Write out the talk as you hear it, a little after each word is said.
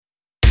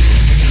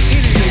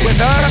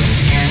us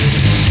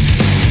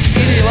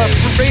in your love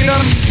for freedom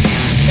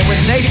and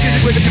with nations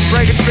which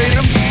embrace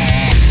freedom,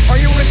 or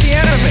you're with the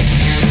enemy.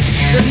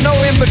 There's no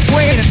in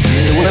between.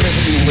 We're going to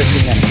be with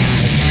the enemy.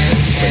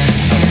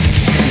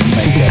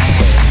 Make that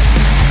clear.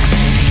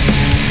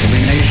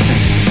 Every nation,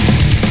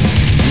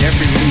 in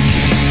every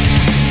region,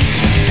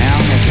 now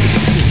has a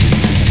decision.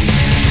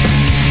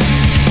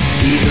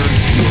 Either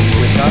you are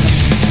with us,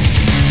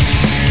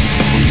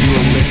 or you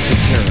are with the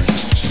terrorists.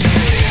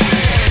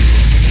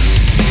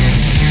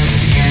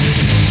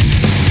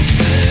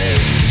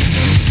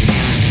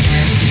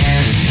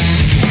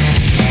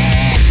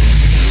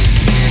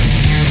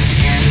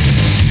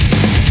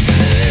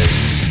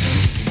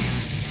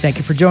 Thank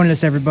you for joining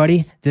us,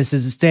 everybody. This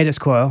is the Statist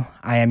Quo.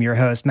 I am your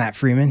host, Matt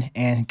Freeman.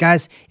 And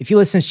guys, if you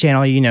listen to this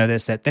channel, you know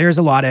this, that there's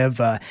a lot of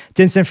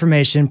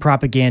disinformation,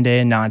 propaganda,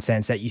 and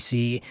nonsense that you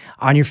see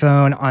on your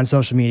phone, on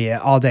social media,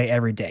 all day,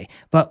 every day.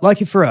 But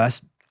lucky for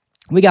us,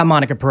 we got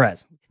Monica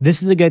Perez.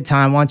 This is a good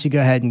time. Why don't you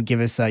go ahead and give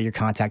us your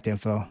contact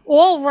info?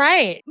 All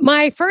right.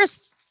 My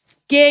first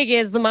gig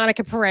is the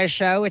Monica Perez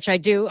Show, which I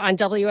do on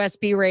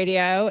WSB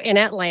Radio in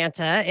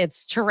Atlanta.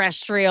 It's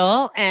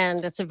terrestrial,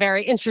 and it's a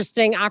very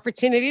interesting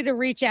opportunity to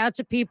reach out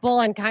to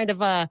people and kind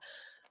of a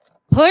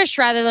push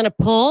rather than a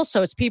pull.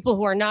 So it's people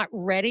who are not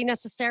ready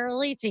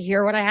necessarily to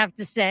hear what I have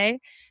to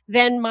say.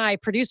 Then my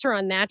producer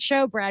on that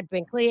show, Brad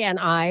Binkley, and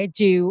I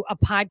do a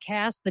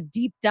podcast. The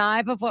deep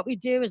dive of what we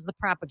do is the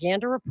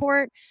Propaganda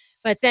Report.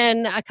 But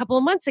then a couple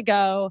of months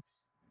ago,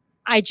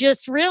 I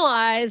just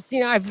realized,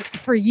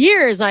 for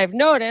years, I've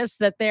noticed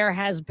that there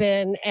has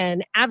been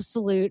an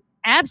absolute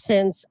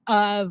absence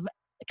of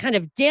kind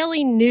of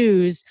daily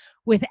news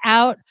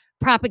without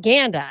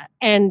propaganda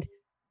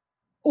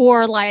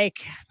or I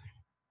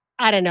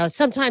don't know,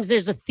 sometimes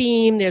there's a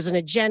theme, there's an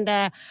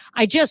agenda.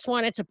 I just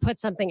wanted to put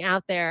something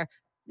out there,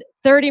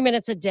 30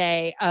 minutes a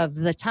day of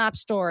the top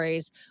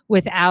stories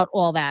without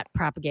all that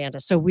propaganda.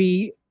 So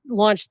we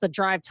launched the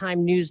Drive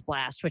Time News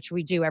Blast, which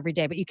we do every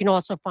day, but you can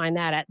also find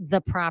that at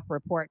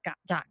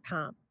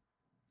thepropreport.com.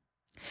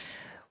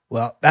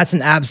 Well, that's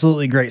an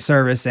absolutely great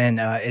service, and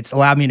it's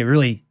allowed me to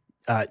really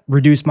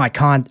reduce my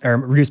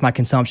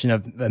consumption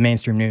of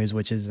mainstream news,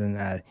 which is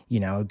a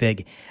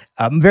big,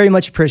 very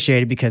much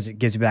appreciated because it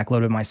gives me back a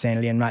little bit of my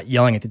sanity. I'm not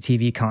yelling at the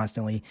TV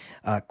constantly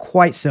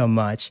quite so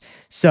much.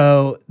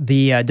 So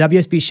the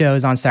WSB show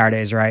is on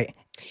Saturdays, right?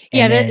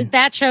 Yeah,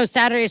 that show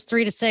Saturdays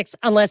 3 to 6,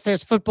 unless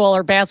there's football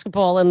or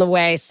basketball in the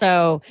way.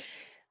 So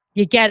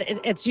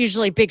it's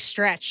usually a big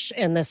stretch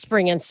in the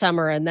spring and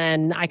summer, and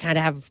then I kind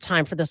of have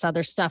time for this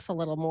other stuff a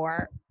little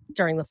more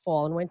during the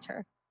fall and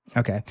winter.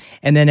 Okay,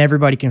 and then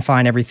everybody can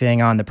find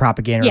everything on the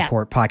Propaganda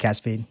Report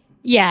podcast feed.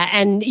 Yeah,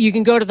 and you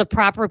can go to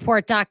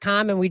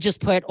thepropreport.com, and we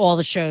just put all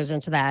the shows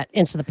into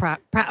the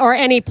or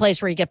any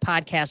place where you get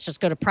podcasts.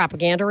 Just go to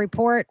Propaganda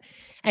Report,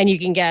 and you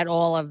can get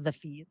all of the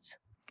feeds.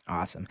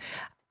 Awesome.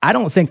 I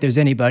don't think there's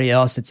anybody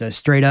else that's a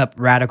straight up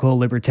radical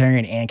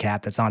libertarian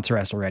ANCAP that's on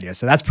terrestrial radio.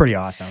 So that's pretty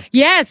awesome.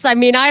 Yes. I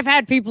mean, I've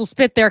had people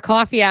spit their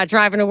coffee out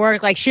driving to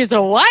work like, she's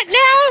a what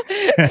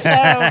now? So,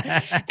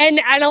 and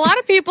a lot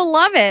of people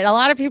love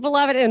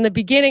it. In the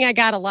beginning, I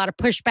got a lot of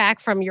pushback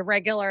from your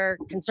regular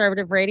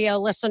conservative radio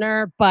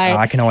listener, but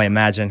I can only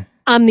imagine.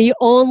 I'm the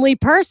only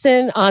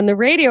person on the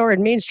radio or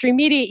in mainstream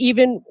media,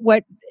 even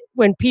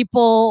when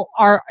people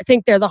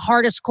think they're the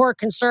hardest core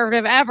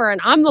conservative ever. And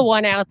I'm the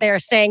one out there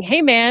saying,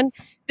 hey man,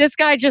 this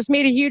guy just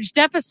made a huge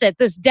deficit.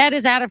 This debt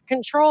is out of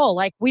control.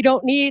 Like,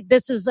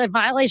 this is a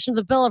violation of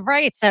the Bill of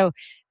Rights. So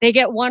they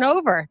get won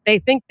over. They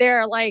think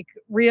they're like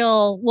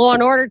real law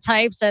and order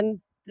types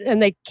and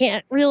they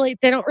don't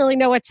really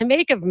know what to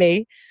make of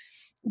me.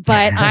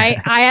 But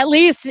I at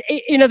least,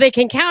 they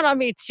can count on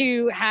me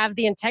to have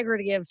the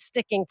integrity of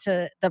sticking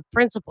to the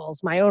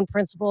principles, my own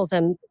principles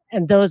and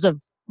those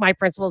of my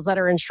principles that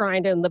are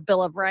enshrined in the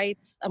Bill of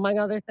Rights, among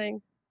other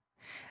things.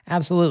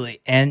 Absolutely.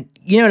 And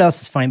you know what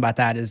else is funny about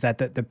that is that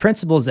the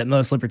principles that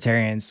most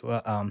libertarians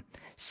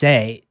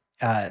say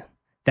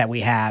that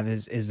we have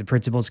is the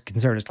principles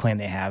conservatives claim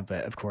they have.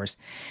 But of course,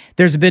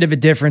 there's a bit of a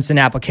difference in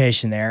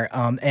application there.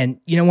 And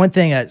one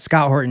thing,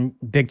 Scott Horton,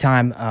 big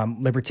time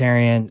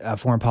libertarian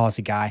foreign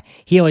policy guy,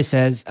 he always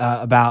says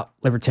about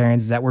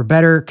libertarians is that we're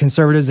better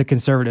conservatives than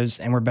conservatives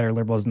and we're better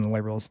liberals than the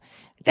liberals.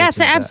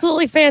 That's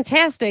absolutely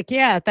fantastic.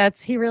 Yeah,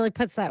 he really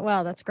puts that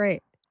well. That's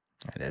great.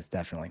 It is,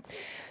 definitely.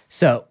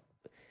 So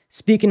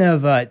speaking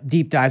of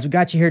deep dives, we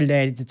got you here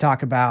today to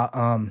talk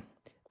about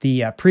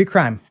the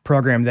pre-crime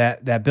program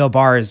that Bill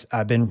Barr has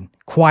been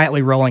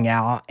quietly rolling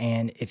out.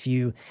 And if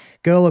you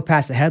go look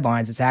past the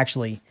headlines, it's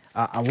actually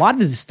a lot of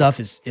this stuff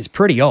is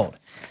pretty old.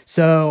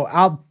 So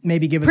I'll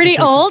maybe give us pretty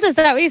old. Is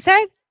that what you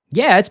said?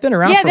 Yeah, it's been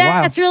around for a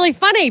while. That's really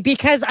funny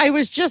because I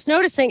was just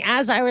noticing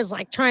as I was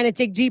like trying to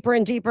dig deeper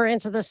and deeper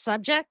into the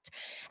subject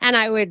and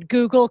I would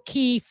Google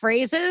key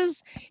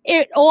phrases,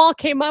 it all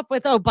came up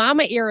with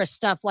Obama era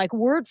stuff, like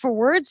word for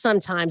word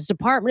sometimes,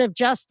 Department of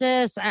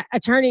Justice,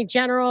 Attorney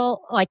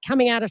General, like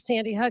coming out of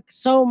Sandy Hook.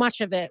 So much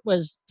of it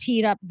was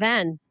teed up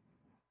then.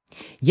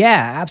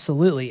 Yeah,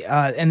 absolutely.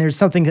 And there's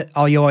something that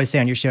you always say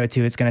on your show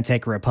too. It's going to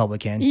take a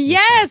Republican.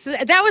 Yes,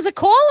 that was a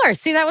caller.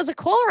 See, that was a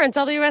caller on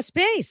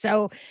WSB.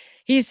 So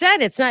he said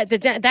it's not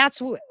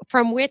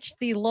from which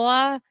the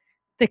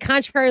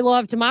contrary law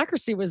of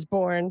democracy was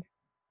born.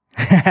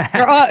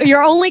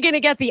 You're only going to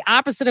get the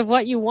opposite of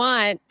what you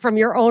want from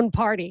your own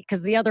party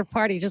because the other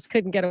party just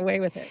couldn't get away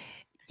with it.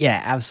 Yeah,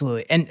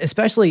 absolutely. And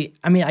especially,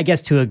 I mean, I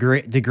guess to a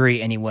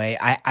degree anyway,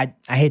 I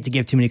hate to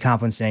give too many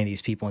compliments to any of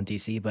these people in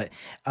DC, but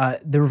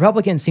the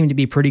Republicans seem to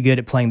be pretty good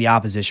at playing the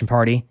opposition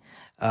party,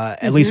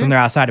 at least when they're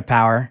outside of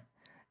power.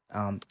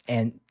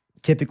 And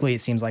typically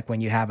it seems like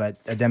when you have a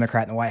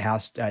Democrat in the White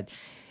House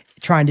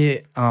trying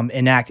to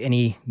enact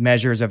any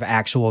measures of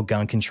actual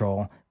gun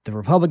control, the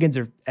Republicans,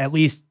 are at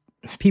least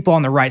people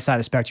on the right side of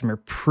the spectrum, are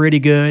pretty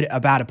good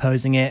about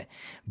opposing it.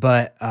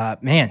 But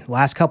man,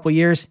 last couple of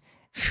years,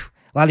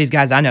 a lot of these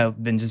guys I know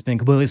have been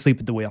completely asleep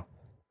at the wheel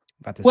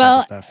about this type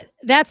of stuff.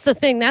 That's the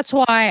thing. That's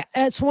why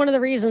it's one of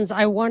the reasons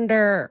I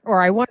wonder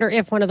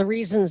if one of the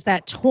reasons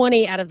that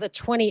 20 out of the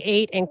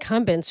 28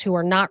 incumbents who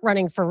are not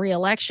running for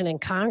re-election in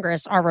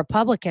Congress are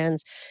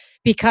Republicans,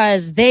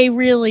 because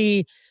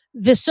the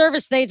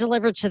service they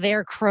deliver to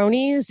their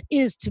cronies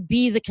is to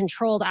be the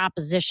controlled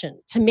opposition,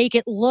 to make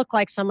it look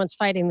like someone's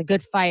fighting the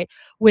good fight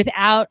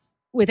without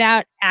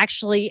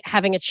actually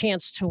having a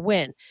chance to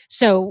win.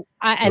 So,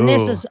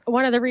 this is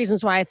one of the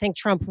reasons why I think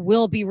Trump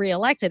will be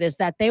reelected, is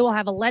that they will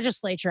have a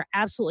legislature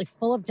absolutely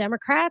full of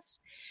Democrats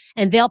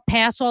and they'll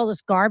pass all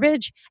this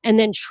garbage. And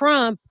then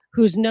Trump,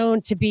 who's known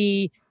to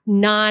be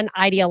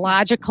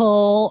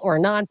non-ideological or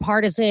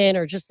nonpartisan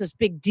or just this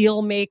big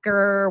deal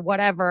maker,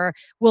 whatever,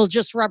 will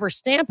just rubber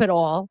stamp it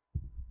all.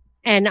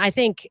 And I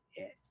think,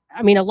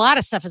 a lot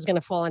of stuff is going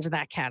to fall into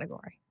that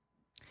category.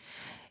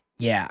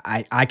 Yeah,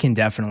 I can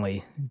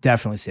definitely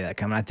see that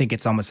coming. I think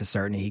it's almost a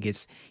certainty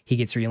he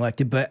gets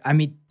reelected. But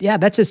yeah,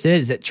 that's just it.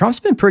 Is that Trump's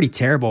been pretty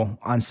terrible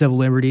on civil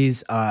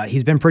liberties.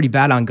 He's been pretty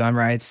bad on gun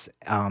rights.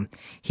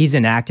 He's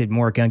enacted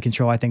more gun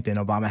control, I think, than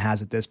Obama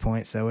has at this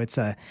point. So it's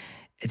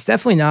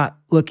definitely not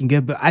looking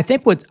good. But I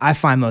think what I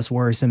find most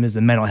worrisome is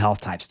the mental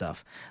health type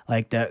stuff.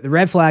 Like the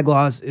red flag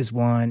laws is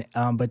one,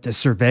 but the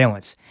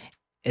surveillance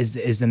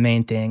is the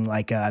main thing.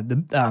 Like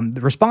the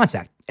Response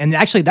Act, and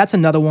actually that's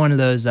another one of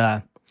those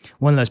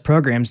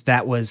programs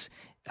that was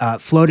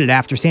floated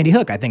after Sandy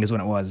Hook, I think is when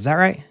it was. Is that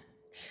right?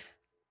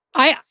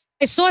 I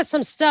saw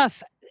some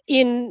stuff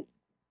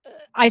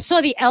I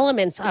saw the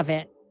elements of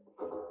it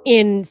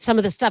in some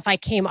of the stuff I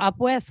came up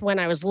with when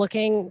I was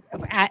looking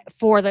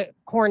for the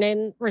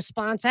Cornyn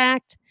Response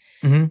Act.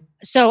 Mm-hmm.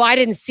 So I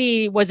didn't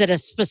see, was it a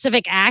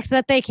specific act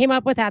that they came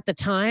up with at the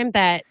time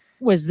that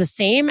was the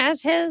same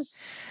as his?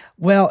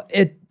 Well,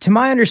 to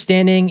my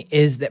understanding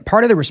is that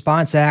part of the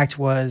Response Act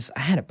was, I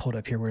had it pulled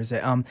up here. Where is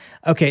it?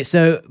 Okay,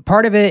 so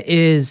part of it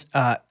is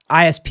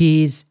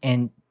ISPs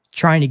and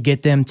trying to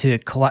get them to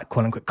quote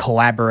unquote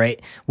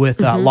collaborate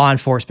with law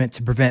enforcement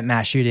to prevent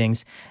mass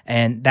shootings,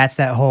 and that's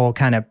that whole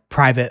kind of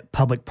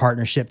private-public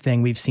partnership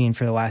thing we've seen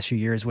for the last few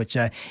years, which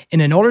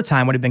in an older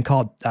time would have been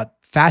called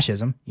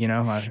fascism.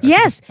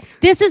 Yes,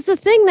 this is the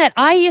thing that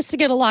I used to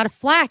get a lot of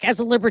flack as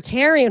a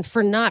libertarian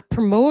for not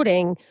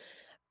promoting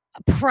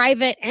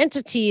private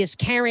entities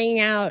carrying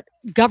out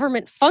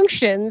government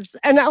functions.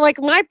 And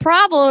my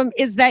problem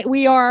is that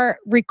we are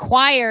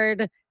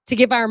required to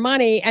give our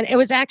money. And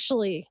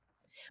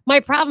my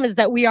problem is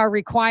that we are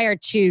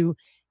required to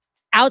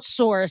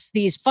outsource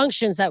these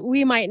functions that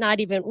we might not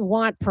even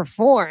want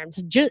performed.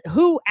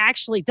 Who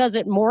actually does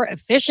it more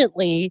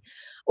efficiently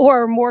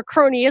or more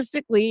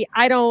cronyistically?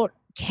 I don't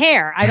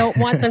care. I don't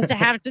want them to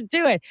have to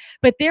do it.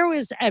 But there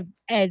was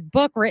a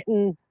book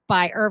written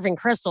by Irving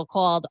Kristol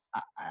called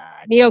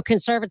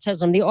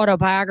Neoconservatism, the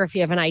Autobiography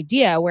of an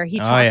Idea, where he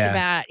talks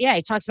about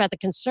the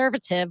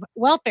conservative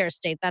welfare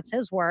state. That's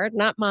his word,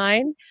 not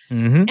mine.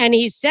 Mm-hmm. And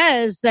he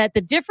says that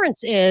the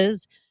difference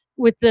is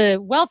with the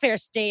welfare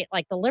state,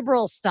 like the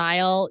liberal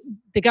style,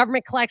 the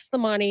government collects the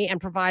money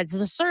and provides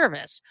the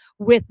service.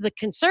 With the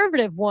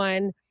conservative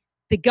one,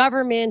 the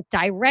government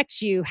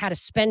directs you how to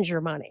spend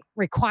your money,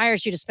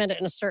 requires you to spend it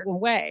in a certain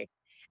way.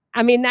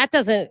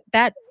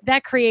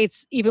 That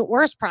creates even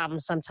worse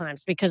problems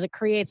sometimes, because it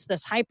creates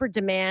this hyper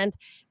demand,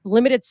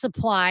 limited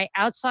supply,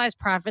 outsized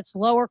profits,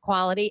 lower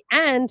quality,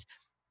 and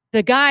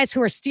the guys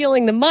who are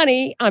stealing the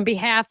money on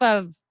behalf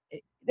of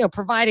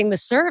providing the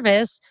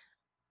service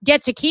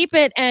get to keep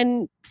it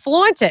and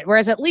flaunt it.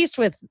 Whereas at least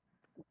with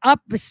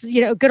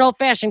good old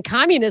fashioned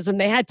communism,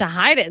 they had to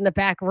hide it in the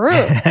back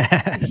room.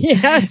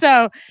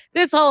 So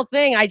this whole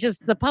thing,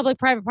 the public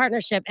private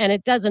partnership, and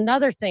it does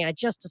another thing I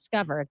just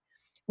discovered,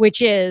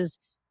 which is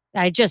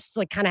I just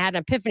kind of had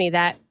an epiphany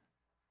that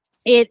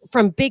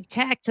from big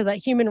tech to the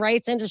human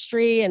rights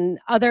industry and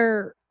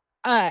other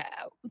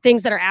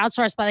things that are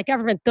outsourced by the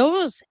government,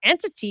 those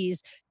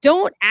entities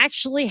don't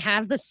actually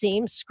have the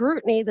same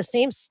scrutiny, the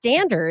same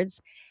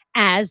standards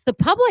as the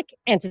public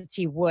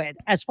entity would,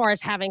 as far as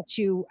having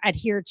to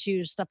adhere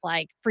to stuff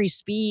like free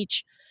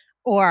speech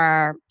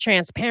or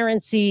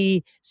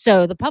transparency.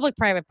 So the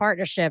public-private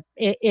partnership,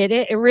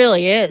 it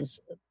really is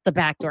the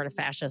back door to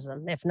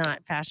fascism, if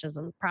not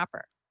fascism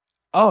proper.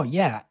 Oh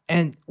yeah,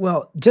 and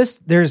well,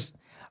 just there's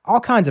all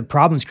kinds of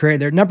problems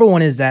created there. Number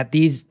one is that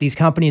these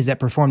companies that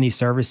perform these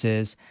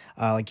services,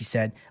 like you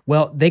said,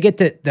 well, they get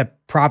the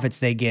profits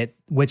they get.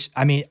 Which,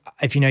 I mean,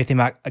 if you know anything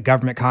about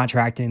government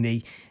contracting,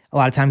 a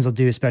lot of times they'll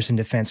do, especially in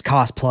defense,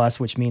 cost plus,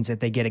 which means that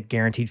they get a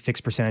guaranteed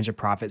fixed percentage of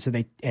profit.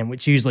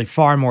 Which usually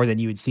far more than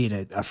you would see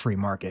in a free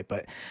market.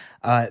 But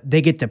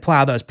they get to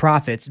plow those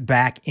profits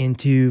back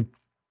into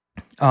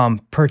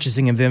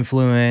purchasing of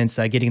influence,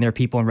 getting their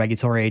people in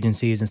regulatory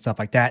agencies and stuff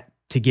like that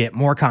to get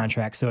more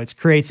contracts. So it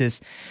creates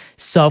this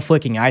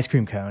self-flicking ice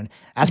cream cone.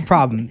 That's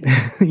problem.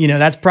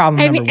 That's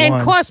problem number one.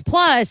 And cost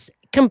plus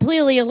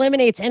completely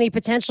eliminates any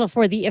potential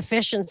for the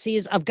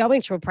efficiencies of going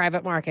to a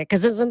private market.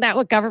 Because isn't that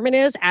what government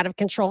is? Out of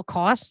control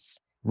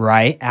costs.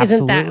 Right.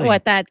 Absolutely. Isn't that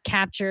what that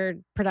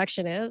captured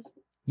production is?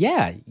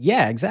 Yeah.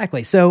 Yeah,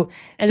 exactly. So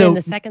then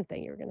the second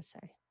thing you were going to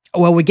say.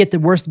 Well, we get the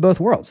worst of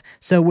both worlds.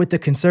 So with the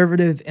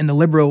conservative and the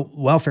liberal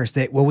welfare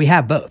state, well, we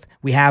have both.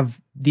 We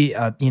have the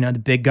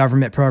big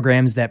government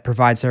programs that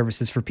provide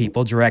services for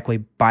people directly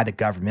by the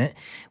government.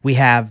 We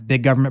have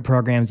big government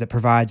programs that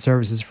provide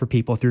services for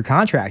people through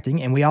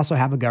contracting, and we also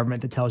have a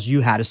government that tells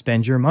you how to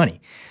spend your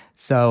money.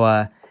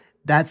 So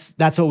that's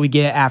what we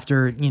get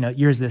after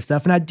years of this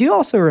stuff. And I do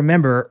also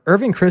remember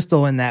Irving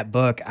Kristol in that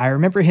book. I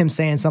remember him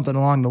saying something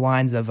along the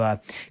lines of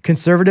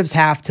conservatives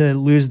have to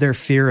lose their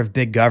fear of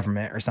big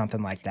government or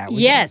something like that.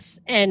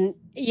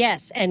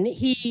 And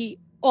he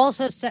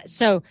also said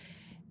so.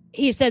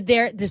 He said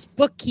this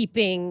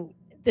bookkeeping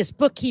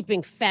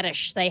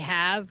fetish they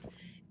have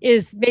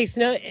makes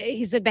no.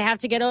 He said they have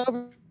to get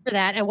over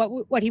that. And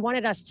what he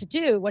wanted us to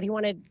do, what he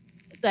wanted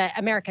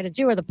America to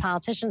do, or the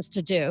politicians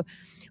to do,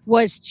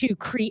 was to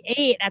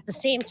create, at the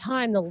same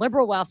time the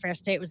liberal welfare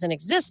state was in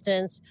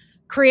existence,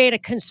 create a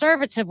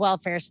conservative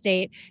welfare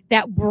state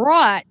that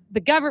brought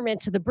the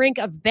government to the brink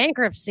of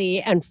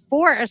bankruptcy and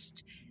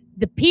forced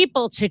the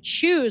people to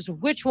choose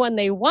which one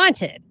they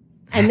wanted.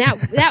 And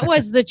that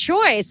was the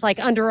choice, like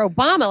under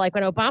Obama, like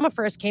when Obama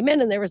first came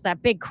in and there was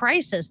that big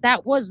crisis,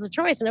 that was the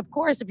choice. And of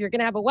course, if you're going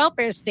to have a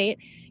welfare state,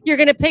 you're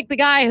going to pick the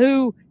guy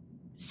who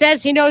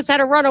says he knows how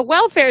to run a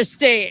welfare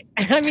state.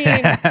 I mean,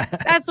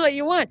 that's what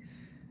you want.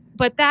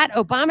 But that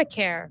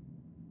Obamacare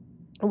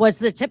was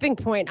the tipping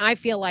point, I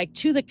feel like,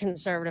 to the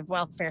conservative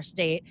welfare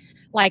state.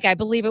 Like I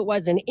believe it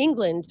was in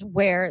England,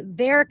 where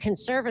their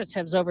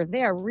conservatives over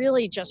there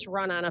really just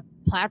run on a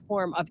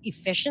platform of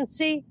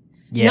efficiency,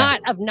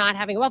 not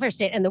having a welfare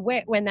state. And the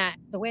way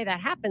that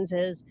happens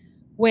is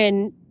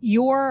when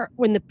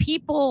the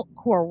people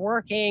who are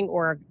working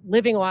or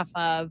living off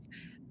of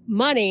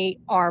money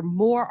are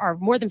more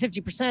than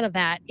 50% of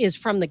that is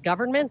from the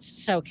government.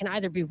 So it can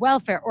either be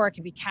welfare or it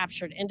can be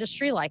captured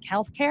industry like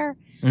healthcare.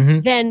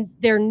 Mm-hmm. Then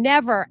you're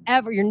never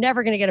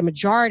going to get a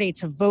majority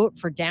to vote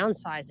for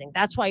downsizing.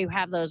 That's why you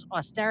have those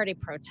austerity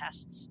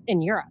protests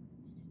in Europe.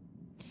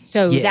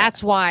 So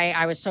that's why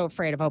I was so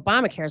afraid of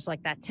Obamacare, is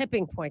like that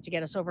tipping point to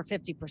get us over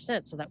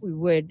 50% so that we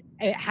would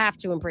have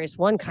to embrace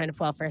one kind of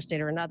welfare state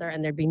or another,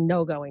 and there'd be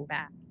no going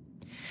back.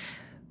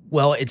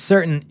 Well, it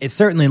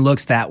certainly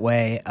looks that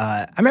way.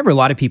 I remember a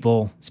lot of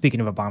people,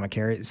 speaking of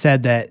Obamacare,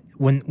 said that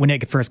when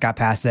it first got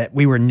passed, that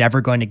we were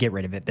never going to get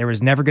rid of it. There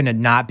was never going to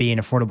not be an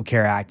Affordable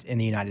Care Act in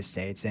the United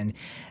States. And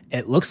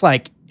it looks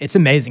like it's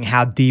amazing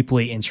how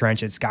deeply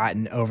entrenched it's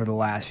gotten over the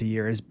last few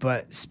years.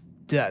 But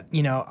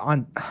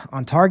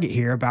on target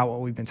here about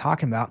what we've been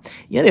talking about,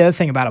 the other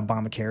thing about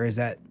Obamacare is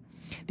that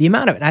the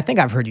amount of, and I think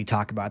I've heard you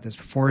talk about this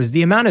before, is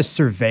the amount of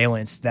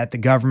surveillance that the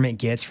government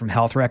gets from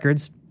health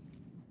records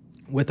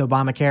with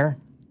Obamacare.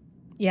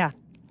 Yeah.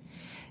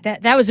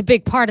 That was a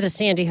big part of the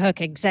Sandy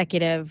Hook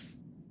executive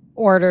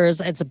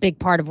orders. It's a big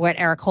part of what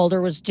Eric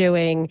Holder was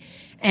doing.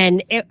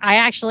 And I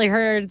actually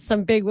heard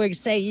some bigwigs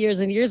say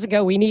years and years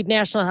ago, we need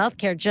national health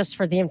care just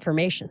for the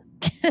information.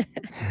 I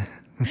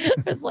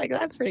was like,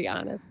 that's pretty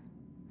honest.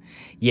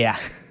 Yeah.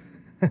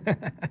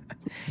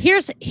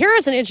 Here's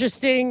an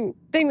interesting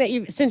thing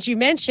that since you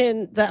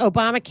mentioned the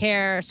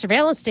Obamacare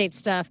surveillance state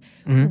stuff,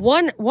 mm-hmm.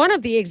 one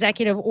of the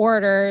executive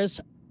orders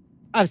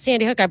of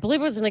Sandy Hook, I believe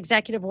it was an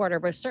executive order,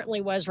 but it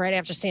certainly was right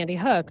after Sandy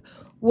Hook,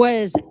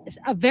 was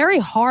a very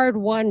hard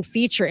won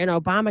feature in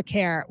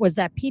Obamacare, was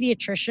that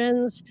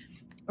pediatricians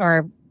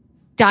or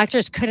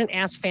doctors couldn't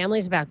ask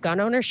families about gun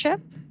ownership.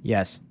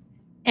 Yes.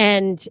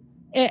 And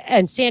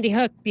Sandy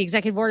Hook, the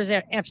executive orders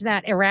after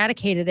that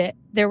eradicated it.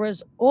 There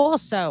was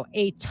also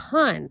a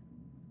ton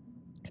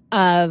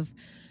of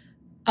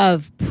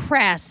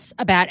press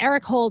about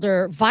Eric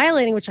Holder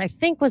violating, which I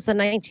think was the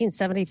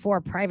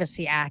 1974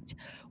 Privacy Act,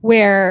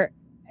 where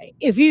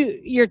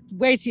you're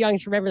way too young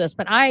to remember this,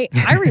 but I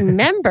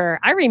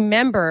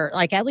remember,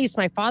 like, at least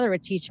my father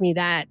would teach me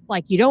that,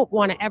 like, you don't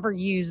want to ever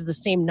use the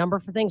same number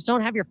for things.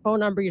 Don't have your phone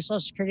number, your social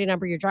security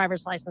number, your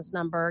driver's license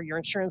number, your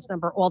insurance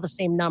number, all the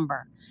same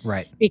number.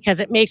 Right.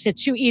 Because it makes it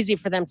too easy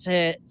for them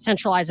to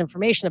centralize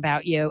information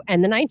about you.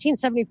 And the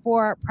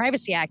 1974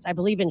 Privacy Act, I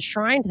believe,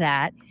 enshrined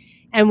that.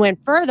 and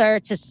went further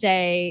to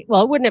say,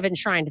 well, it wouldn't have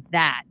enshrined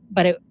that,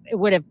 but it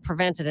would have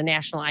prevented a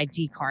national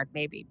ID card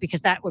maybe,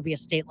 because that would be a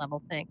state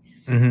level thing.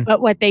 Mhm.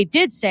 But what they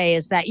did say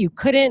is that you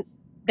couldn't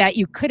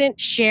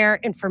share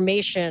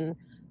information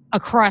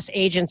across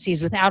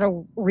agencies without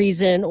a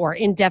reason or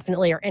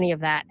indefinitely or any of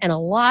that. And a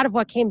lot of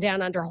what came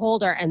down under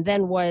Holder and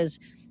then was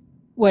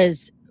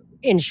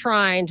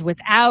enshrined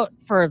without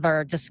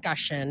further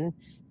discussion.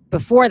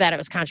 Before that, it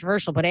was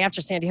controversial, but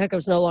after Sandy Hook, it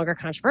was no longer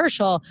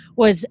controversial,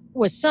 was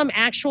some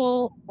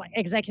actual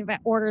executive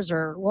orders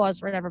or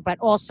laws or whatever, but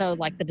also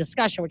like the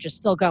discussion, which is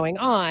still going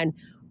on,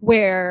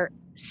 where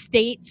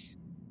states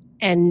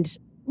and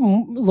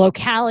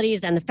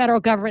localities and the federal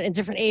government and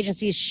different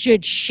agencies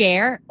should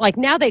share. Like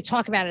now they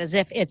talk about it as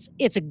if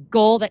it's a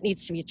goal that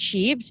needs to be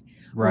achieved,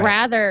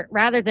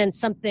 rather than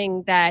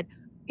something that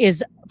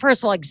is,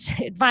 first of all,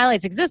 it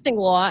violates existing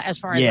law as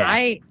far as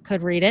I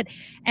could read it,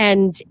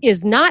 and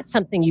is not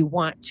something you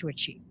want to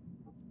achieve.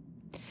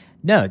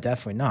 No,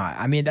 definitely not.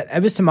 I mean,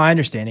 it was to my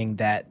understanding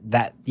that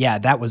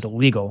was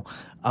illegal,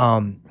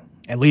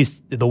 at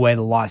least the way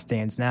the law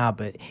stands now.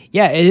 But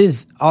yeah, it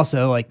is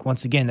also like,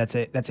 once again, that's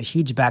a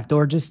huge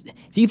backdoor. Just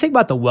if you think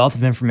about the wealth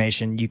of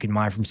information you can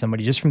mine from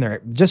somebody just from their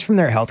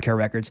healthcare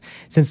records,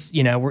 since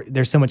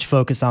there's so much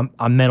focus on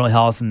mental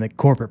health in the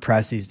corporate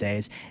press these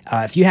days.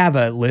 If you have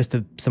a list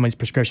of somebody's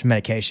prescription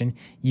medication,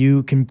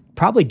 you can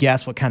probably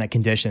guess what kind of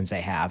conditions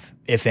they have,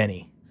 if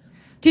any.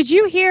 Did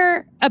you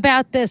hear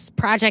about this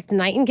Project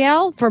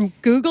Nightingale from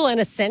Google and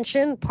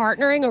Ascension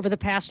partnering over the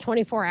past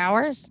 24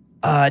 hours?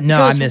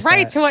 No, I missed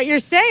right that. to what you're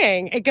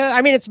saying.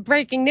 It's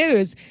breaking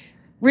news,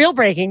 real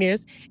breaking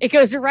news. It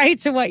goes right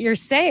to what you're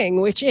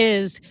saying, which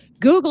is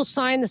Google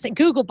signed this.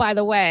 Google, by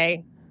the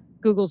way,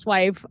 Google's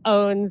wife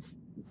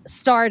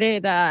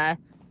started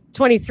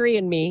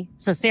 23andMe.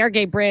 So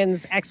Sergey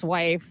Brin's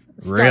ex-wife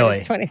started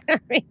Really?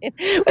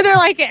 23andMe. But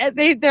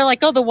they're like,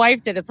 oh, the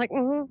wife did. It's like,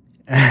 mm-hmm.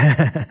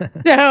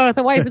 No,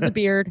 the wife is a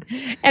beard.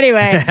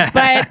 Anyway,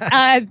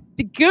 but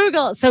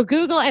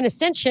Google and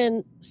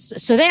Ascension,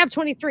 so they have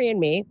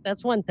 23andMe.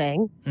 That's one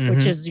thing,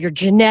 which is your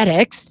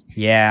genetics.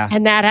 Yeah.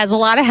 And that has a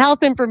lot of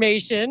health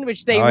information,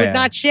 which they would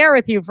not share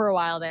with you for a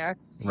while there.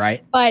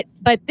 Right. But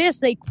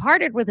they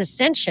partnered with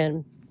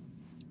Ascension,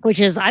 which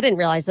is, I didn't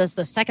realize this,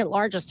 the second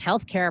largest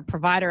healthcare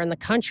provider in the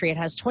country. It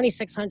has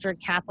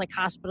 2,600 Catholic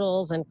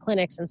hospitals and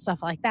clinics and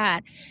stuff like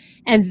that.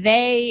 And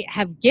they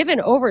have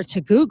given over to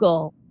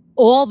Google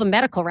all the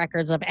medical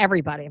records of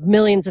everybody, of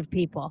millions of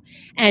people.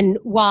 And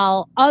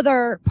while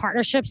other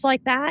partnerships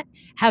like that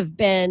have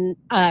been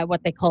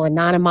what they call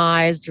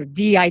anonymized or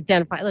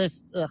de-identified,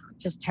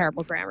 just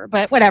terrible grammar,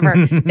 but whatever.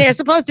 They're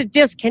supposed to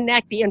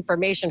disconnect the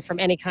information from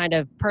any kind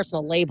of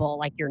personal label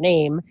like your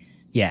name.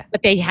 Yeah.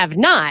 But they have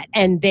not.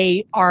 And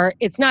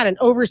it's not an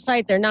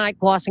oversight. They're not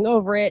glossing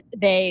over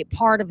it.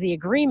 Part of the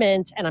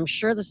agreement, and I'm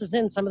sure this is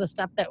in some of the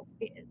stuff that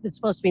it's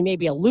supposed to be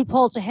maybe a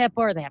loophole to HIPAA,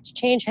 or they have to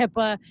change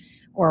HIPAA,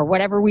 or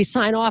whatever we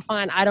sign off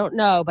on, I don't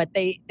know. But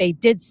they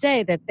did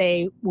say that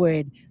they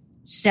would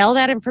sell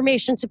that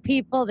information to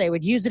people. They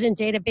would use it in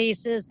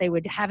databases. They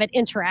would have it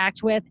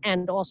interact with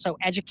and also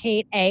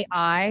educate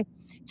AI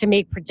to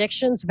make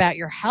predictions about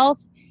your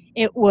health.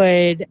 It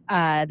would,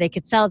 they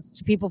could sell it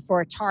to people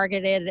for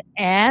targeted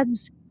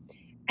ads.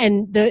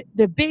 And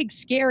the big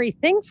scary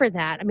thing for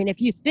that, I mean,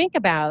 if you think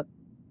about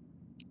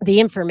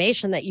the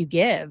information that you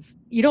give,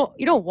 you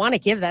don't want to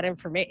give that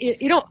information.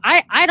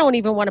 I don't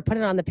even want to put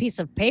it on the piece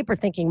of paper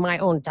thinking my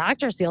own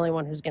doctor's the only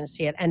one who's going to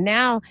see it. And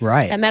now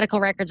that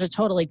medical records are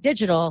totally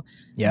digital,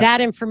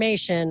 that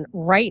information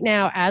right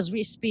now, as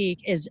we speak,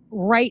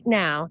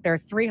 there are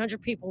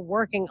 300 people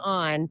working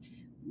on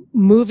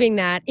moving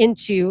that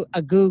into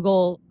a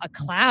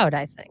cloud,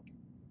 I think.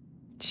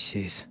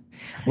 Jeez.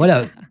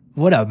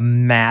 What a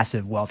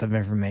massive wealth of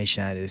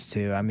information that is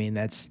too. I mean,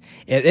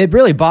 it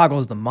really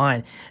boggles the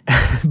mind.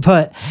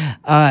 But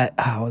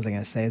what was I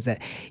going to say is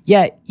that,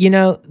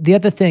 the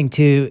other thing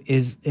too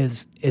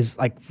is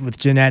like with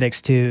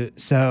genetics too.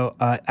 So,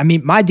 I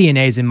mean, my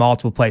DNA is in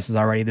multiple places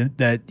already.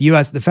 The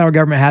U.S., the federal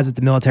government has it,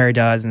 the military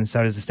does, and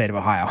so does the state of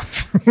Ohio.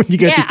 When you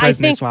go through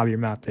president swab your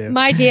mouth too.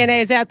 My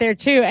DNA is out there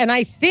too. And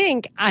I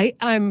think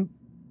I'm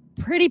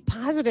pretty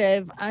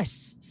positive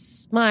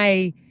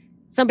somebody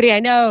I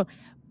know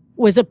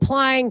was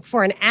applying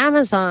for an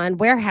Amazon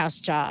warehouse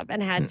job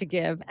and had to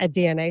give a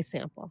DNA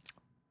sample.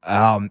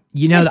 I'm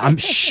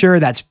sure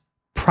that's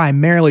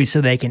primarily so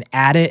they can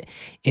add it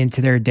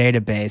into their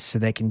database so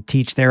they can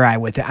teach their eye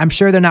with it. I'm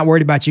sure they're not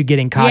worried about you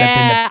getting caught up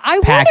in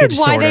the package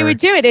sorter. I wondered why they would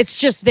do it. It's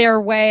just their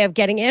way of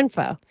getting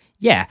info.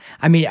 Yeah.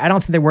 I mean, I don't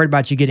think they're worried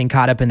about you getting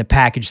caught up in the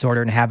package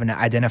sorter and having to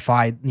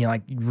identify,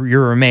 like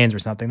your remains or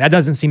something. That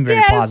doesn't seem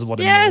very plausible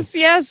to me.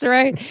 Yes,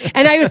 right.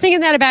 And I was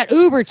thinking that about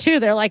Uber too.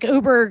 They're like,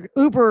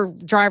 Uber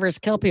drivers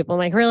kill people. I'm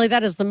like, really?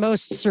 That is the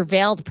most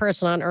surveilled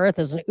person on earth,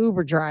 is an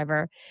Uber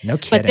driver. No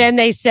kidding. But then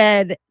they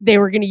said they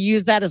were going to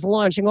use that as a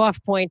launching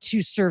off point to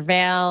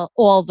surveil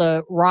all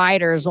the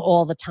riders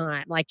all the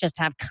time. Like just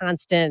have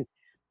constant,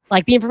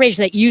 like the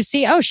information that you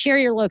see, share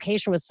your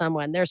location with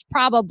someone. There's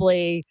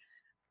probably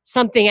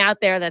something out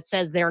there that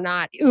says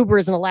Uber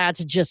isn't allowed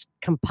to just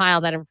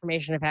compile that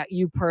information about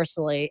you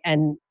personally.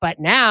 But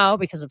now,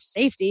 because of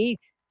safety,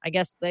 I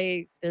guess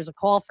there's a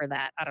call for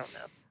that. I don't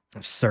know.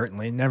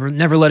 Certainly.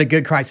 Never let a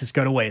good crisis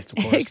go to waste,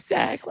 of course.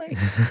 Exactly.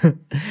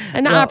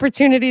 And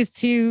opportunities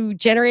to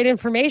generate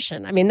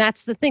information. I mean,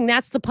 that's the thing.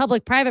 That's the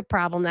public-private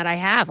problem that I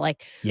have.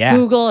 Like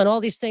Google and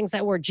all these things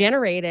that were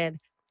generated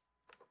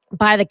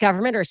by the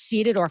government or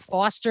seeded or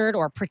fostered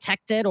or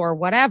protected or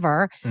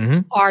whatever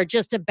are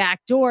just a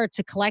backdoor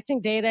to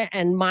collecting data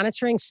and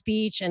monitoring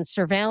speech and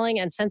surveilling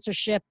and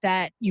censorship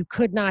that you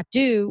could not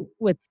do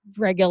with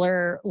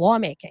regular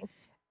lawmaking.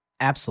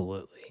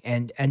 Absolutely.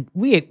 And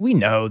we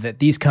know that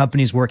these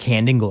companies work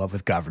hand in glove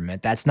with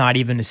government. That's not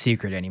even a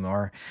secret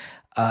anymore.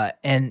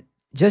 And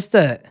just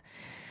I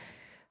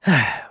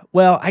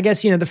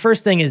guess, the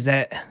first thing is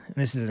that, and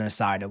this is an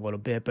aside a little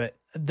bit, but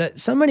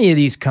so many of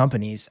these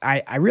companies,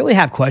 I really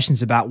have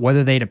questions about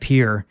whether they'd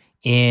appear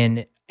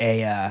in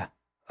a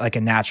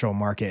natural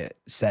market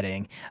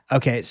setting.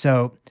 Okay,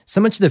 so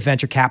much of the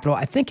venture capital,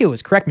 I think it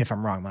was, correct me if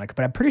I'm wrong, Monica,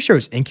 but I'm pretty sure it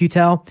was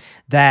In-Q-Tel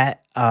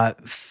that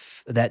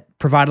that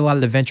provided a lot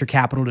of the venture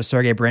capital to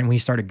Sergey Brin when he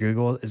started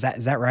Google. Is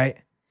that right?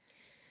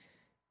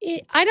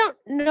 I don't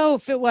know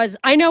if it was.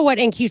 I know what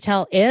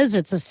In-Q-Tel is.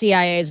 It's the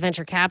CIA's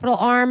venture capital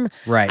arm.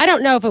 Right. I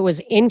don't know if it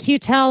was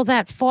In-Q-Tel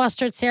that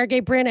fostered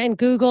Sergey Brin and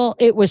Google.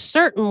 It was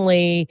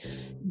certainly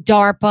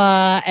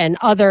DARPA and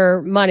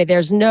other money.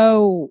 There's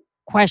no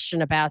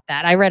question about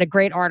that. I read a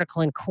great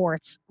article in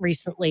Quartz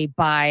recently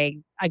by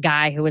a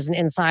guy who was an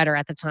insider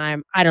at the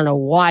time. I don't know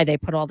why they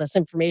put all this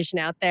information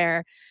out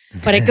there,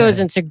 but it goes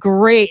into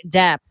great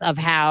depth of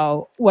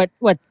how what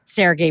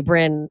Sergey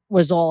Brin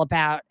was all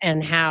about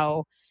and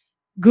how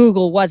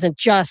Google wasn't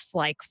just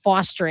like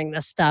fostering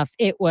this stuff.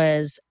 It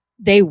was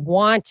they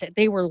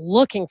were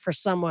looking for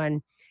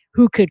someone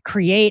who could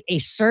create a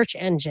search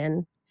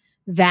engine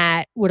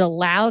that would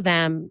allow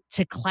them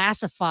to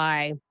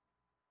classify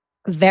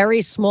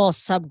very small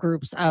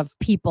subgroups of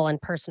people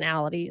and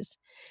personalities.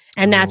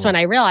 And that's when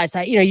I realized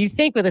that, you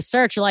think with a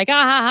search, you're like,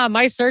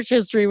 my search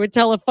history would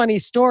tell a funny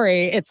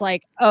story. It's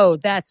like, oh,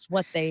 that's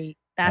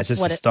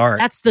just what start.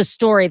 That's the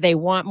story they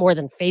want more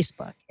than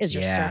Facebook is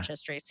your search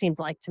history. It seemed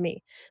like to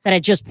me that it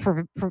just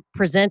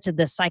presented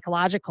this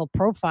psychological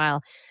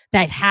profile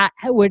that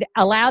would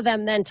allow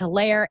them then to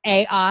layer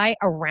AI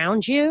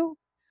around you,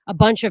 a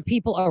bunch of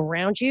people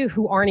around you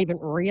who aren't even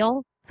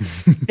real.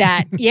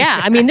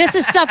 This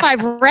is stuff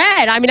I've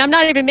read. I mean, I'm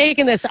not even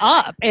making this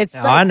up. It's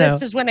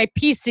this is when I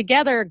piece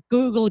together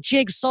Google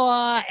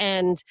Jigsaw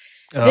and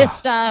this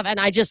stuff, and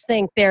I just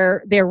think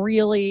they're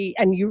really.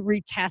 And you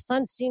read Cass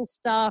Sunstein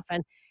stuff,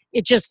 and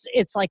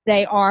it's like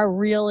they are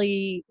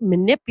really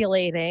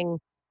manipulating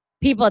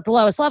people at the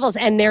lowest levels,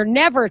 and they're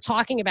never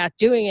talking about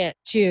doing it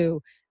to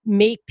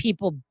make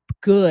people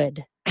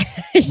good.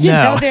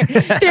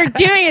 They're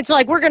doing it to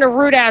like, we're going to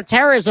root out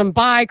terrorism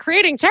by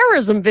creating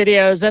terrorism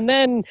videos, and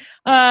then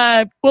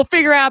we'll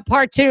figure out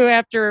part 2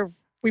 after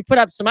we put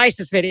up some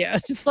ISIS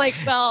videos. It's like,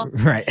 well,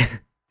 right.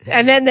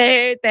 And then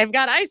they've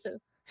got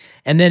ISIS.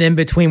 And then in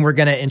between, we're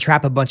going to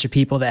entrap a bunch of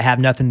people that have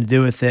nothing to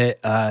do with it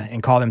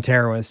and call them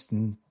terrorists.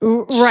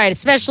 Right,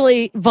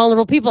 especially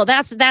vulnerable people.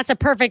 That's a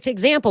perfect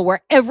example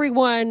where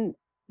everyone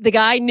the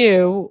guy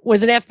knew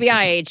was an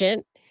FBI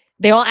agent.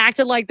 They all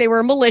acted like they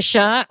were a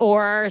militia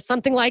or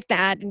something like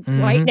that,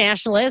 white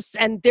nationalists.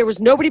 And there was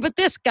nobody but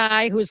this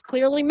guy who was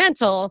clearly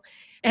mental.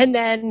 And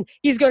then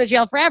he's going to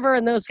jail forever.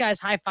 And those guys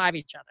high-five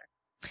each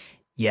other.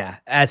 Yeah,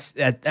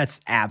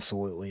 that's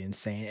absolutely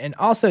insane. And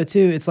also,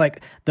 too, it's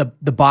like the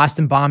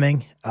Boston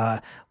bombing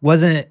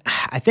wasn't,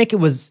 I think it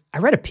was, I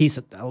read a piece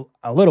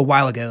a little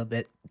while ago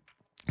that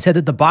said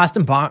that the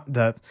Boston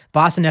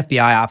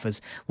FBI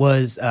office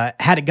was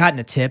had gotten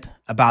a tip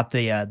about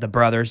the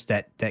brothers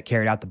that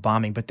carried out the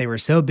bombing, but they were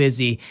so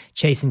busy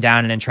chasing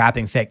down and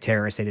entrapping fake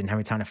terrorists they didn't have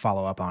any time to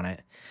follow up on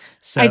it.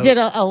 So I did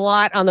a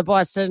lot on the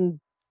Boston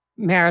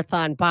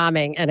Marathon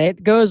bombing, and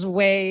it goes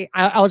way.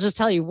 I'll just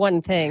tell you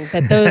one thing: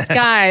 that those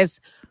guys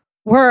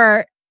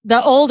were,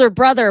 the older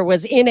brother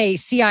was in a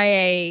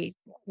CIA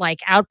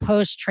like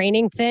outpost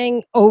training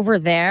thing over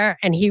there,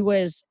 and he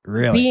was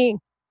being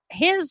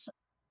his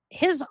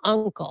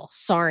uncle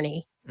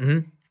Sarney.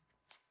 Mm-hmm.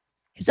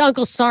 His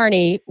uncle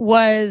Sarney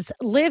was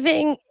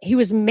living. He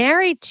was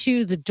married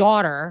to the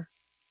daughter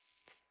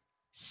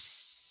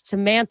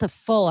Samantha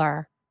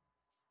Fuller,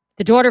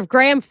 the daughter of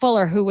Graham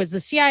Fuller, who was the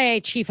CIA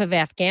chief of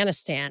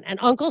Afghanistan. And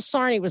Uncle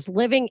Sarney was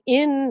living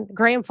in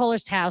Graham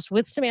Fuller's house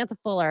with Samantha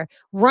Fuller,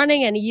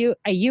 running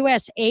a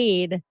U.S.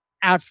 aid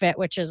outfit,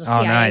 which is a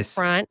CIA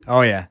front.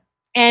 Oh, yeah.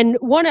 And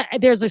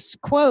there's a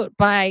quote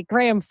by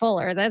Graham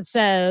Fuller that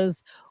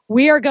says,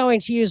 "We are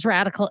going to use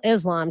radical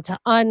Islam to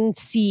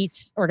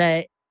unseat or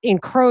to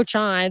encroach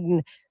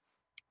on,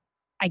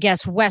 I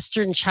guess,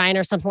 Western China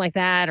or something like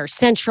that, or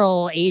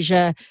Central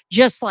Asia,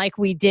 just like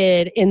we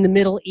did in the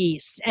Middle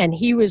East." And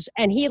he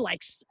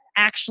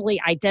actually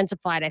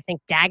identified, I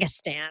think,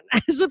 Dagestan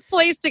as a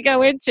place to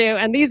go into.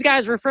 And these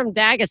guys were from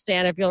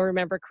Dagestan, if you'll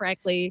remember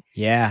correctly.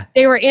 Yeah.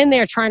 They were in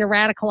there trying to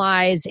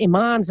radicalize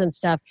imams and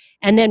stuff.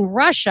 And then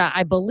Russia,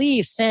 I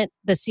believe, sent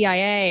the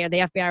CIA or the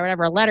FBI or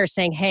whatever a letter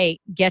saying, hey,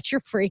 get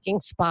your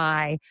freaking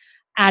spy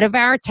out of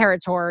our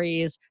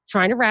territories,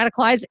 trying to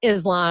radicalize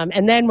Islam.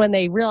 And then when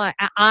they realized,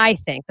 I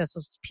think this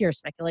is pure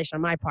speculation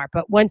on my part,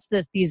 but once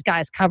these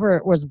guys'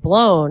 cover was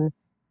blown,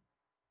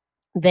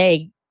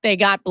 they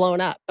got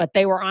blown up. But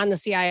they were on the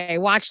CIA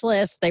watch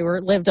list. They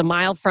lived a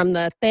mile from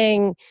the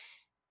thing.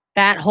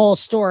 That whole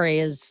story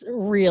is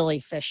really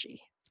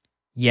fishy.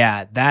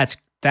 Yeah, that's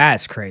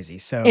crazy.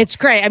 So it's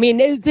great. I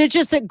mean, they're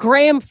just that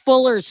Graham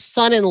Fuller's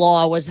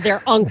son-in-law was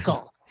their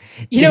uncle.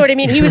 You know what I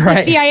mean? He was the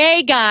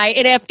CIA guy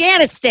in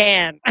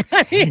Afghanistan.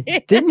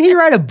 Didn't he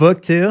write a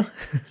book too?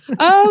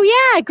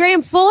 Oh, yeah.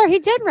 Graham Fuller, he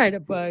did write a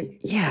book.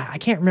 Yeah, I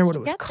can't remember what it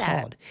was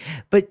called.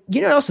 But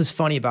you know what else is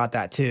funny about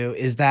that too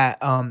is that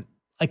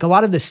like a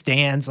lot of the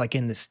stands like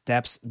in the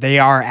steppes, they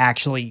are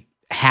actually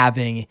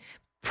having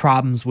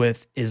problems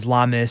with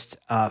Islamist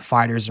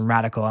fighters and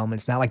radical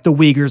elements. Now, like the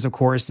Uyghurs, of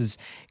course,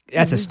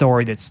 that's a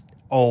story that's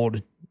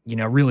old,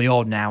 really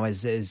old now,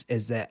 is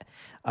that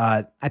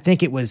I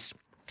think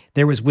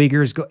there was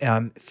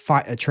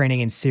Uyghurs training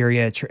in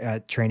Syria,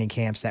 training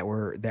camps that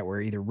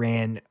were either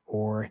ran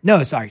or it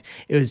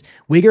was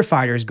Uyghur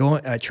fighters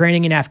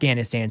training in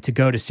Afghanistan to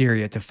go to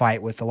Syria to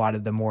fight with a lot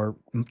of the more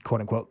quote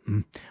unquote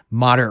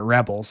moderate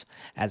rebels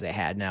as they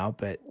had now.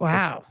 But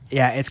wow,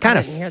 it's kind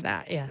of hear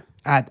that. Yeah,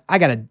 I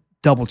got to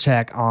double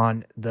check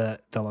on the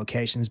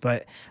locations,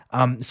 but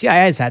the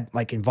CIA has had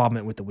like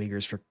involvement with the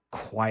Uyghurs for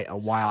quite a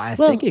while. I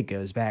think it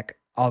goes back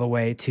all the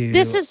way to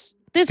This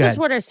is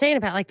what I was saying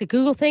about like the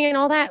Google thing and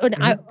all that. And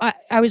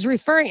I was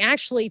referring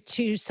actually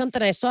to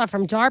something I saw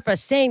from DARPA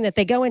saying that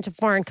they go into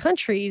foreign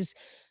countries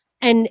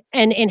and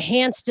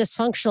enhance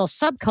dysfunctional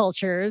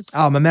subcultures.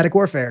 Oh, mimetic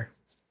warfare.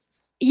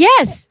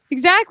 Yes,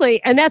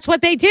 exactly. And that's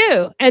what they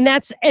do.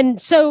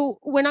 And so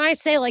when I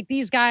say like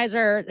these guys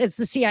it's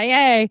the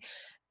CIA,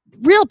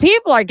 real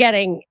people are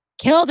getting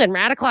killed and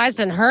radicalized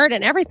and hurt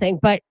and everything.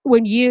 But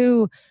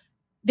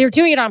they're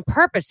doing it on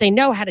purpose. They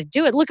know how to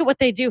do it. Look at what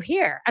they do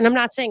here. And I'm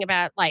not saying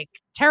about like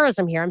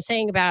terrorism here. I'm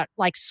saying about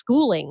like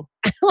schooling,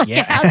 how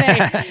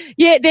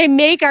they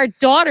make our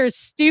daughters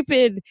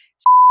stupid.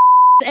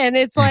 And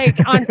it's like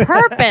on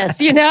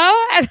purpose, And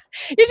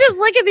you just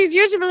look at these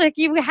YouTubers like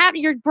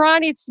your bra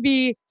needs to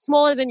be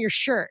smaller than your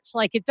shirt.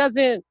 Like it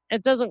doesn't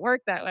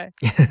work that way.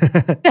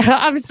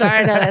 I'm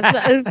sorry, no,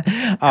 that's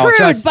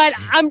crude, but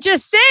I'm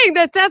just saying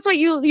that's what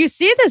you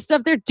see this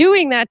stuff. They're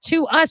doing that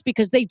to us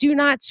because they do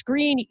not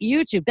screen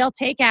YouTube. They'll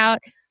take out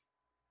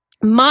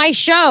my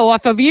show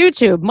off of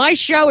YouTube. My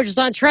show, which is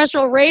on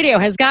terrestrial radio,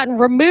 has gotten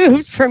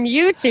removed from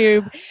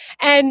YouTube.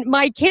 And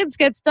my kids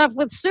get stuff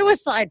with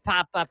suicide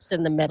pop-ups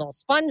in the middle,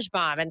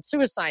 SpongeBob and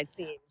suicide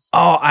themes.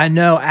 Oh, I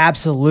know.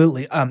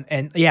 Absolutely.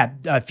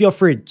 Feel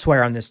free to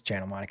swear on this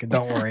channel, Monica.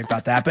 Don't worry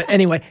about that. But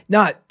anyway,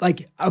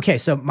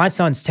 so my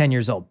son's 10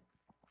 years old.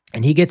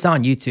 And he gets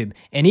on YouTube,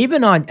 and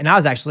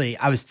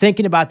I was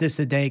thinking about this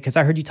today because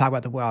I heard you talk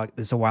about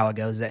this a while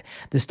ago. Is that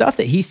the stuff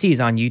that he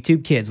sees on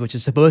YouTube Kids, which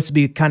is supposed to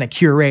be kind of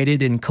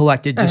curated and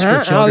collected just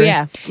for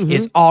children,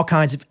 is all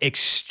kinds of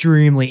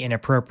extremely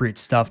inappropriate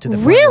stuff to the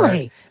point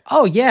where,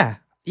 oh yeah.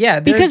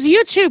 Yeah, because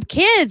YouTube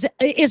Kids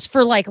is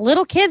for like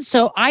little kids.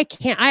 So I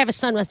have a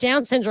son with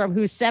Down syndrome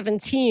who's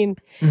 17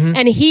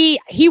 and he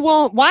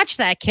won't watch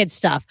that kid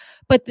stuff.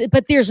 But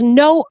there's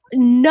no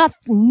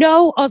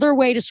other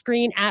way to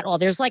screen at all.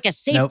 There's like a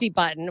safety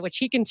button, which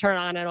he can turn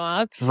on and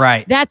off.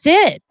 Right. That's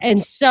it.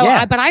 And so,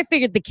 but I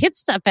figured the kid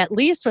stuff, at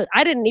least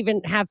I didn't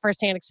even have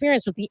firsthand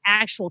experience with the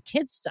actual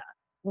kid stuff.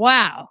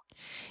 Wow.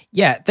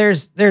 Yeah,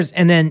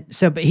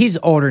 but he's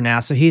older now,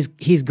 so he's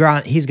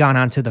gone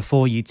on to the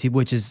full YouTube,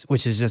 which is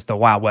just the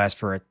Wild West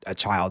for a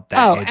child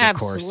that age,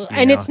 absolutely. Of course.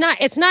 And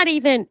it's not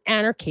even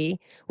anarchy,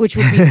 which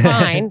would be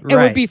fine. It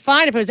would be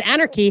fine if it was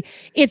anarchy.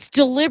 It's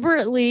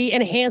deliberately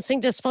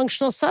enhancing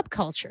dysfunctional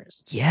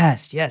subcultures.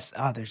 Yes.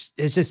 Oh,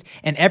 it's just,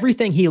 and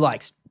everything he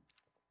likes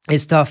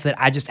is stuff that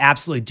I just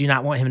absolutely do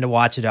not want him to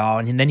watch at all.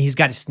 And then he's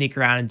got to sneak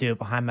around and do it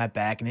behind my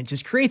back, and it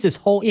just creates this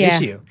whole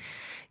issue.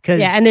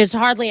 And there's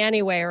hardly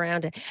any way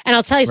around it. And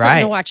I'll tell you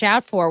something to watch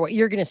out for. What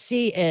you're going to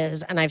see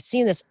is, and I've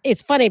seen this,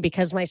 it's funny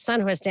because my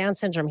son who has Down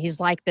syndrome, he's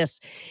like this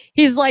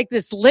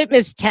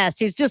litmus test.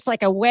 He's just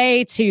like a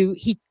way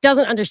he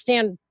doesn't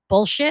understand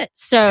bullshit.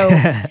 So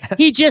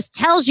he just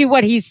tells you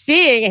what he's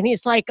seeing. And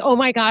he's like, oh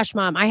my gosh,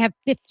 Mom, I have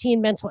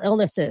 15 mental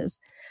illnesses.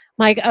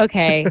 I'm like,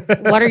 okay,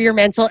 what are your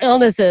mental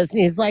illnesses?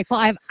 And he's like, well,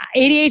 I have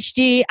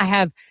ADHD, I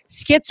have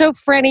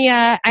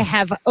schizophrenia, I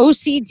have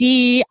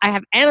OCD, I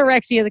have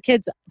anorexia. The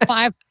kid's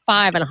 5'5"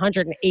 and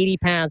 180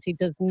 pounds. He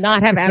does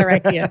not have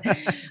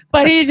anorexia.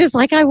 But he's just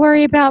like, I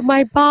worry about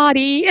my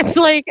body. It's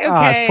like, okay.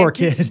 Oh, this poor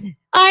kid.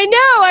 I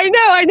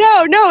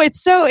know. No,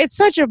 it's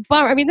such a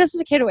bummer. I mean, this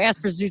is a kid who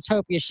asked for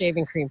Zootopia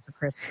shaving cream for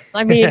Christmas.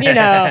 I mean, you're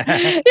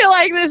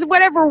like this,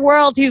 whatever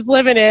world he's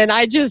living in.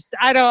 I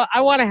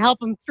want to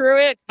help him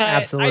through it. But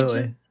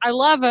Absolutely. I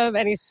love him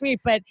and he's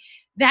sweet, but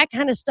that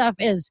kind of stuff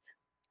is,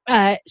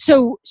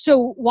 so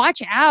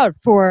watch out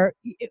for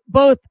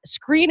both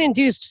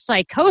screen-induced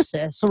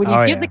psychosis. So when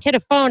you give the kid a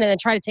phone and then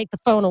try to take the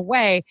phone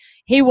away,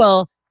 he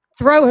will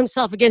throw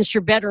himself against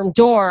your bedroom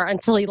door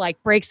until he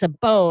like breaks a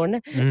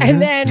bone. Mm-hmm.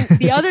 And then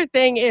the other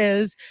thing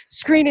is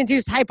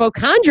screen-induced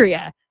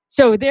hypochondria.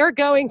 So they're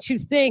going to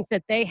think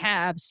that they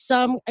have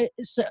some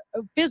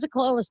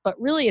physical illness, but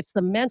really it's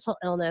the mental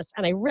illness.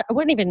 And I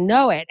wouldn't even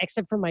know it,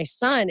 except for my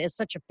son is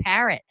such a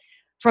parrot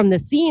from the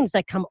themes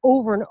that come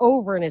over and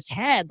over in his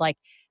head. Like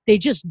they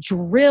just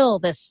drill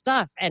this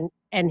stuff,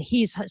 and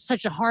he's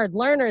such a hard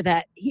learner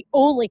that he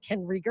only can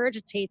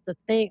regurgitate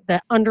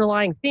the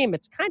underlying theme.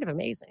 It's kind of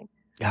amazing.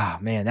 Oh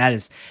man, that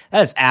is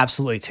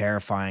absolutely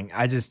terrifying.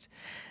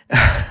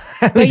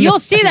 But you'll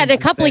see that in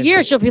a couple of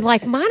years, you'll be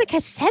like,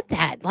 Monica said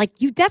that. Like,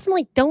 you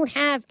definitely don't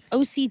have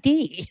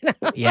OCD.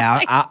 Yeah,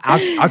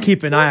 I'll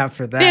keep an eye out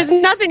for that. There's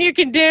nothing you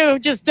can do.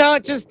 Just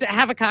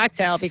have a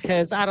cocktail,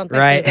 because I don't think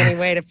there's any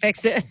way to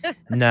fix it.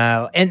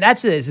 No, and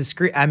that's it. It's a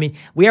screen. I mean,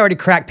 we already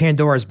cracked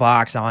Pandora's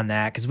box on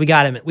that because we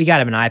got him an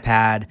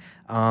iPad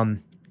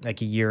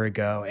like a year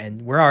ago,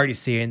 and we're already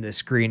seeing the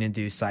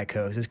screen-induced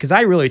psychosis. Because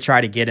I really try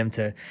to get him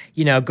to,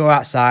 go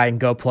outside and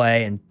go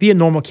play and be a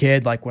normal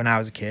kid like when I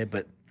was a kid,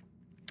 but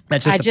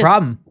that's just the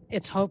problem.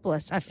 It's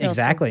hopeless. I feel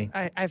exactly.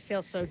 I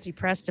feel so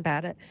depressed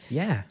about it.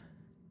 Yeah,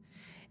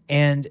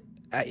 and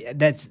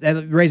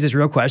that raises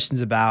real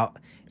questions about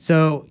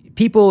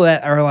people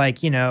that are like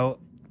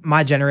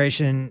my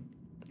generation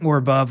or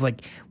above.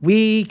 Like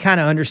we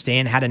kind of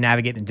understand how to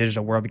navigate the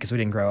digital world because we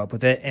didn't grow up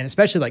with it, and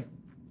especially like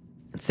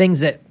things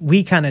that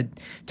we kind of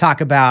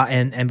talk about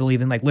and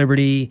believe in, like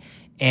liberty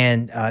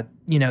and I'm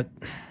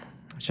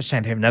just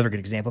trying to think of another good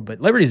example, but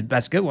liberty is the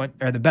best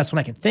one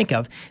I can think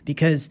of,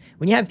 because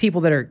when you have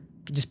people that are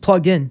just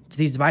plugged in to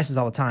these devices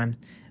all the time,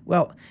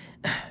 well,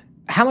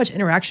 how much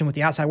interaction with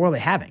the outside world are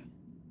they having?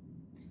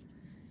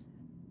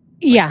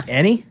 Yeah. Like,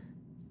 any?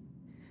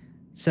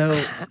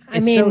 So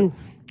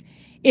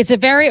it's a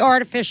very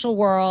artificial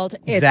world.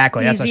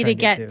 Exactly. It's easy to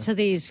get to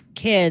these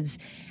kids.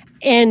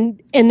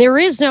 And there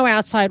is no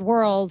outside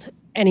world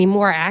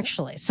anymore,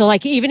 actually. So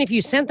like, even if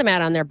you sent them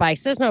out on their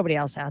bikes, there's nobody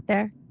else out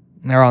there.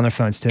 They're on their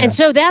phones too. And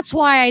so that's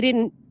why I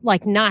didn't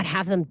not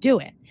have them do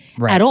it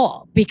at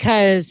all.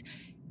 Because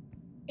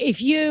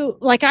if you,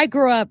 I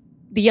grew up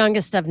the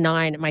youngest of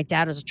 9, and my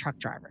dad was a truck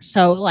driver.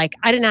 So like,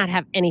 I did not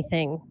have any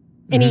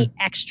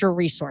extra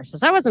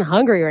resources. I wasn't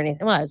hungry or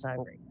anything. Well, I was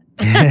hungry.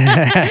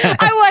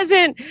 I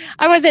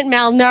wasn't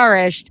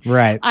malnourished.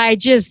 Right. I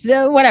just,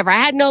 whatever. I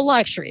had no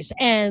luxuries.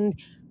 And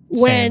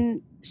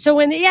when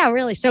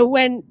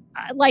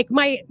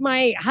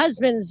my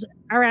husband's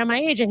around my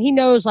age and he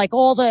knows like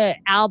all the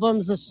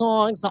albums, the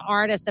songs, the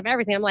artists, of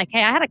everything. I'm like,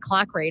 hey, I had a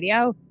clock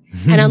radio.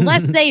 And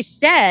unless they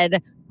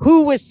said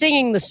who was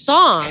singing the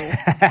song,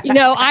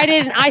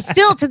 I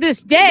still to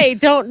this day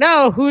don't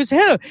know who's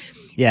who.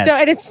 Yes. So,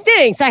 and it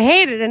stinks. I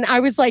hate it. And I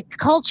was like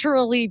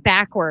culturally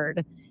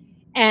backward.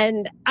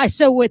 And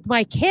so with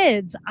my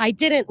kids, I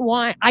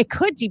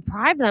could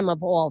deprive them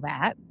of all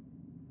that,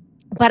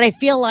 but I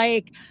feel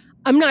like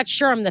I'm not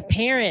sure I'm the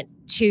parent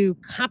to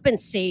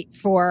compensate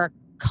for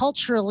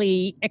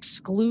culturally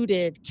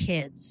excluded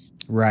kids.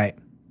 Right.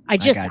 I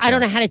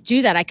don't know how to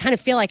do that. I kind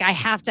of feel like I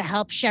have to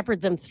help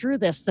shepherd them through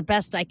this the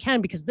best I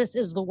can, because this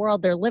is the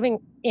world they're living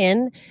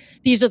in.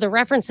 These are the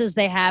references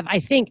they have. I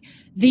think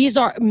these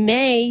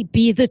may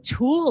be the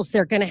tools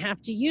they're going to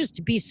have to use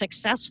to be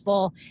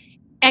successful,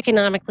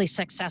 economically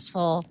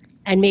successful,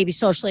 and maybe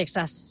socially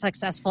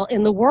successful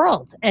in the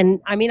world.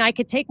 And I mean, I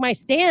could take my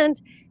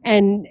stand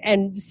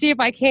and see if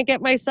I can't get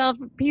myself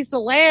a piece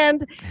of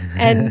land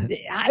and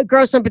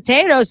grow some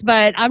potatoes,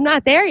 but I'm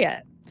not there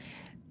yet.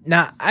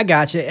 No, I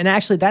got you. And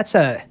actually, that's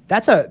a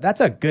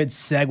good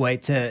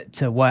segue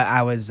to what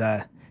I was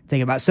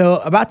thinking about. So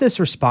about this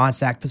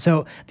response act.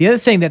 So the other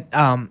thing that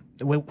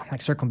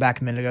circling back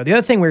a minute ago, the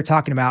other thing we were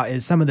talking about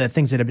is some of the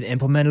things that have been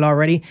implemented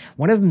already.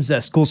 One of them is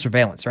school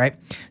surveillance, right?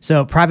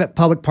 So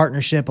private-public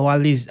partnership, a lot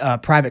of these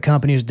private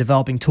companies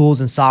developing tools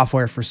and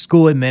software for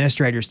school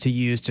administrators to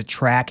use to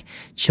track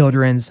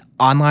children's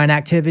online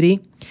activity.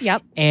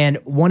 Yep. And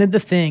one of the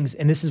things,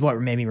 and this is what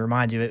made me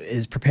remind you,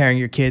 is preparing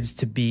your kids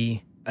to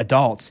be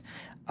adults.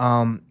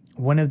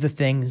 One of the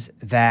things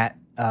that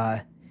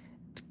I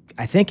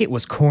think it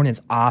was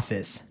Cornyn's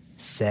office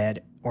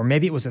said, or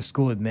maybe it was a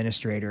school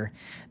administrator,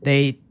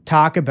 they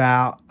talk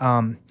about,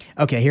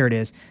 here it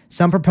is.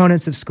 Some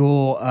proponents of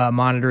school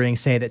monitoring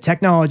say that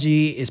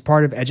technology is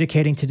part of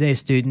educating today's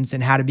students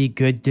in how to be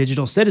good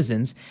digital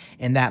citizens,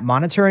 and that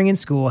monitoring in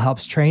school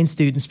helps train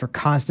students for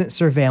constant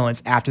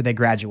surveillance after they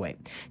graduate.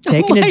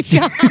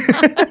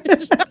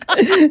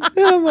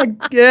 Oh my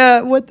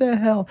God, what the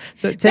hell?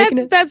 So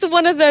that's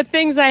one of the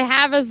things I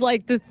have is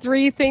like the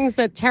 3 things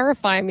that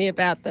terrify me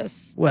about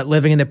this. What,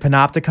 living in the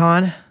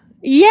panopticon?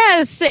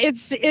 Yes,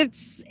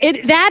 that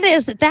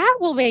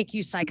will make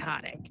you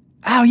psychotic.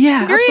 Oh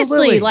yeah, Seriously,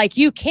 absolutely. like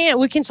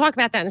we can talk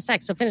about that in a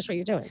sec. So finish what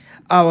you're doing.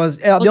 The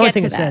only get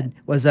thing to it said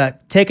was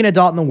take an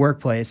adult in the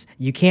workplace.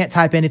 You can't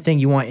type anything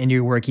you want into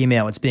your work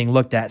email. It's being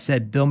looked at,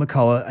 said Bill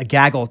McCullough, a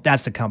Gaggle,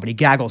 that's the company,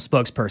 Gaggle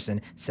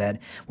spokesperson, said,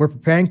 we're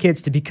preparing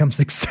kids to become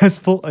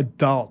successful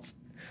adults.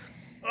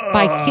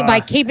 By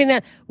keeping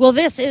that. Well,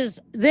 this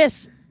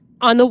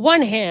on the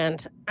one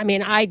hand, I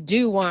mean, I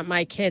do want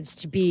my kids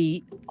to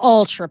be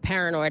ultra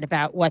paranoid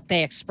about what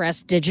they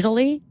express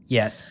digitally.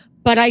 Yes.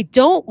 But I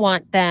don't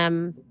want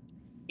them.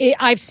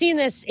 I've seen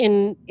this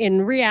in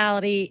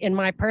reality, in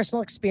my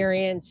personal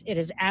experience. It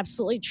is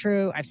absolutely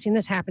true. I've seen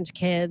this happen to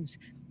kids.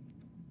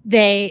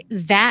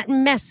 That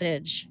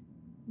message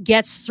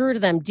gets through to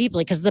them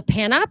deeply because the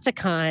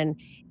panopticon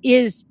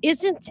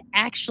isn't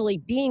actually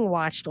being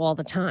watched all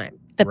the time.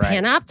 The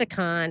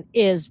panopticon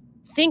is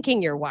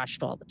thinking you're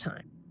watched all the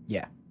time.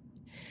 Yeah.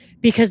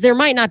 Because there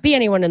might not be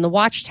anyone in the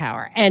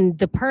watchtower, and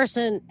the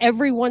person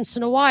every once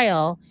in a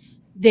while.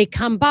 The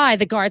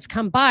guards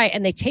come by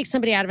and they take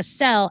somebody out of a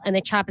cell and they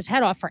chop his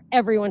head off for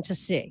everyone to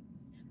see.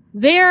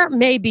 There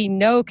may be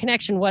no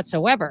connection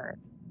whatsoever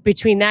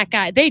between that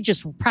guy. They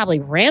just probably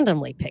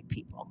randomly pick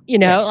people,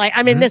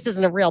 this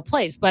isn't a real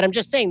place, but I'm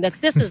just saying that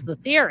this is the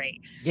theory.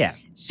 Yeah.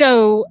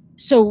 So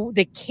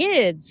the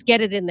kids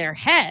get it in their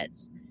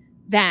heads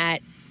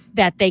that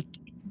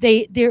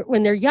they're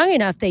when they're young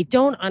enough, they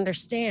don't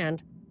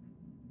understand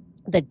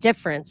the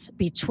difference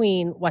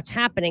between what's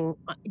happening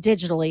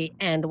digitally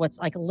and what's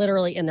like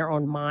literally in their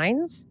own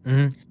minds.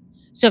 Mm-hmm.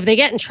 So if they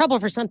get in trouble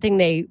for something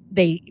they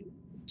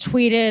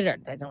tweeted, or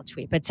they don't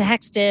tweet, but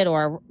texted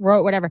or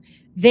wrote whatever,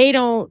 they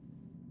don't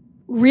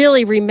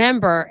really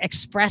remember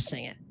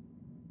expressing it.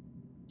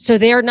 So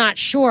they're not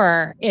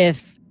sure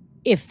if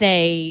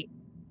they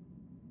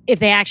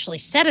actually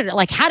said it.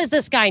 Like, how does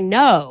this guy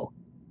know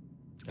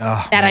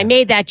that I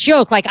made that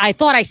joke? Like, I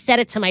thought I said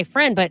it to my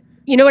friend, but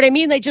you know what I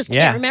mean? They just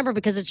can't remember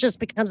because it just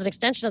becomes an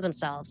extension of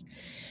themselves.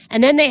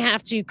 And then they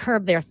have to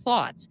curb their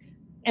thoughts.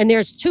 And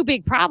there's two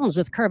big problems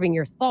with curbing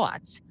your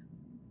thoughts.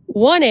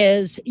 One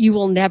is you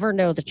will never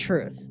know the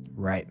truth.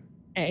 Right.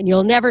 And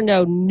you'll never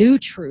know new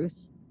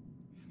truth.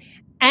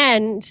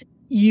 And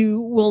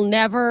you will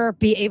never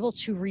be able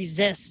to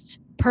resist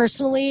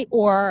personally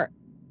or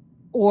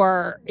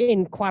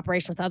in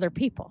cooperation with other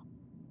people.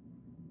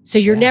 So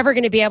you're never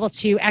going to be able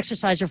to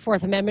exercise your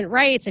Fourth Amendment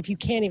rights if you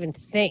can't even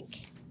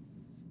think.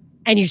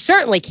 And you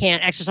certainly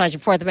can't exercise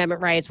your Fourth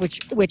Amendment rights,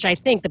 which I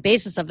think the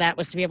basis of that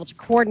was to be able to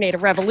coordinate a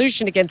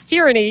revolution against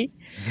tyranny.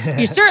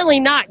 You're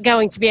certainly not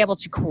going to be able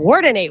to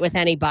coordinate with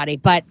anybody,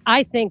 but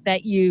I think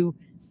that you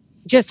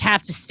just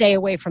have to stay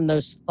away from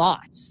those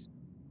thoughts.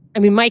 I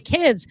mean, my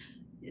kids,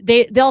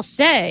 they'll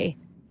say,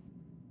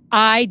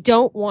 I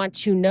don't want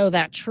to know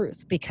that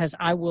truth because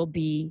I will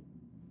be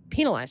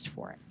penalized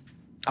for it.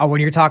 Oh,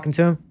 when you're talking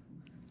to him?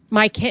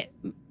 My kid...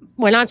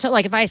 When I'm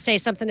like, if I say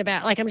something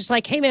about, like, I'm just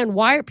like, hey man,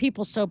 why are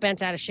people so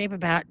bent out of shape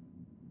about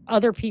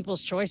other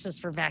people's choices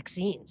for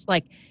vaccines?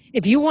 Like,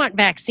 if you want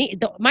vaccine,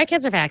 my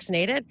kids are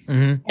vaccinated,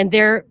 and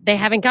they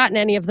haven't gotten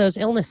any of those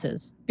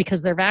illnesses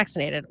because they're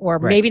vaccinated, or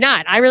maybe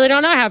not. I really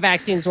don't know how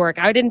vaccines work.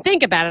 I didn't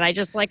think about it. I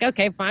just like,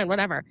 okay, fine,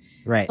 whatever.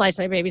 Right. Slice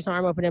my baby's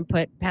arm open and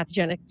put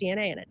pathogenic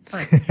DNA in it. It's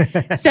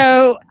fine.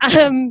 So,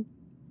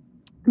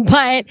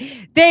 but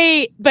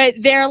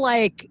they're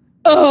like,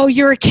 oh,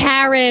 you're a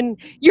Karen.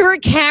 You're a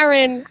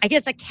Karen. I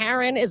guess a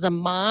Karen is a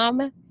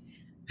mom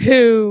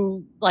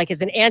who like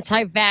is an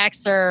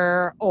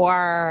anti-vaxxer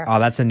or... Oh,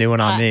 that's a new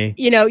one on me.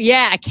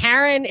 A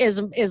Karen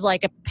is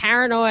like a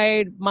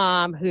paranoid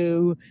mom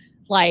who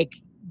like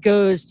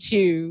goes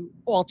to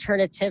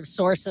alternative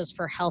sources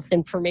for health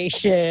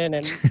information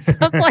and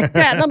stuff like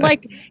that. And I'm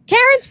like,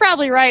 Karen's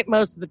probably right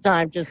most of the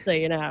time, just so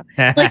you know.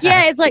 Like,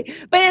 yeah, it's like,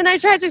 but and I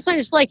try to explain,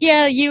 it's like,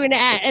 yeah, you and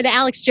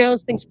Alex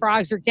Jones thinks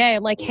frogs are gay.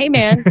 I'm like, hey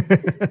man,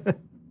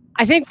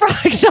 I think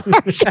frogs are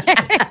gay.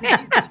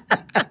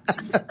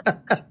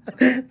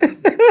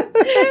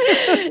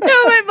 No,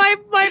 but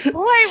my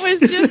point was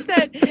just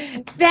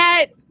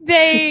that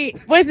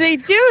what they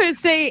do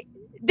is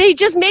they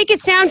just make it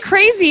sound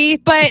crazy,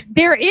 but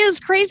there is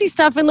crazy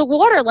stuff in the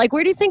water. Like,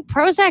 where do you think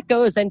Prozac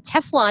goes and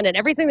Teflon and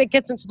everything that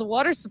gets into the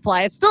water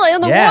supply? It's still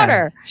in the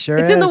water. Sure,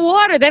 it's in the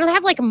water. They don't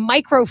have like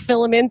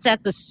microfilaments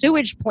at the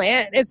sewage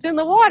plant. It's in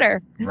the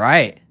water.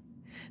 Right.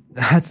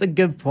 That's a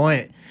good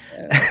point.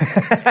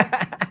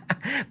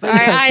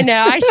 I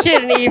know. I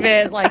shouldn't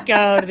even like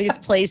go to these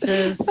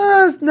places.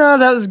 No,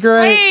 that was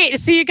great. Wait,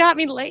 so you got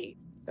me late.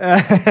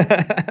 Oh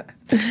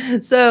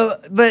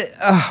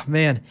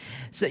man.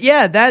 So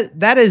yeah,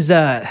 that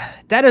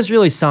is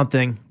really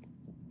something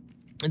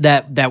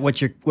that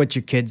what your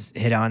kids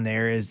hit on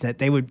there is that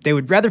they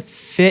would rather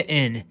fit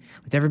in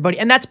with everybody,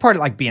 and that's part of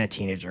like being a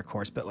teenager, of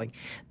course, but like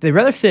they'd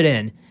rather fit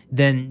in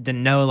than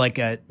know like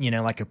a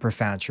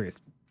profound truth.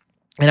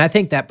 And I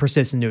think that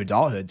persists into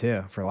adulthood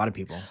too for a lot of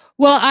people.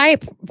 Well,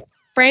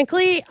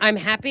 frankly, I'm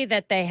happy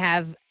that they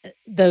have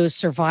those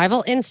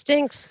survival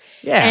instincts.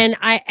 Yeah.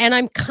 And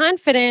I'm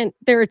confident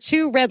there are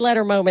two red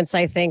letter moments,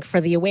 I think, for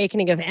the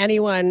awakening of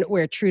anyone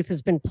where truth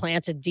has been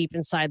planted deep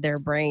inside their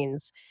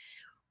brains.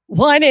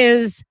 One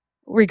is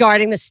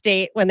regarding the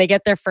state when they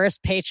get their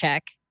first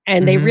paycheck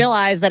and they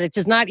realize that it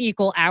does not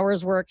equal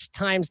hours worked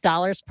times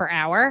dollars per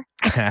hour.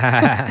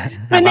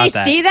 When they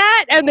see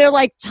that and they're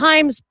like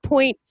times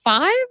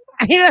 0.5,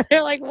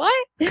 they're like,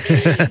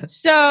 what?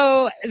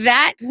 So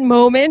that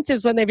moment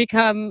is when they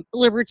become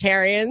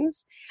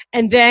libertarians.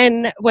 And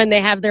then when they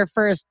have their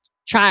first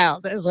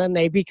child is when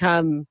they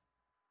become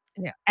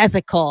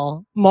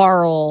ethical,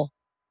 moral,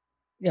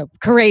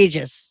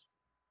 courageous.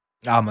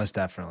 Almost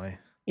definitely.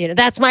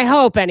 That's my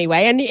hope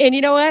anyway. And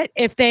you know what?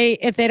 If they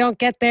don't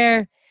get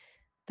there,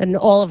 then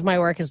all of my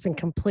work has been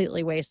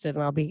completely wasted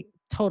and I'll be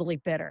totally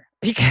bitter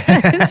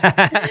because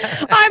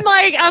I'm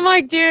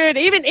like, dude,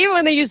 even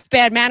when they use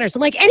bad manners,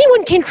 I'm like,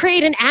 anyone can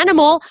create an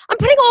animal. I'm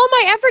putting all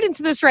my effort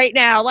into this right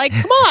now. Like,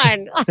 come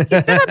on,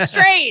 sit up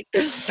straight.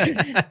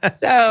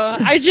 So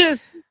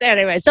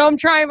so I'm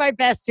trying my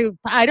best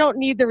I don't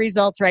need the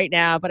results right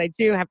now, but I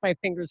do have my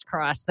fingers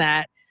crossed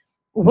that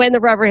when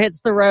the rubber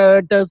hits the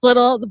road,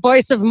 the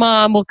voice of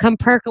mom will come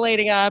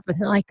percolating up and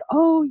they're like,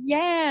 oh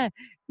yeah,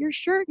 your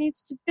shirt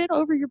needs to fit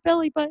over your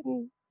belly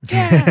button.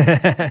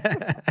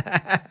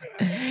 Yeah.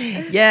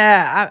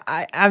 Yeah.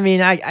 I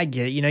mean, I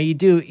get it.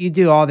 You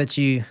do all that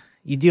you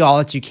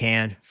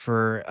can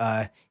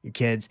for your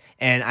kids.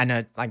 And I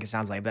know like it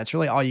sounds like, but that's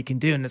really all you can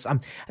do. And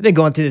I've been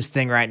going through this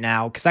thing right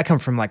now because I come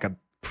from like a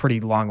pretty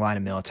long line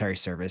of military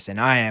service and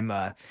I am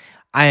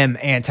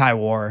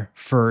anti-war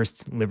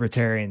first,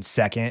 libertarian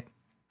second.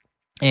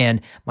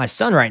 And my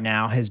son right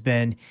now has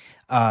been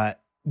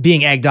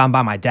being egged on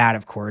by my dad,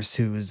 of course,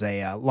 who is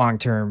a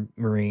long-term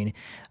Marine.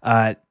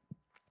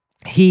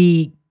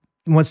 He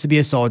wants to be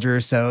a soldier,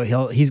 so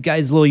he's got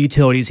his little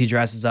utilities he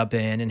dresses up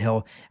in, and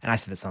I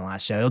said this on the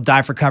last show, he'll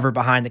die for cover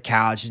behind the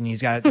couch, and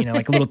he's got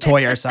like a little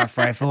toy airsoft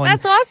rifle. And,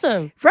 that's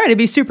awesome, right? It'd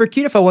be super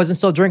cute if I wasn't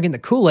still drinking the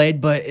Kool-Aid,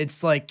 but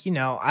it's like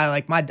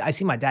I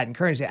see my dad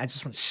encourage it. I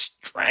just want to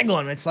strangle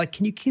him. It's like,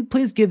 can you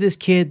please give this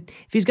kid,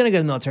 if he's gonna go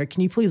to the military,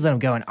 can you please let him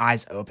go and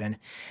eyes open?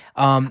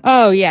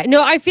 Oh yeah,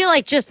 no, I feel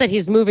like just that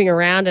he's moving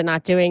around and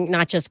not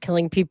just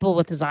killing people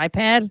with his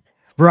iPad.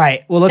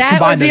 Right. Well, let's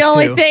combine those two. That was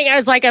the only thing. I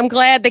was like, I'm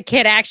glad the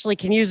kid actually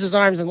can use his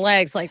arms and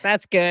legs. Like,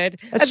 that's good.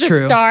 That's true.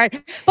 A start.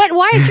 But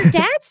why is your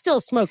dad still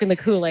smoking the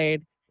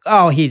Kool-Aid?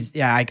 Oh,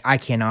 I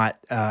cannot.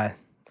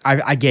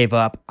 I gave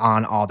up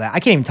on all that. I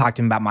can't even talk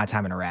to him about my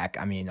time in Iraq.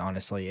 I mean,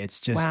 honestly, it's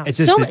just, wow. it's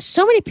just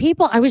so many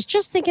people. I was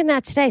just thinking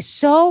that today.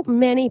 So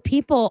many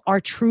people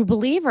are true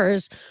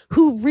believers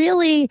who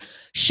really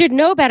should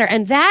know better.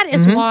 And that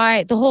is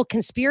why the whole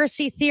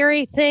conspiracy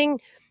theory thing,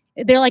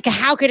 they're like,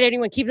 how could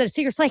anyone keep that a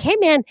secret? It's like, hey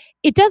man,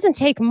 it doesn't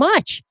take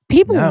much.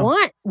 People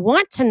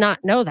want to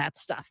not know that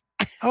stuff.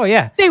 Oh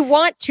yeah. They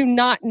want to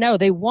not know.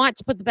 They want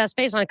to put the best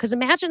face on it. Because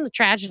imagine the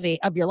tragedy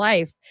of your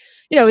life.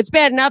 It's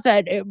bad enough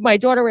that my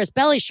daughter wears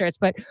belly shirts,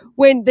 but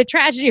when the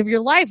tragedy of your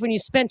life, when you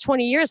spend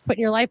 20 years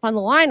putting your life on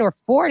the line, or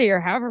 40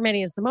 or however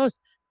many is the most,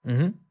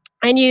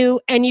 and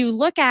you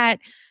look at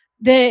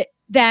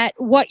that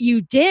what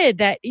you did,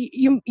 that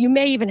you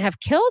may even have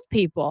killed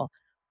people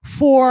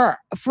for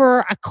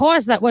a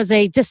cause that was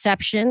a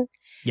deception.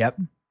 Yep.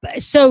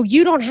 So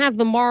you don't have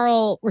the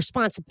moral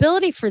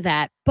responsibility for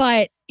that,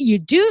 but you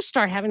do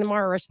start having the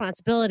moral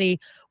responsibility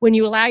when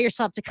you allow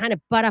yourself to kind of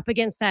butt up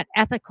against that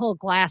ethical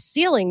glass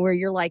ceiling where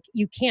you're like,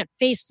 you can't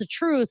face the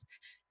truth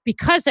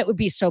because that would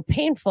be so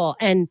painful.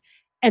 And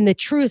the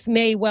truth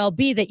may well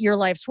be that your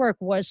life's work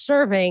was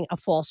serving a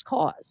false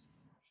cause.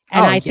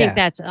 And I think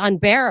that's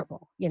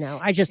unbearable. I'm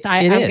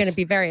going to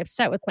be very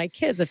upset with my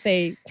kids if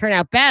they turn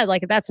out bad.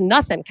 Like, that's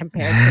nothing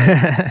compared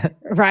to,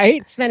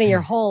 right? Spending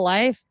your whole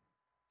life.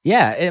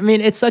 Yeah, I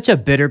mean, it's such a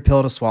bitter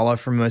pill to swallow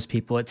for most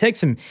people. It takes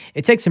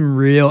some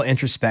real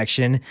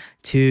introspection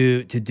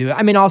to do it.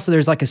 I mean, also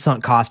there's like a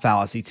sunk cost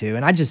fallacy too,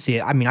 and I just see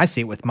it. I mean, I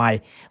see it with my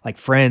like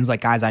friends,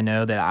 like guys I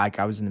know that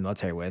I was in the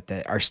military with,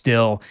 that are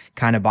still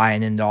kind of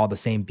buying into all the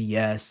same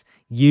BS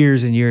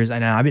years and years. I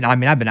know.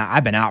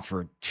 I've been out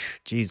for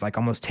like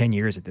almost 10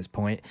 years at this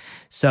point.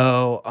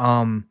 So,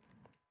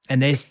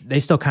 and they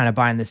still kind of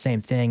buying the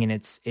same thing, and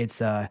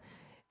it's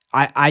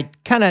I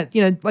kind of,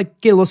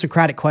 like get a little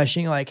Socratic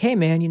question, like, hey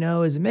man,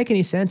 does it make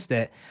any sense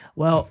that,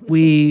 well,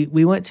 we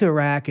went to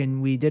Iraq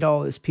and we did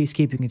all this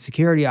peacekeeping and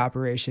security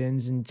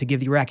operations and to give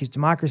the Iraqis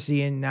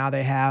democracy, and now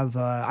they have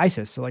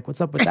ISIS. So like,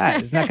 what's up with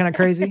that? Isn't that kind of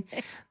crazy?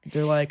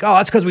 They're like, oh,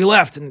 that's because we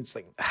left. And it's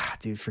like,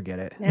 dude, forget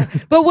it. Yeah.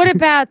 But what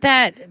about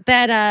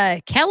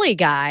that Kelly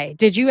guy?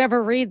 Did you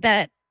ever read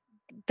that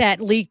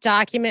leaked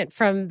document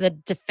from the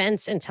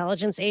Defense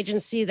Intelligence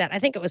Agency that I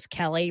think it was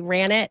Kelly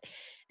ran it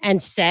and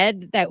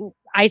said that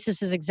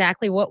ISIS is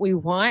exactly what we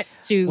want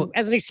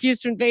as an excuse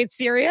to invade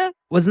Syria?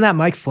 Wasn't that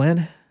Mike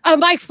Flynn? Oh,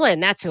 Mike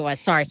Flynn. That's who it was.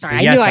 Sorry.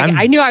 Yes,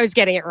 I knew I was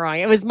getting it wrong.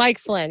 It was Mike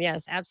Flynn.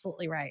 Yes,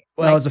 absolutely right.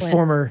 Well, I was a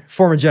former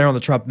general in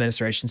the Trump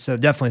administration, so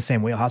definitely the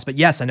same wheelhouse. But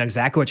yes, I know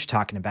exactly what you're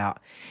talking about.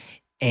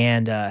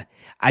 And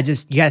I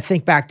just, you got to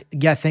think back, you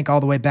got to think all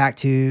the way back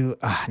to,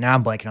 now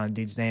I'm blanking on the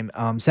dude's name.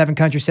 7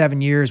 Countries,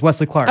 7 Years,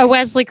 Wesley Clark. Oh,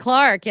 Wesley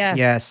Clark. Yeah.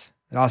 Yes.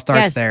 It all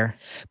starts there.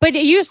 But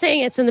you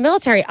saying it's in the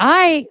military.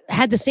 I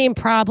had the same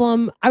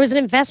problem. I was an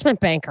investment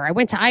banker. I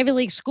went to Ivy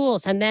League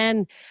schools, and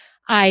then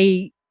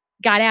I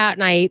got out,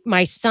 and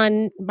my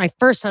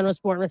first son was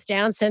born with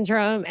Down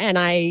syndrome, and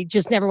I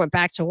just never went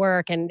back to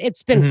work, and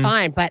it's been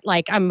fine. But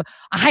like, I'm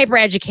a hyper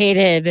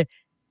educated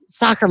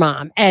soccer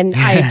mom, and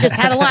I just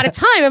had a lot of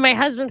time, and my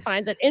husband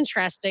finds it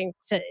interesting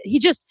he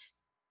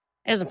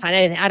doesn't find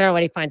anything. I don't know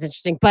what he finds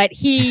interesting, but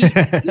he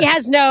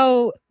has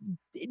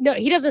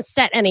he doesn't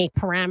set any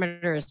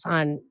parameters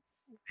on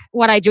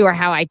what I do or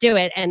how I do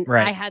it. And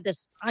I had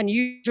this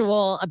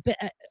unusual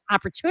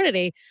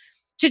opportunity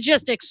to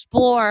just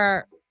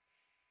explore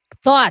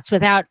thoughts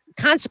without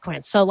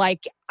consequence. So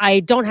like, I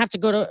don't have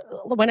to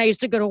when I used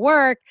to go to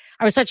work,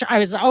 I was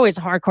always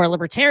a hardcore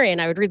libertarian.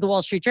 I would read the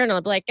Wall Street Journal.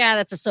 I'd be like,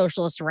 that's a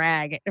socialist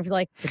rag. I'd be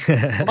like,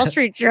 Wall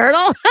Street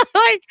Journal?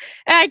 Like,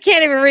 I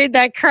can't even read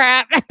that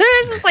crap.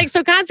 It's just like,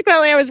 so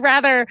consequently, I was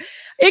rather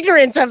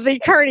ignorant of the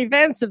current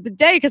events of the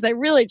day because I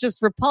really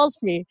just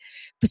repulsed me.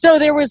 So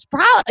there was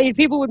probably,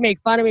 people would make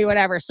fun of me,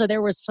 whatever. So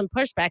there was some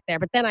pushback there.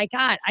 But then I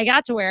got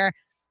to where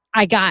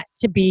I got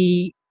to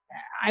be,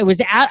 I was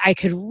out, I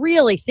could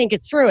really think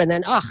it through. And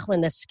then,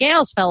 when the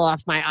scales fell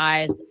off my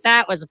eyes,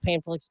 that was a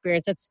painful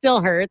experience. It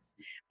still hurts.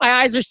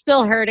 My eyes are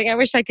still hurting. I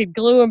wish I could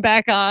glue them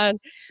back on,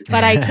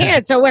 but I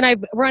can't. So when I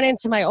run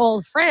into my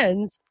old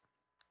friends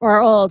or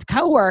old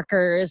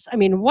coworkers, I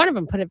mean, one of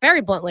them put it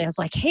very bluntly. I was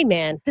like, hey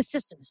man, this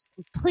system is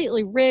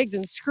completely rigged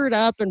and screwed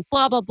up and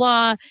blah, blah,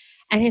 blah.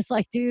 And he's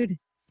like, dude,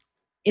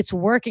 it's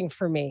working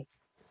for me.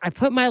 I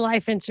put my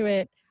life into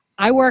it.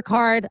 I work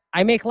hard.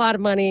 I make a lot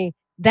of money.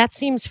 That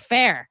seems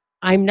fair.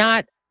 I'm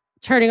not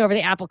turning over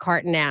the apple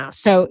cart now.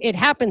 So it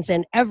happens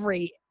in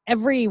every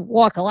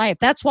walk of life.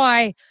 That's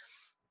why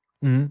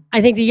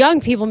I think the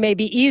young people may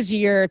be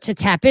easier to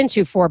tap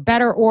into for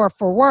better or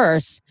for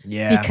worse,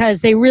 because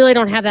they really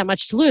don't have that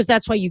much to lose.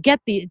 That's why you get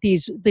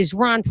these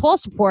Ron Paul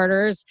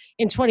supporters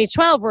in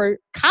 2012 were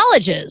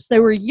colleges. They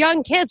were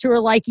young kids who were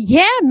like,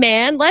 yeah,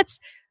 man, let's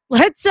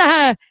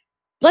burn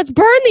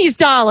these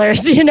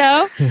dollars, you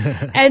know?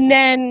 And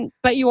then,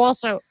 but you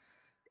also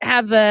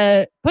have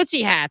the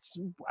pussy hats,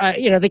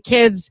 the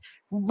kids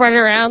run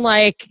around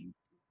like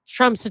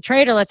Trump's a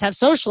traitor. Let's have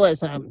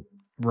socialism.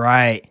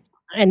 Right.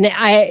 And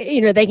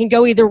they can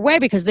go either way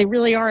because they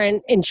really are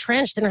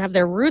entrenched. They don't have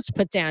their roots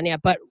put down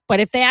yet. But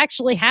if they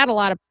actually had a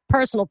lot of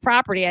personal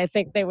property, I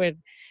think they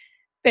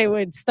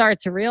would start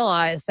to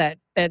realize that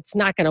that's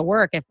not going to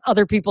work if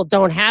other people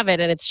don't have it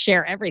and it's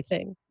share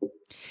everything.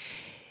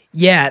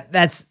 Yeah,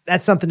 that's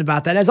something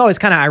about that. It's always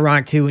kind of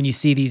ironic too when you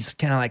see these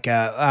kind of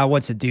like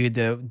what's the dude?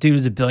 The dude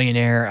was a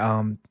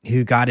billionaire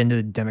who got into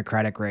the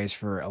Democratic race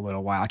for a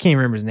little while. I can't even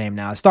remember his name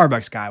now.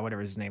 Starbucks guy,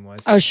 whatever his name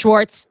was. Oh,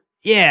 Schwartz.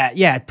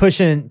 Yeah,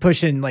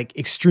 pushing like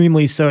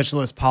extremely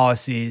socialist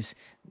policies.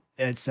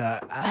 It's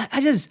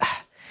that's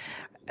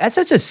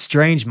such a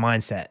strange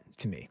mindset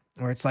to me.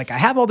 Where it's like, I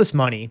have all this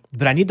money,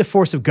 but I need the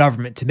force of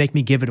government to make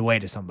me give it away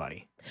to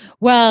somebody.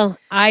 Well,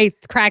 I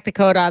cracked the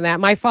code on that.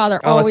 My father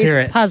always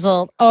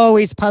puzzled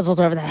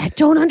over that. I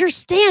don't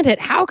understand it.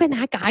 How can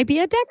that guy be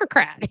a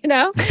Democrat? You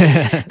know?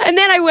 And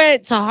then I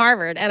went to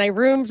Harvard and I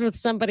roomed with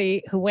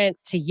somebody who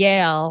went to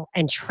Yale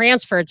and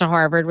transferred to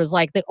Harvard, was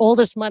like the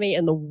oldest money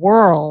in the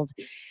world.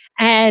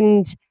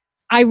 And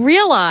I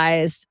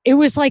realized it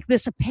was like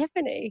this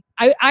epiphany.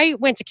 I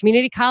went to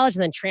community college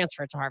and then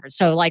transferred to Harvard.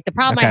 So like the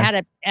problem I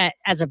had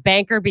as a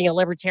banker, being a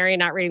libertarian,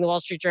 not reading the Wall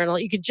Street Journal,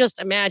 you could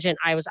just imagine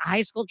I was a high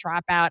school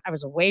dropout. I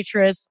was a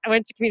waitress. I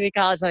went to community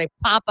college and I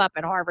pop up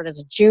at Harvard as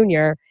a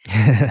junior.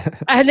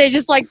 And they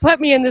just like put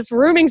me in this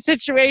rooming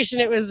situation.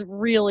 It was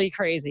really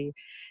crazy.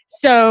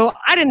 So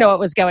I didn't know what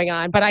was going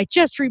on, but I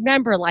just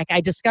remember like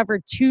I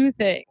discovered two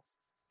things.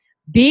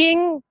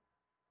 Being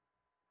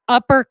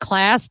upper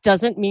class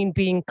doesn't mean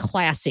being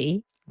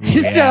classy.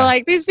 Yeah. So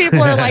like these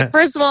people are like,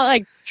 first of all,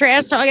 like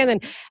trash talking, and then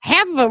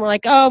half of them were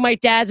like, oh, my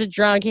dad's a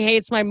drunk. He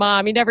hates my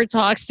mom. He never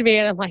talks to me.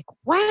 And I'm like,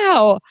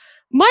 wow,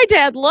 my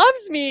dad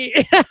loves me.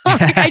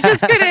 Like, I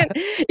just couldn't,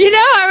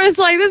 I was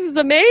like, this is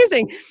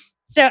amazing.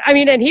 So, I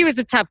mean, and he was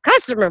a tough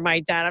customer,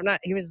 my dad.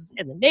 He was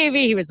in the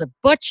Navy. He was a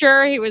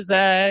butcher. He was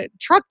a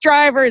truck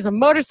driver. He's a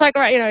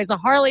motorcycle, he's a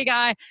Harley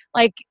guy.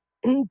 Like,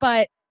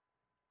 but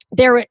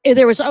there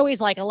was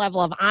always like a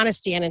level of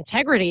honesty and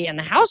integrity in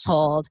the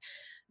household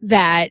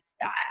that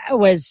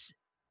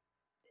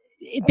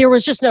there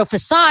was just no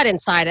facade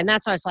inside. And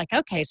that's why I was like,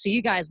 okay, so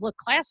you guys look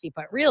classy,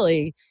 but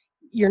really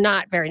you're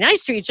not very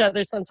nice to each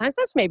other sometimes.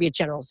 That's maybe a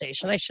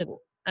generalization. I shouldn't,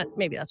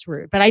 maybe that's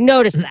rude, but I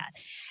noticed that.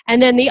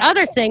 And then the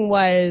other thing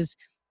was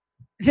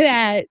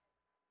that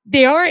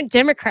they aren't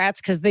Democrats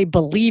because they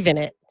believe in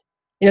it.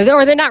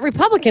 Or they're not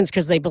Republicans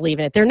because they believe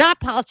in it. They're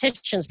not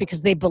politicians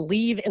because they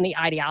believe in the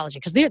ideology.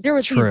 Because there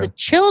were the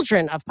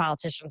children of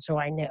politicians who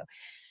I knew.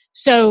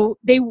 So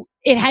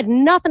it had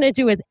nothing to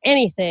do with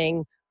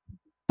anything,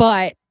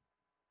 but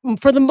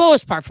for the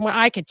most part, from what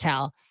I could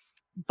tell,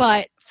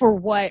 but for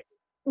what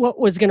what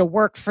was going to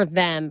work for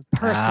them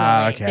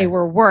personally. Okay. They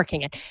were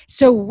working it.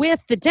 So with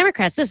the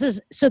Democrats, there's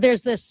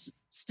this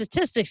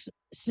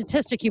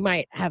statistic you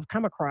might have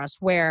come across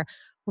where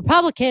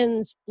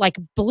Republicans, like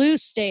blue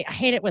state, I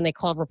hate it when they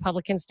call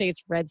Republican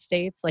states red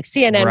states. Like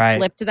CNN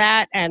flipped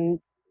that and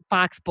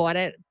Fox bought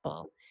it.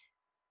 Well,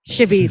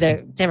 should be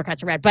the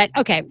Democrats are red. But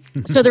okay,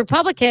 so the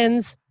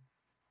Republicans,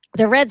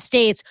 the red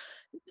states,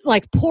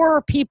 like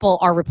poorer people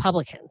are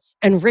Republicans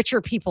and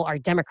richer people are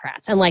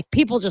Democrats. And like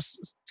people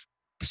just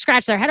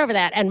scratch their head over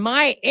that. And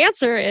my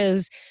answer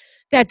is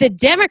that the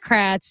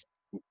Democrats,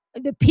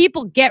 the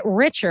people get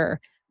richer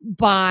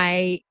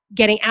by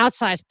getting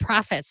outsized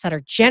profits that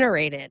are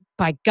generated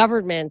by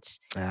government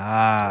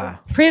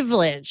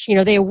privilege. You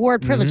know, they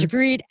award privilege. Mm-hmm. If you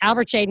read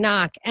Albert J.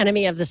 Nock,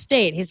 Enemy of the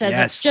State, he says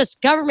it's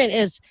just government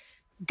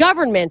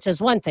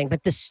is one thing,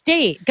 but the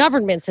state,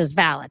 government is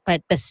valid.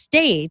 But the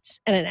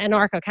state, and an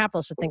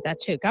anarcho-capitalist would think that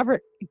too,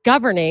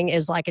 governing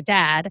is like a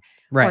dad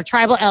or a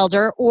tribal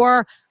elder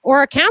or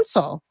a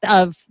council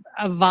of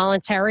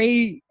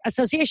voluntary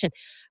association.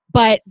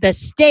 But the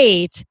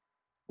state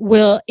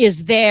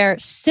is there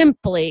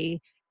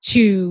simply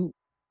to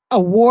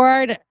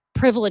award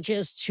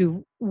privileges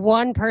to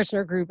one person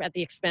or group at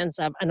the expense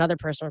of another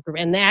person or group.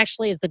 And that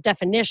actually is the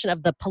definition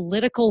of the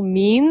political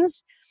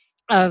means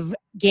of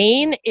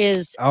gain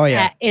is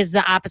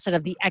the opposite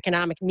of the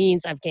economic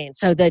means of gain.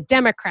 So the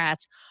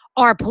Democrats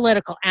are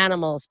political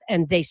animals,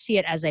 and they see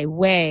it as a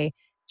way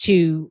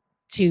to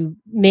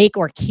make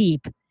or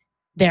keep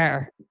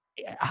their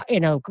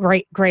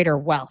greater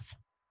wealth.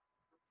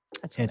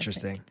 That's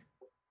interesting.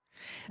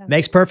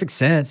 Makes perfect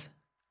sense.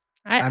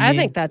 I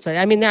think that's what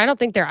I mean. I don't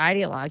think they're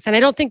ideologues, and I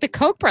don't think the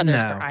Koch brothers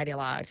are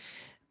ideologues.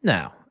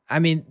 No. I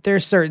mean,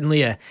 there's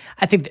certainly I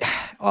think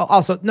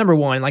also, number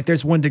one, like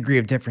there's one degree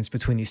of difference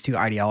between these two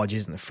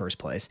ideologies in the first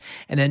place.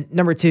 And then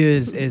number two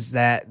is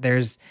that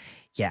there's,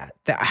 I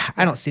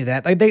don't see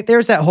that. Like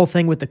there's that whole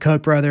thing with the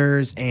Koch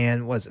brothers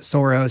and was it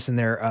Soros and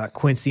their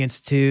Quincy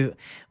Institute,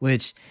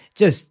 which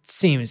just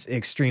seems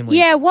extremely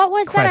what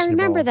was that? I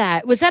remember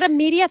that. Was that a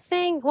media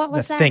thing? What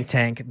was that? A think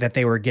tank that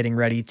they were getting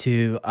ready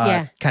to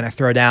kind of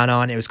throw down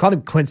on. It was called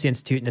the Quincy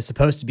Institute, and it's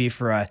supposed to be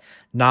for a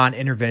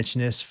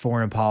non-interventionist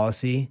foreign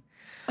policy.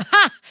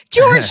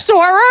 George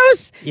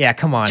Soros? Yeah,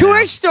 come on.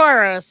 George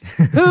Soros,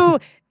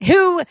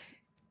 who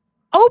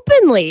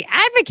openly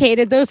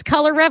advocated those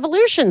color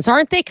revolutions.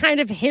 Aren't they kind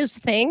of his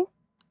thing?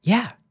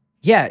 Yeah.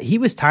 Yeah, he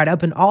was tied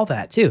up in all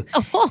that too.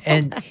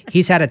 And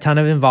he's had a ton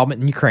of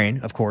involvement in Ukraine,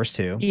 of course,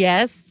 too.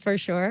 Yes, for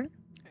sure.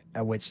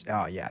 Which,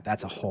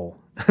 that's a whole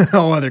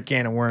other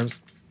can of worms.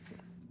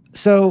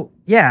 So,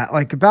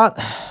 like about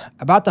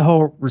the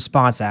whole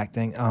Response Act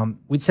thing,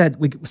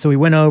 we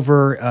went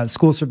over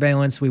school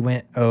surveillance, we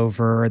went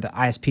over the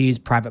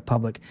ISPs,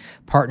 private-public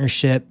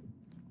partnership.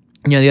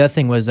 You know, the other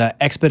thing was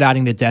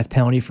expediting the death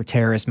penalty for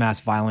terrorist mass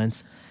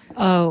violence.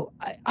 Oh,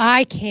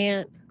 I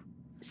can't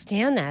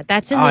stand that.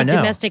 That's in the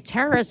domestic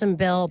terrorism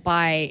bill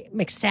by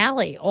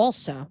McSally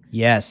also.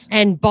 Yes.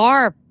 And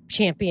Barr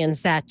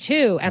champions that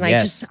too. And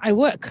I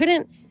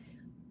couldn't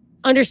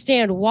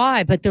understand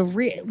why, but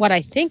what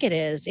I think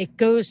it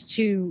goes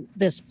to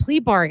this plea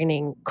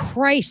bargaining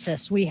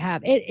crisis we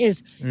have. It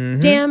is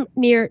damn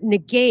near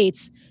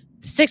negates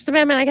the Sixth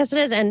Amendment, I guess it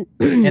is, and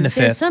the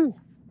Fifth.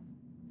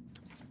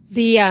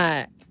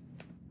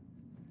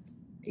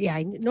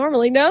 I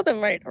normally know them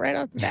right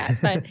off the bat,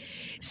 but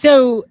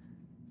so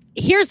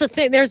here's the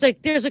thing. There's a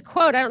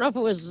quote. I don't know if it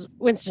was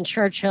Winston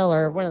Churchill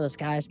or one of those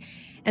guys,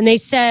 and they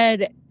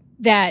said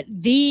that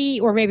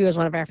or maybe it was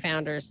one of our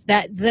founders,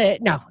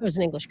 it was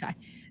an English guy.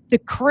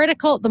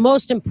 The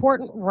most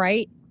important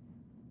right,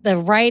 the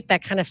right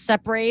that kind of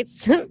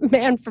separates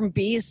man from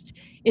beast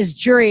is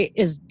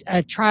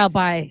trial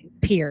by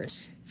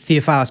peers.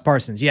 Theophilus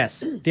Parsons.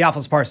 Yes.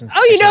 Theophilus Parsons.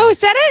 Oh, you know who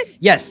said it?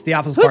 Yes.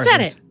 Theophilus Parsons. Who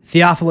said it?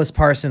 Theophilus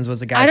Parsons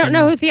was a guy. I don't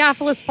know who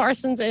Theophilus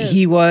Parsons is.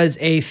 He was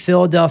a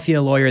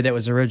Philadelphia lawyer that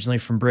was originally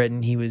from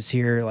Britain. He was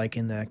here like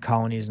in the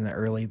colonies in the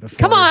early before.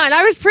 Come on,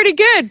 I was pretty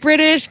good.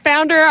 British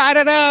founder, I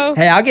don't know.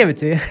 Hey, I'll give it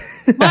to you.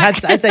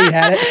 I'd say you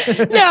had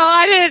it. No,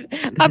 I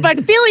didn't. But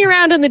feeling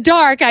around in the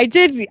dark, I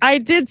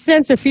did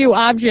sense a few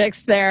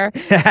objects there.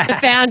 The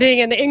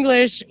founding and the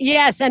English.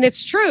 Yes, and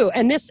it's true.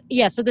 And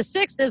so the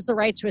Sixth is the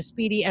right to a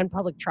speedy and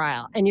public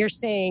trial. And you're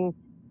saying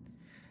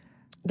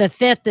the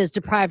Fifth is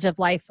deprived of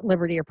life,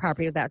 liberty, or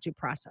property without due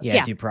process.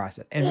 Yeah, due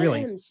process. And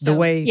really, the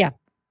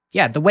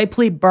way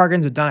plea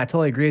bargains are done, I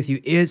totally agree with you,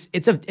 it's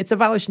a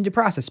violation of due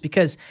process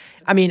because,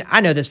 I mean,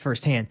 I know this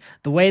firsthand.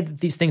 The way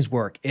that these things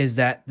work is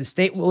that the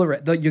state you'll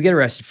get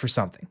arrested for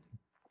something.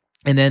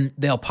 And then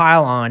they'll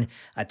pile on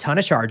a ton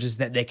of charges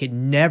that they could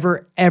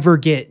never, ever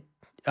get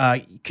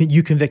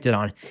you convicted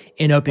on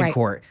in open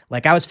court.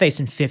 Like I was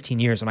facing 15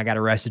 years when I got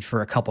arrested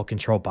for a couple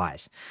controlled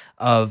buys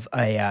of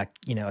a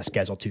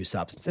Schedule II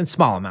substance and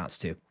small amounts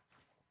too.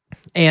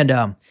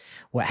 And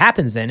what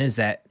happens then is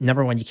that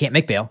number one, you can't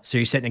make bail. So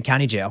you're sitting in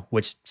county jail,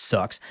 which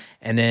sucks.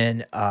 And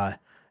then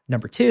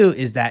number two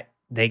is that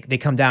they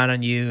come down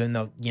on you and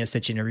they'll,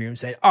 sit you in a room and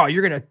say, oh,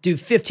 you're going to do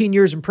 15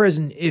 years in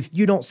prison if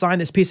you don't sign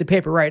this piece of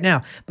paper right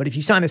now. But if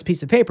you sign this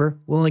piece of paper,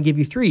 we'll only give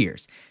you 3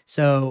 years.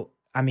 So,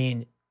 I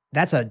mean,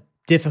 that's a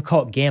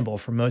difficult gamble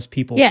for most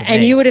people. Yeah. To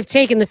And make. you would have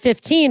taken the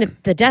 15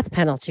 if the death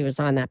penalty was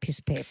on that piece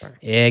of paper.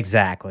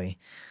 Exactly.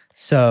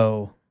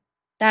 So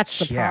that's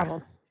the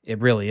problem. It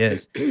really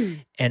is.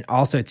 And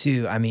also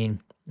too, I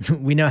mean,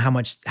 we know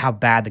how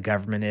bad the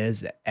government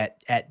is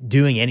at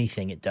doing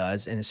anything it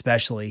does, and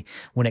especially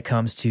when it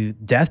comes to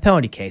death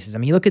penalty cases. I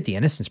mean, you look at the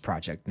Innocence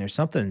Project, and there's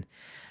something.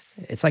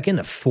 It's like in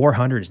the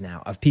 400s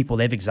now of people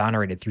they've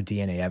exonerated through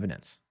DNA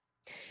evidence.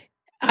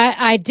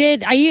 I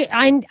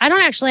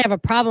don't actually have a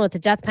problem with the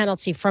death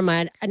penalty from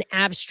an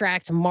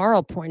abstract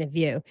moral point of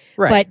view,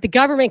 Right. But the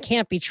government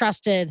can't be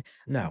trusted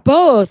No.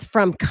 both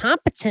from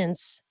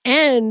competence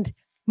and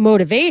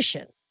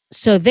motivation.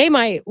 So they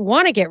might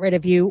want to get rid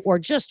of you or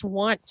just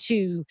want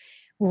to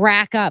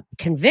rack up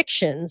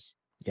convictions.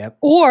 Yep.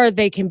 Or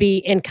they can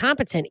be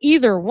incompetent.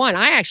 Either one.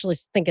 I actually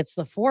think it's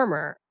the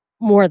former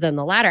more than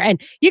the latter.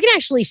 And you can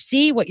actually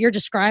see what you're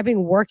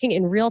describing working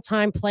in real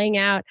time, playing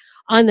out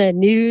on the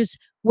news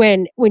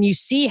when you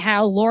see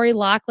how Lori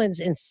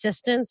Loughlin's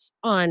insistence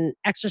on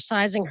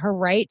exercising her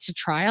right to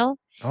trial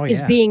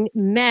is being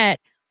met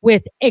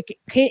with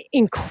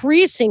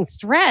increasing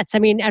threats. I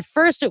mean, at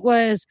first it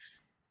was,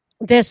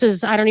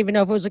 I don't even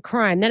know if it was a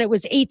crime. Then it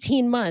was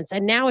 18 months.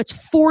 And now it's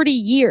 40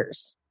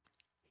 years.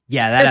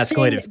 Yeah, that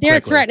escalated They're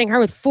quickly. threatening her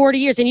with 40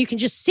 years. And you can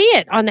just see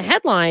it on the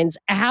headlines,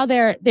 how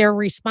they're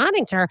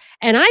responding to her.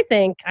 And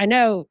I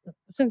know,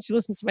 since you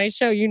listen to my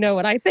show, you know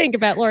what I think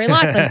about Lori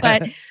Loughlin.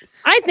 But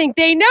I think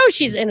they know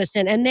she's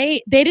innocent. And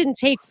they didn't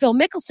take Phil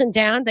Mickelson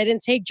down. They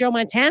didn't take Joe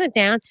Montana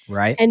down.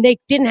 Right. And they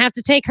didn't have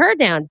to take her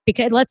down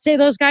because let's say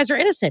those guys are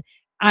innocent.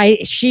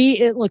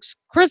 It looks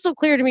crystal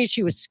clear to me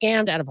she was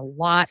scammed out of a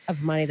lot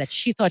of money that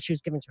she thought she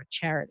was giving to a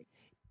charity.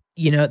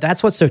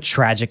 That's what's so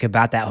tragic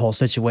about that whole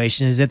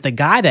situation is that the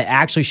guy that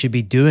actually should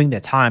be doing the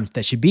time,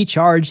 that should be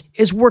charged,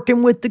 is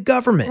working with the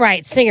government.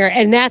 Right, Singer.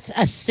 And that's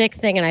a sick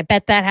thing. And I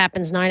bet that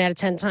happens 9 out of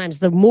 10 times.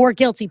 The more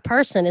guilty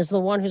person is the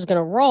one who's going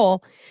to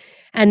roll.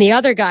 And the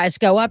other guys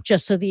go up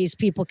just so these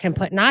people can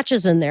put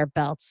notches in their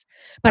belts.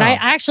 But I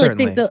actually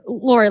think the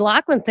Lori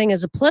Loughlin thing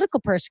is a political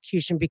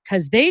persecution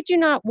because they do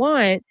not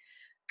want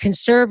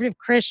conservative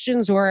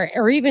Christians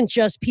or even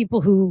just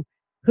people who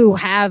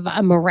have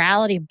a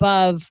morality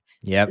above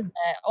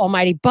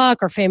almighty buck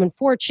or fame and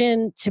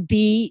fortune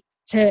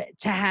to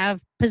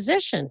have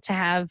position, to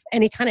have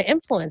any kind of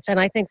influence. And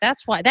I think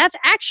that's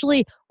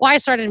actually why I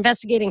started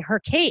investigating her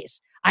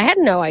case. I had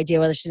no idea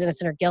whether she's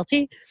innocent or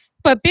guilty,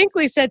 but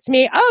Binkley said to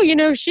me,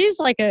 oh, she's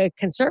like a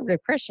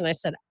conservative Christian. I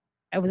said,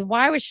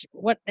 why was she,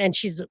 what? And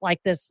she's like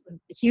this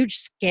huge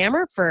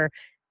scammer for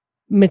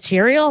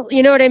material.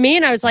 You know what I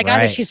mean? I was like,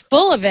 either she's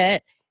full of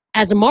it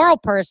as a moral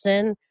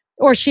person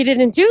or she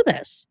didn't do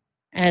this.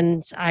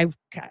 And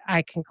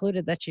I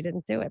concluded that she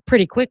didn't do it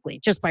pretty quickly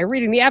just by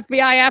reading the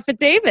FBI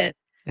affidavit.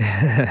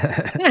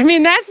 I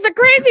mean, that's the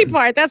crazy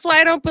part. That's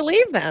why I don't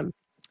believe them.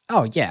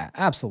 Oh yeah,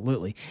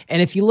 absolutely.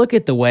 And if you look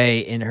at the way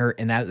in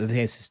that the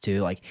cases too,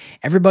 like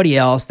everybody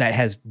else that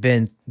has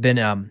been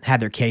had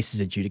their cases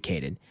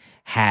adjudicated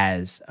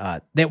has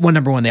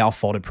number one, they all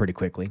folded pretty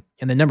quickly.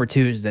 And then number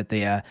two is that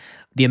the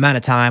amount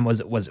of time was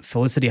it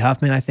Felicity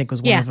Huffman, I think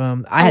was one of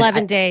them.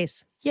 11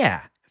 days.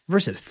 Yeah.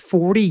 Versus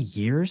 40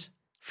 years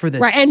for the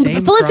right. same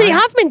And Felicity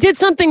crime? Huffman did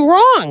something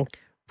wrong. Right.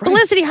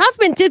 Felicity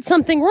Huffman did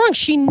something wrong.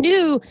 She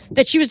knew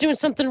that she was doing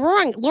something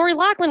wrong. Lori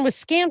Loughlin was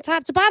scammed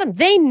top to bottom.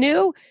 They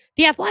knew,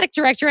 the athletic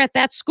director at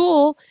that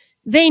school,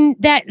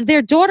 that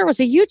their daughter was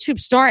a YouTube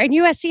star and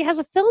USC has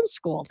a film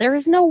school. There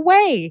is no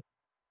way.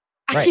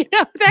 Right.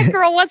 That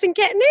girl wasn't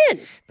getting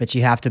in. But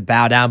you have to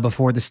bow down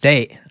before the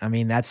state. I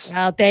mean, that's...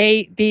 Well,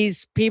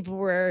 these people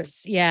were,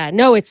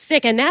 it's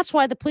sick. And that's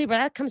why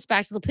that comes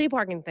back to the plea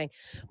bargaining thing.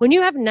 When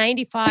you have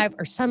 95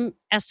 or some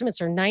estimates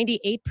are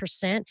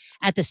 98%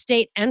 at the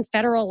state and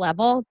federal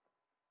level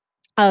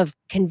of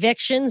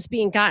convictions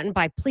being gotten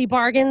by plea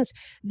bargains,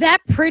 that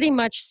pretty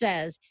much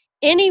says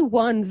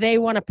anyone they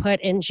want to put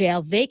in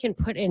jail, they can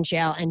put in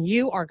jail and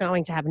you are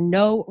going to have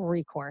no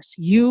recourse.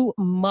 You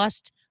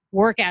must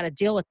work out a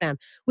deal with them,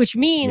 which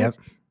means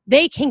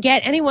they can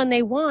get anyone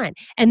they want.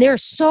 And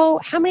there's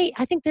how many,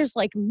 I think there's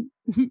like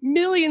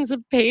millions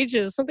of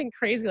pages, something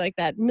crazy like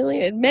that,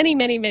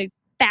 many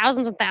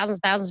thousands and thousands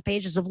of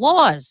pages of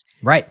laws.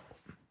 Right.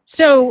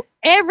 So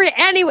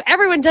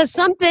everyone does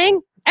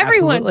something.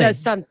 Everyone Absolutely. does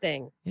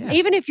something. Yeah.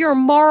 Even if you're a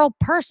moral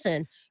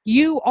person,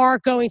 you are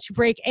going to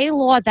break a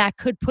law that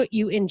could put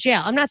you in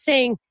jail. I'm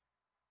saying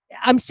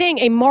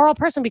a moral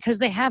person because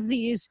they have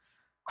these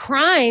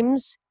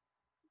crimes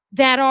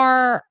that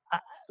are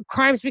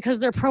crimes because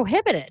they're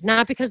prohibited,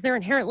 not because they're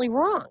inherently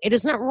wrong. It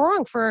is not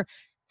wrong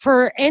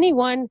for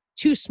anyone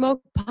to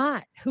smoke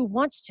pot who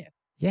wants to.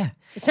 Yeah.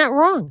 It's not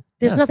wrong.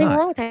 There's No, it's nothing not.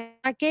 wrong with that.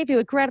 I gave you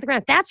a grew out of the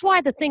ground. That's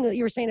why the thing that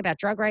you were saying about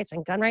drug rights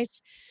and gun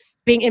rights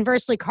being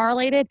inversely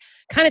correlated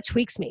kind of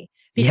tweaks me.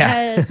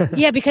 Because,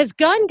 because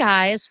gun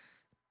guys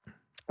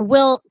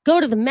will go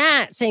to the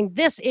mat saying,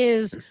 this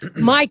is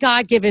my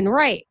God-given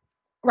right.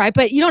 Right.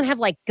 But you don't have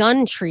like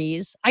gun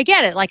trees. I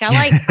get it. Like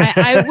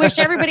I wish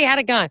everybody had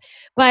a gun,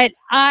 but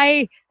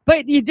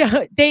you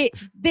don't,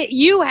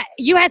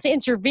 you had to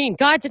intervene.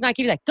 God did not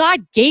give you that.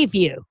 God gave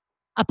you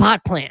a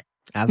pot plant.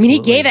 Absolutely. I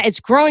mean, he gave it. It's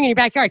growing in your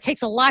backyard. It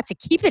takes a lot to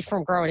keep it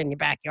from growing in your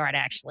backyard,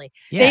 actually.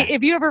 Yeah.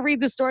 If you ever read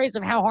the stories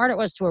of how hard it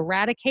was to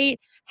eradicate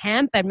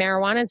hemp and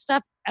marijuana and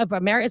stuff of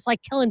America, it's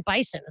like killing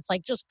bison. It's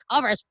like just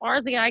cover as far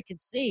as the eye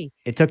could see.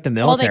 It took the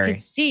All they military.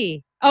 could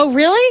see. Oh,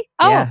 really?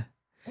 Oh, Yeah.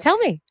 Tell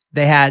me.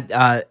 They had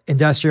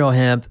industrial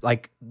hemp,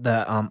 like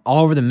the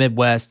all over the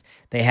Midwest.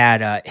 They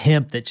had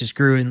hemp that just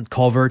grew in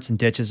culverts and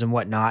ditches and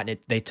whatnot. And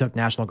they took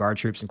National Guard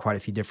troops in quite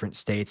a few different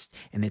states,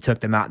 and they took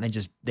them out and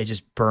they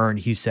just burned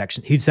huge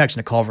section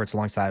of culverts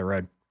alongside the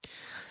road.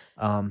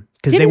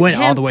 Because they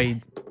went all the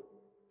way,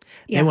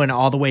 they went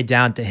all the way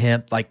down to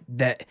hemp. Like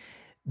that,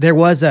 there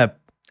was a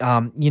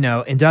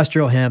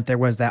industrial hemp. There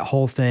was that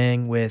whole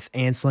thing with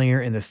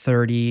Anslinger in the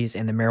 30s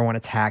and the Marijuana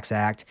Tax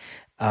Act.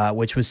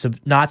 Which was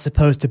not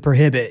supposed to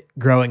prohibit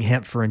growing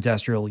hemp for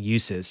industrial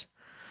uses.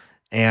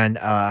 And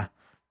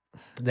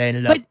they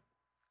ended up...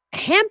 But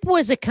hemp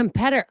was a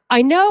competitor.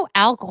 I know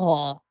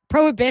alcohol,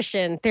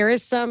 prohibition, there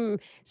is some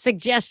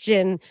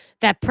suggestion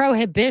that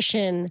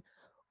prohibition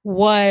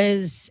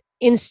was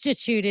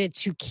instituted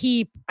to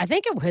keep, I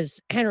think it was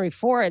Henry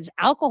Ford's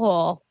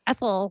alcohol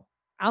engine.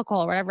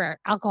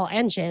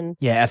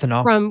 Yeah,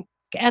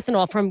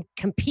 ethanol. From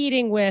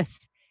competing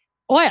with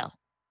oil,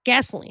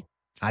 gasoline.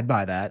 I'd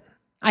buy that.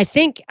 I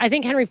think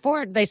Henry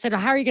Ford, they said,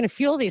 how are you going to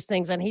fuel these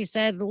things? And he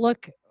said,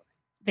 look,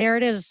 there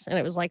it is. And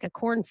it was like a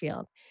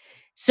cornfield.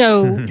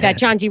 So that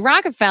John D.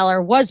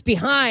 Rockefeller was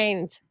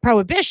behind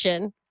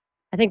prohibition.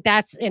 I think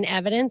that's in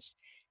evidence.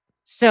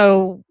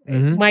 So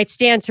it might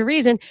stand to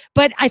reason.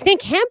 But I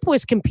think hemp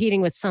was competing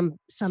with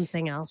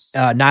something else.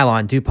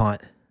 Nylon,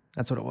 DuPont.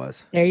 That's what it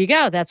was. There you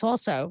go. That's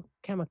also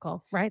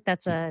chemical, right?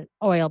 That's a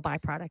oil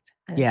byproduct.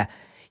 Yeah.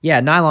 Yeah,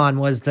 nylon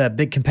was the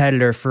big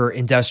competitor for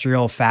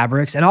industrial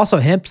fabrics, and also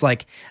hemp's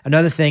like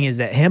another thing is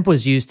that hemp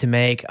was used to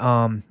make.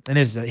 And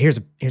here's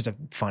a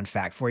fun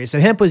fact for you. So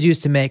hemp was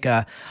used to make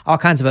all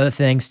kinds of other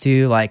things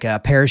too, like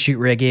parachute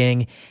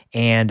rigging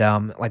and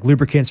like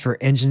lubricants for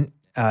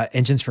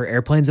engines for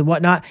airplanes and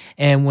whatnot.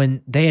 And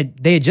when they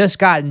had just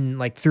gotten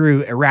like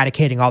through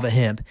eradicating all the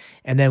hemp,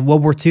 and then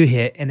World War II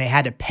hit, and they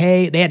had to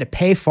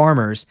pay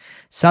farmers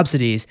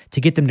subsidies to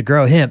get them to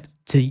grow hemp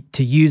to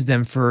use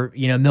them for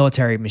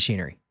military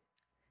machinery.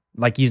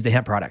 Like use the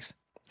hemp products.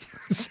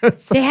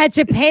 They had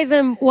to pay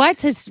them what?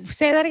 To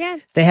say that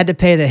again? They had to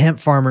pay the hemp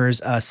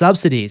farmers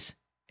subsidies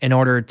in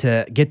order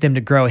to get them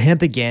to grow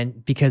hemp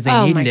again because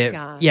they needed it.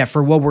 God. Yeah,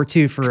 for World War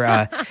II, for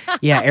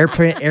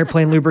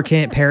airplane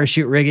lubricant,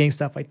 parachute rigging,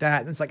 stuff like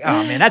that. And it's like,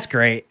 oh man, that's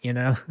great.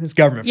 It's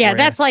government. Yeah,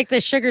 that's like the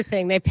sugar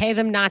thing. They pay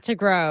them not to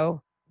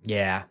grow.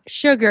 Yeah,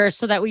 sugar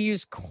so that we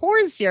use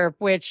corn syrup,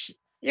 which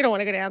you don't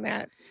want to go down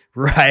that.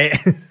 Right.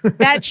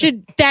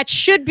 that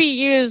should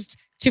be used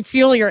to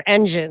fuel your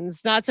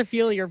engines, not to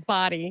fuel your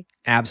body.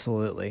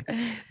 Absolutely.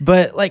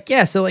 But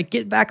so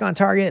get back on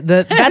target.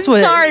 That's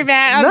what. Sorry,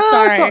 Matt. I'm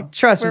sorry.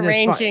 Trust me,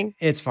 it's fine.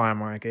 It's fine,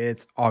 Monica.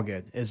 It's all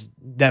good. It's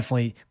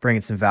definitely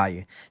bringing some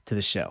value to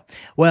the show.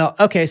 Well,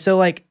 okay.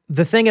 So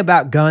the thing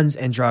about guns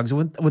and drugs,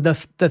 with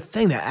the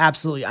thing that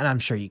absolutely, and I'm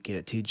sure you get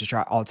it too, just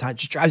all the time,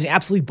 just drives me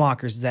absolutely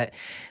bonkers, is that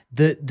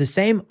the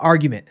same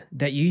argument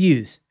that you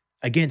use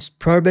against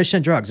prohibition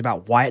of drugs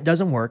about why it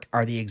doesn't work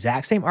are the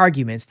exact same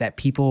arguments that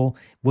people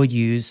will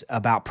use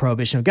about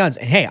prohibition of guns.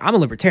 And hey, I'm a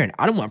libertarian.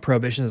 I don't want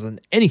prohibitions on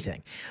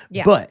anything.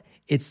 Yeah. But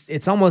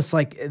it's almost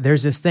like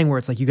there's this thing where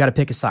it's like you got to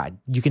pick a side.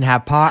 You can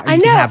have pot or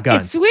you can have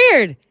guns. It's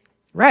weird.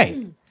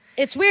 Right.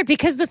 It's weird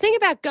because the thing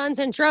about guns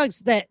and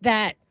drugs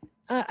that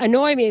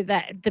annoy me,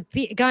 that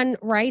the gun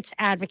rights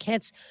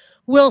advocates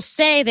will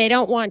say they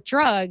don't want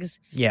drugs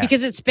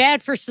because it's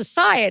bad for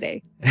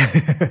society.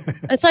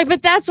 It's like,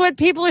 but that's what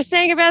people are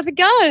saying about the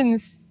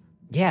guns.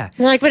 Yeah.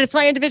 They're like, but it's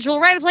my individual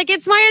right. It's like,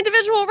 it's my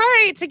individual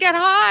right to get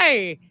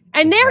high.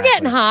 And they're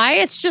getting high.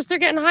 It's just they're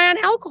getting high on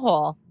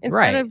alcohol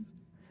instead of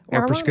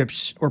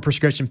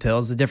prescription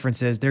pills. The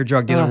difference is their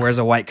drug dealer wears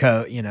a white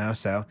coat,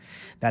 so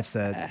that's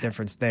the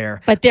difference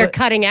there. But they're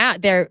cutting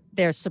out,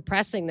 they're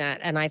suppressing that,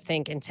 and I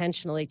think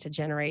intentionally to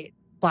generate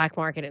black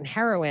market and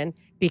heroin,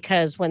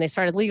 because when they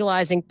started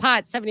legalizing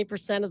pot,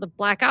 70% of the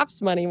black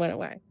ops money went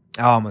away.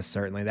 Oh, almost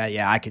certainly that.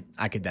 Yeah, I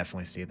could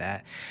definitely see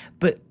that.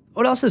 But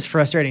what else is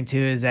frustrating too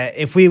is that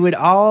if we would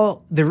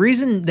all, the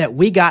reason that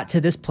we got to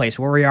this place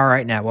where we are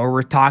right now, where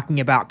we're talking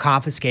about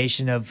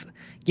confiscation of,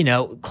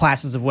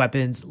 classes of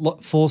weapons,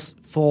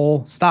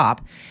 full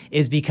stop,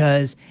 is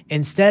because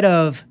instead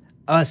of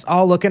us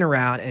all looking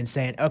around and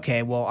saying,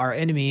 okay, well, our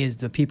enemy is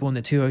the people in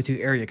the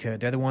 202 area code.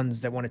 They're the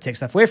ones that want to take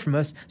stuff away from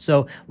us.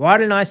 So why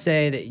didn't I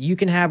say that you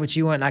can have what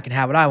you want and I can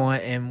have what I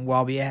want, and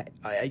while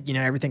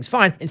everything's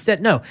fine?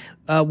 Instead, no.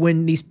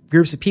 When these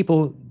groups of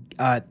people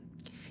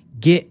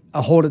get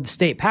a hold of the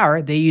state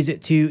power, they use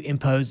it to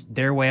impose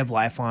their way of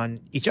life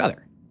on each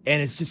other.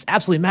 And it's just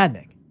absolutely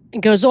maddening.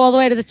 It goes all the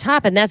way to the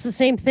top. And that's the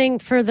same thing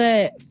for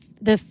the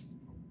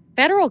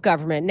federal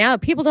government. Now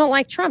people don't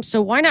like Trump,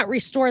 so why not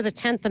restore the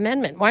 10th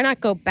Amendment? Why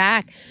not go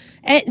back?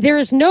 And there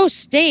is no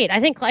state. I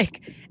think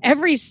like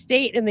every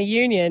state in the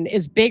union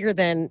is bigger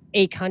than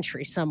a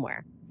country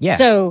somewhere. Yeah.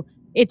 So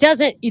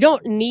you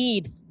don't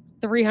need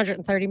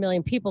 330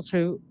 million people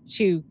to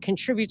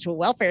contribute to a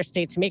welfare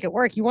state to make it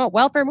work. You want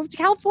welfare, move to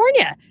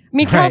California. I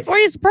mean, Right.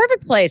 California is a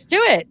perfect place.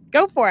 Do it.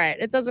 Go for it.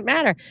 It doesn't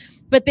matter.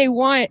 But and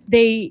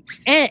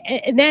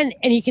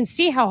you can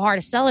see how hard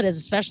to sell it is,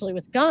 especially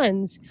with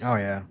guns. Oh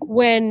yeah.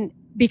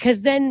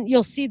 Because then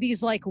you'll see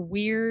these like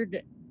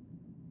weird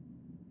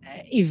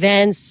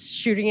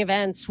shooting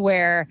events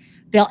where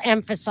they'll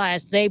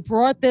emphasize they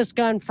brought this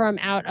gun from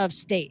out of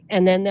state.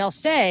 And then they'll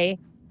say,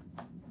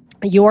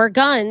 your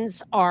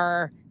guns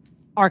are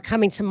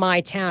coming to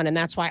my town, and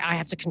that's why I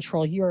have to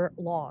control your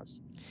laws.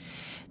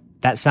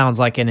 That sounds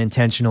like an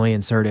intentionally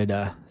inserted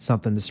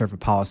something to serve a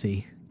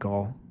policy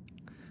goal.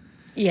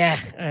 Yeah,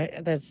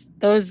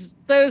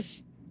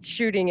 those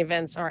shooting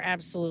events are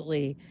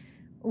absolutely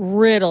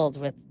riddled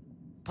with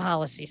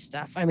policy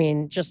stuff. I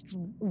mean, just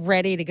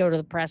ready to go to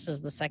the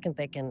presses the second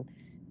they can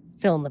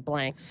fill in the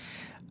blanks.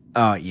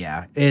 Oh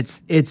yeah,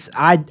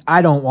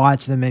 I don't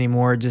watch them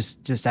anymore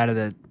just out of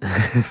the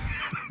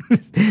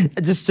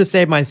just to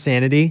save my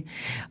sanity,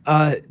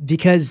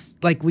 because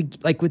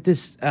with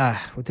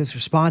this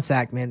Response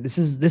Act, man, this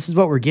is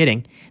what we're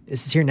getting.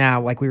 This is here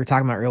now. Like we were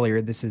talking about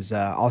earlier, this is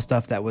all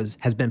stuff that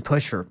has been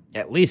pushed for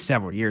at least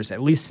several years,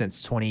 at least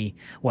since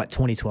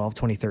 2012,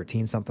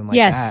 2013, something like that.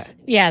 Yes,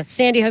 yeah.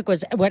 Sandy Hook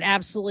was what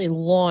absolutely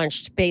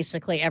launched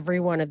basically every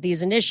one of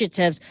these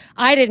initiatives.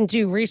 I didn't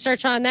do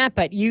research on that,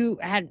 but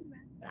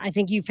I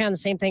think you found the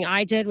same thing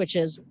I did, which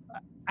is,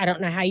 I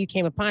don't know how you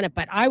came upon it,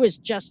 but I was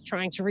just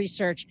trying to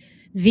research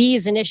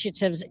these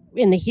initiatives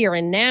in the here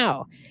and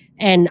now.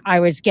 And I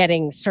was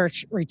getting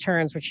search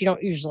returns, which you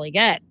don't usually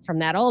get from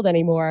that old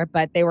anymore,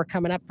 but they were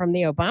coming up from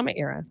the Obama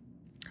era,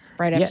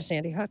 right after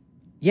Sandy Hook.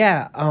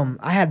 Yeah,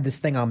 I had this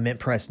thing on Mint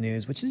Press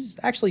News, which is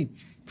actually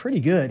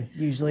pretty good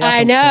usually.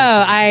 I know.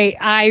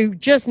 I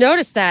just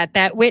noticed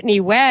that Whitney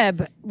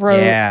Webb wrote.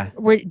 Yeah.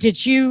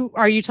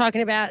 Are you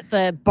talking about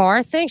the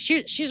bar thing?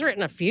 She's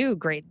written a few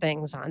great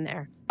things on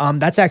there.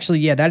 That's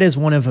actually, that is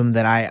one of them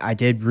that I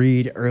did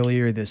read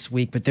earlier this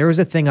week. But there was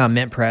a thing on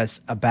Mint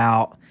Press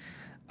about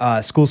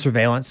school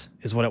surveillance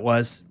is what it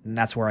was. And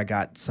that's where I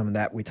got some of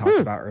that we talked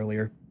about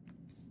earlier.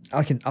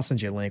 I'll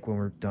send you a link when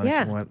we're done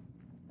if you want.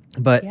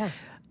 But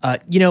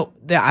I've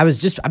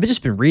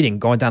just been reading,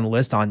 going down the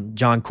list on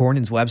John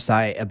Cornyn's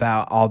website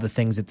about all the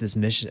things that this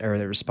mission or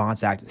the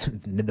Response Act,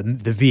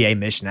 the VA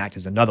Mission Act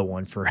is another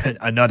one for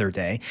another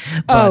day.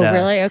 But,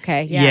 really?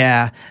 Okay.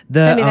 Yeah.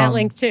 Send me that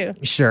link too.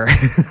 Sure.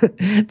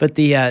 But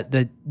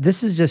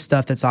this is just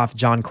stuff that's off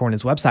John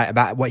Cornyn's website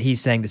about what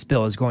he's saying this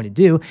bill is going to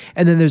do.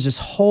 And then there's this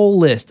whole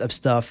list of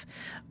stuff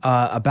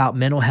about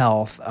mental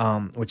health,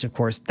 which of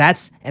course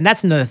that's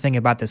another thing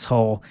about this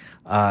whole,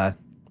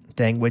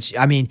 thing, which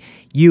I mean,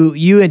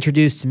 you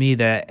introduced to me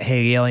the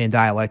Hegelian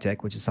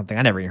dialectic, which is something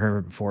I never even heard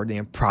of before.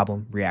 The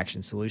problem,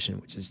 reaction,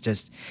 solution, which is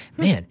just,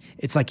 man,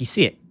 it's like you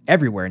see it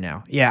everywhere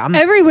now. Yeah,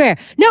 everywhere.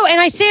 No,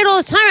 and I say it all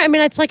the time. I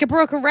mean, it's like a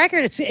broken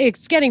record.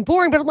 It's getting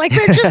boring, but I'm like,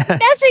 they're just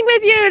messing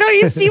with you. Don't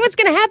you see what's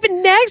going to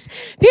happen next?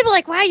 People are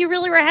like, wow, you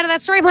really were ahead of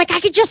that story. I'm like, I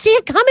could just see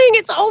it coming.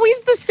 It's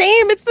always the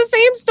same. It's the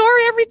same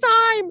story every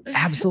time.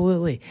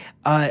 Absolutely.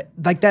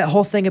 Like that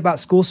whole thing about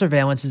school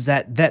surveillance is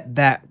that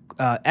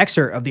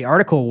excerpt of the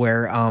article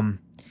where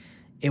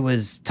it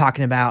was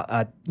talking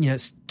about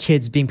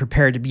kids being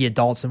prepared to be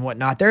adults and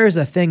whatnot. There is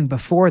a thing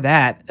before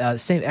that,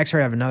 same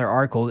excerpt of another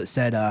article that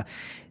said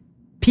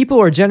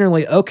people are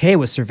generally okay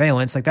with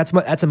surveillance. Like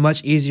that's a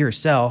much easier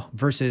sell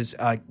versus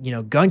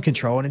gun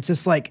control. And it's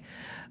just like,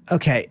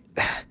 okay,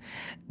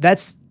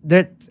 that's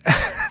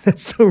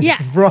so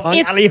wrong.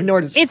 I don't even know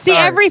where to start. It's the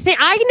everything.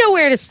 I know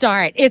where to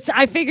start.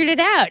 I figured it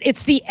out.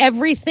 It's the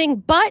everything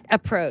but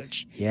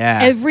approach. Yeah.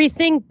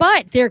 Everything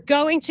but. They're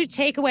going to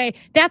take away.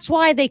 That's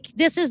why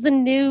this is the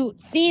new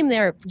theme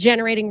they're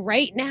generating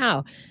right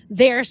now.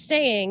 They're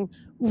saying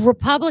you'll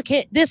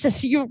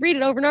read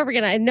it over and over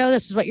again. I know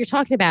this is what you're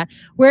talking about,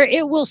 where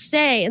it will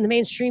say in the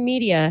mainstream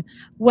media,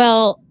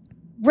 well,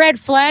 red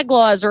flag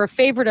laws are a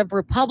favorite of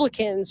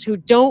Republicans who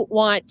don't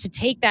want to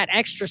take that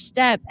extra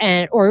step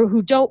or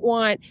who don't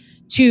want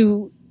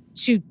to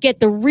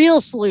get the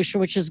real solution,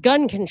 which is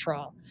gun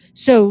control.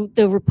 So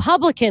the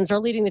Republicans are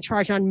leading the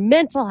charge on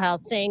mental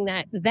health, saying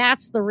that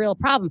that's the real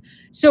problem.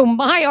 So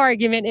my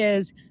argument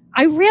is,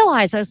 I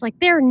realized, I was like,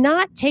 they're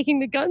not taking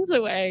the guns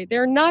away.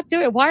 They're not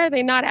doing it. Why are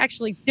they not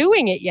actually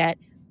doing it yet?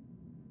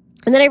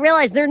 And then I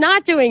realized they're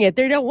not doing it.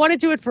 They don't want to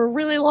do it for a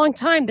really long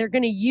time. They're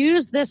going to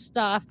use this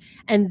stuff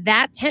and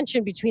that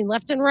tension between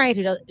left and right,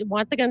 who don't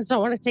want the guns,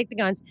 don't want to take the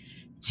guns,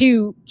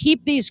 to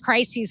keep these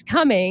crises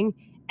coming.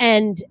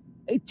 And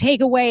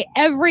take away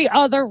every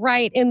other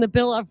right in the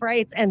Bill of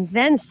Rights and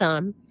then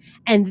some.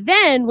 And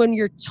then when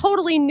you're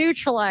totally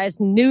neutralized,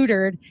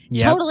 neutered,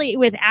 totally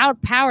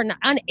without power,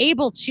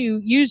 unable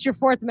to use your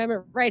Fourth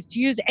Amendment rights, to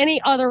use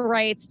any other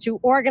rights, to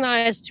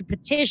organize, to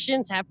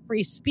petition, to have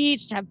free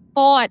speech, to have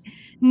thought,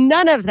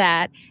 none of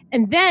that.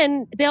 And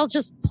then they'll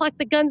just pluck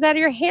the guns out of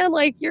your hand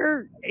like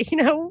you're,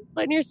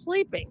 when you're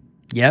sleeping.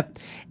 Yep.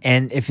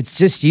 And if it's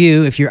just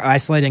you, if you're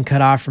isolated and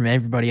cut off from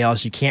everybody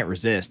else, you can't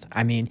resist.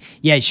 I mean,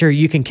 yeah, sure,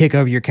 you can kick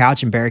over your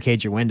couch and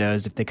barricade your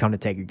windows if they come to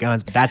take your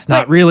guns, but that's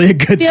not really a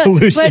good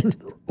solution.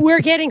 But we're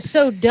getting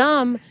so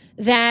dumb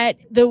that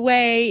the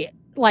way,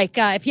 like,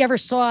 if you ever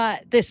saw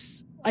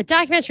a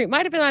documentary, it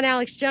might have been on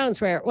Alex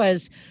Jones, where it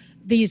was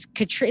these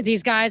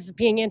guys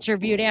being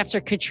interviewed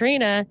after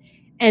Katrina,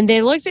 and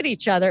they looked at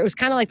each other. It was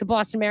kind of like the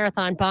Boston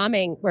Marathon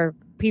bombing, where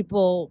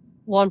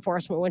law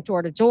enforcement went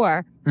door to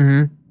door.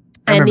 Mm-hmm.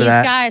 And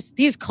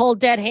these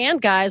cold dead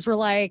hand guys were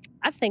like,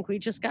 I think we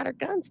just got our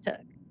guns took.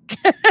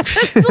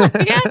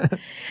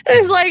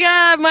 It's like,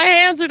 my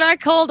hands are not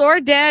cold or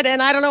dead,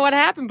 and I don't know what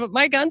happened, but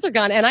my guns are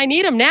gone, and I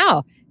need them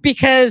now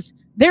because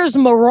there's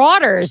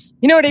marauders.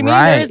 You know what I mean?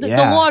 Right, The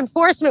law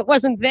enforcement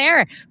wasn't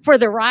there for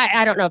the riot.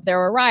 I don't know if there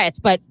were riots,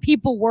 but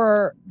people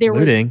were there.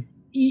 Looting.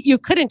 You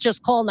couldn't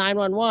just call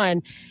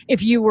 911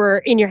 if you were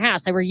in your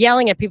house. They were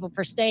yelling at people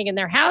for staying in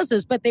their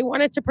houses, but they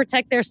wanted to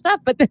protect their stuff,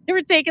 but then they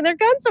were taking their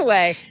guns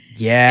away.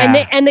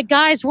 Yeah. And the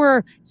guys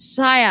were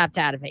psyoped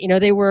out of it.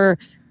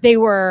 They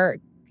were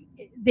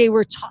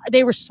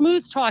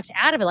smooth talked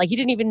out of it. Like, you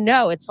didn't even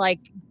know. It's like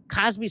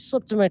Cosby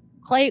slipped them a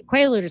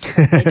Quaalude or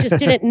something. They just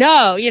didn't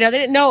know. They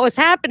didn't know what was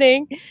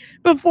happening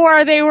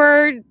before they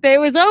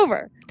was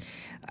over.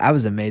 I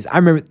was amazed. I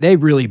remember they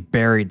really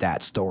buried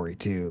that story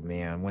too,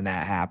 man, when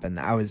that happened.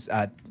 I was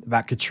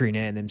about Katrina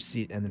and them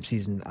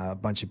seizing a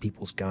bunch of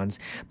people's guns.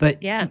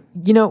 But yeah,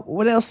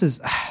 what else is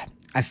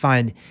I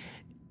find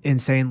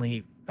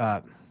insanely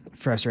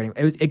frustrating?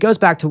 It goes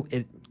back to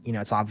it.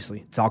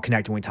 It's all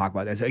connected when we talk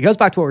about this. It goes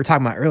back to what we were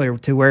talking about earlier,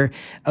 to where,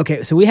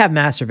 okay, so we have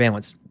mass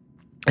surveillance.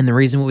 And the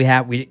reason we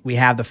have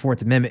the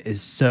Fourth Amendment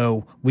is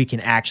so we can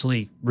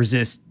actually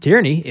resist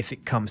tyranny if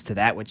it comes to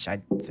that, which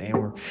I'd say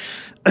we're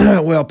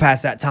well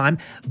past that time.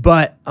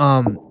 But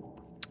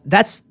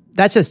that's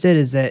just it.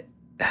 Is that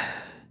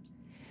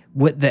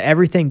with the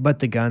everything but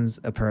the guns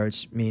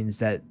approach means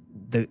that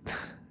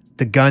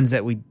the guns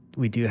that we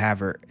do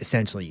have are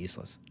essentially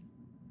useless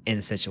in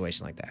a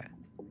situation like that.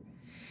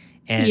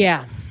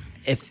 And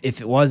if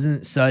it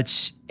wasn't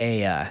such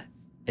a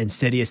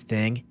insidious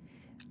thing,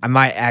 I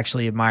might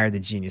actually admire the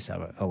genius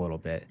of it a little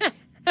bit.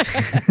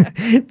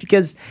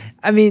 Because,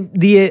 I mean,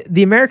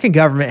 the American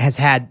government has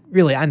had,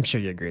 really, I'm sure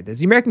you agree with this,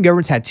 the American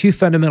government's had two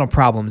fundamental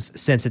problems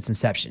since its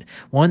inception.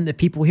 One, the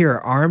people here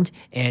are armed,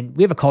 and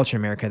we have a culture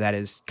in America that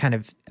is kind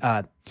of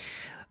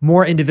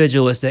more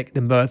individualistic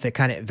than both. It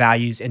kind of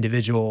values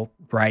individual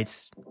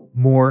rights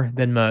more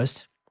than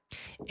most.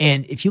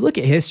 And if you look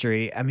at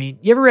history, I mean,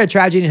 you ever read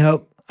Tragedy and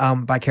Hope?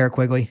 By Kara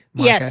Quigley?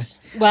 Monica? Yes.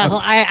 Well,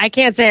 I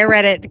can't say I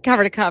read it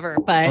cover to cover,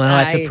 but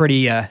that's a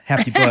pretty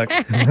hefty book.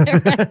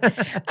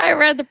 I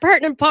read the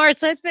pertinent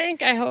parts, I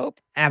think. I hope.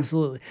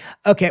 Absolutely.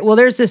 Okay. Well,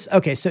 there's this.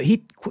 Okay. So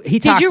he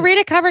Did talks, you read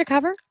it cover to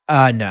cover?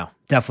 No,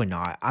 definitely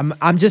not.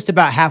 I'm just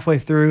about halfway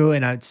through,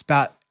 and it's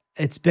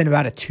been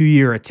about a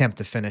 2-year attempt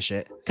to finish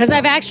it. Because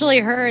I've actually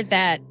heard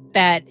that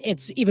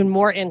it's even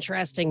more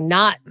interesting,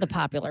 not the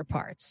popular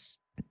parts.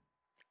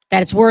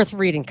 That it's worth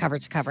reading cover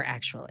to cover,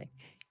 actually.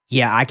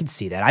 Yeah, I can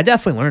see that. I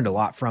definitely learned a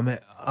lot from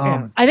it.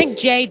 I think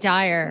Jay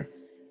Dyer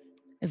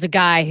is a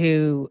guy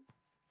who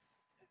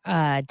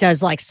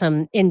does like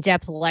some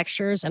in-depth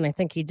lectures, and I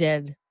think he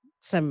did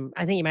some.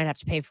 I think you might have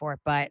to pay for it,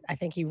 but I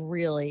think he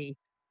really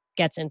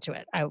gets into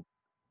it.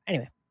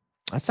 Anyway.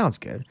 That sounds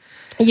good.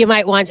 You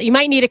might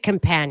need a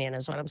companion,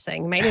 is what I'm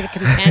saying. You might need a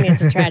companion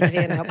to Tragedy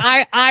and Hope.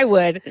 I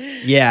would.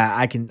 Yeah,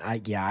 I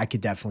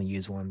could definitely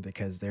use one,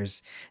 because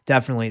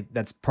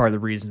that's part of the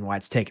reason why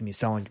it's taken me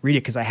so long to read it,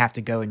 because I have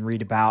to go and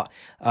read about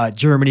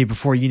Germany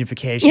before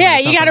unification. Yeah,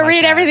 you got to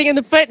read everything in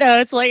the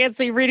footnotes. Like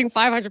you're reading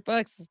 500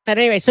 books. But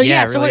anyway, so so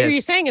really what were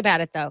you saying about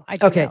it though?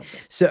 Okay,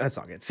 so that's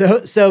all good.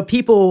 So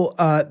people,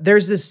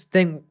 there's this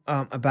thing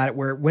about it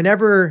where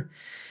whenever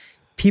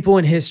people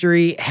in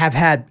history have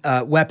had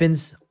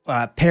weapons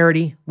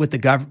parity with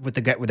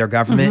their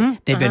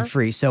government, they've been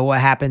free. So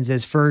what happens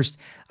is, first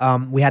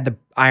we had the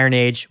Iron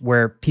Age,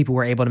 where people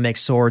were able to make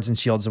swords and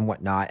shields and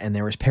whatnot, and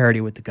there was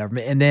parity with the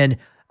government. And then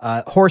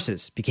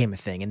horses became a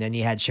thing, and then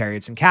you had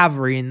chariots and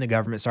cavalry, and the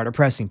government started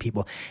oppressing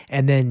people.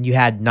 And then you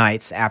had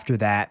knights after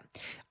that,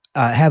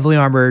 heavily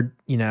armored,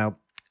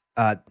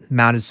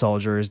 mounted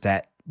soldiers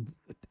that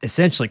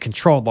essentially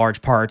controlled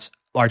large tracts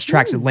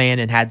of land,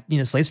 and had,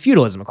 slaves.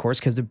 Feudalism, of course,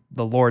 because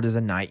the lord is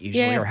a knight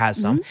usually, or has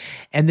some.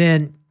 And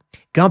then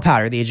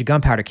gunpowder, the age of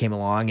gunpowder came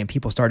along, and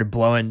people started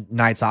blowing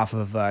knights off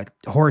of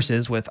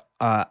horses with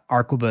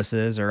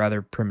arquebuses or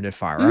other primitive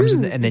firearms.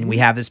 And then we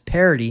have this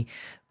parity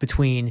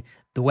between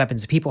the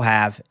weapons people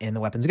have and the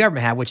weapons the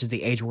government have, which is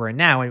the age we're in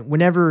now. And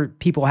whenever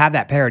people have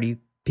that parity,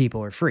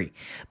 people are free.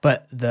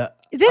 But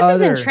this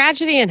is in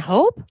Tragedy and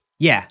Hope?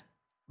 Yeah.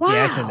 Wow.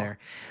 Yeah, it's in there.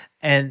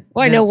 And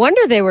Boy, then- no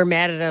wonder they were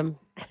mad at him.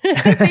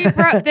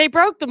 they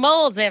broke the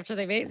molds after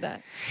they made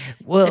that.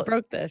 well, They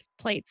broke the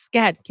plates. Go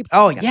ahead. Keep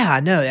oh going. yeah, I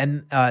know.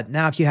 And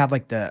now if you have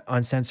like the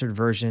uncensored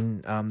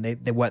version,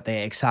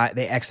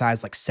 they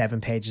excise like 7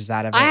 pages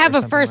out of it. I have or a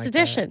something first like that.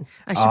 edition.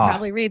 I should Oh.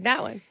 probably read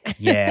that one.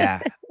 Yeah.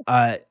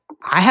 I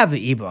have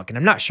the ebook and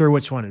I'm not sure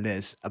which one it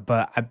is,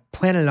 but I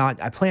plan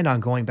on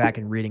going back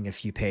and reading a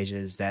few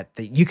pages that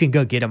you can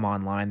go get them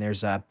online.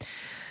 There's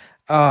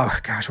oh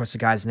gosh, what's the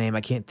guy's name?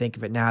 I can't think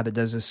of it now. That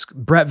does this.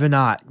 Brett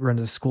Venat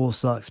runs a School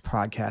Sucks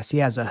podcast. He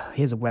has a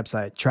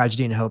website,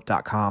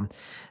 tragedyandhope.com,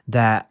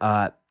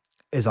 that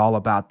is all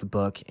about the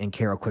book and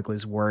Carol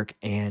Quigley's work.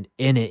 And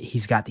in it,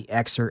 he's got the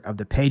excerpt of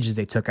the pages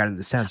they took out of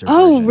the censored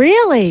Oh, version.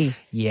 really?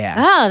 Yeah.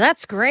 Oh,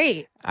 that's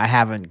great. I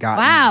haven't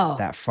gotten Wow.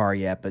 that far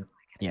yet, but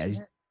yeah,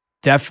 he's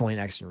definitely an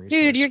excellent resource.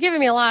 Dude, you're giving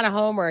me a lot of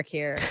homework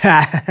here.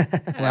 I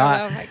don't well,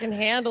 know if I can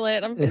handle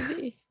it. I'm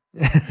busy.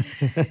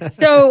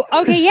 So,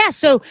 okay, yeah.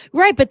 So,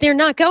 right. But they're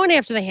not going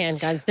after the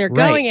handguns. They're Right.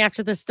 going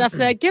after the stuff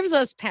that gives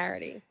us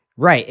parity.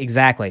 right,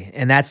 exactly.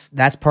 And that's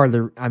part of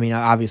the, I mean,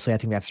 obviously I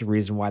think that's the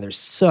reason why there's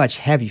such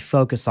heavy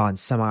focus on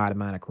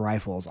semi-automatic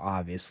rifles,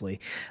 obviously.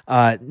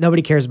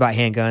 Nobody cares about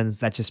handguns.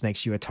 That just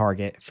makes you a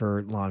target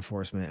for law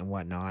enforcement and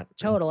whatnot.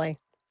 Totally.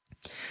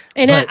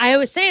 And But- I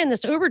was saying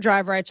this Uber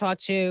driver I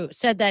talked to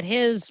said that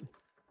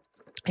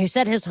he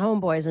said his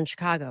homeboy is in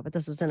Chicago, but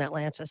this was in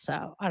Atlanta.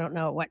 So I don't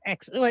know what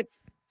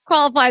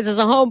qualifies as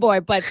a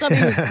homeboy, but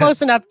somebody was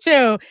close enough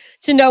to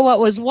know what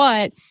was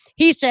what.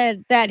 He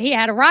said that he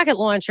had a rocket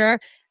launcher,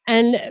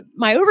 and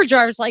my Uber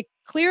driver's like,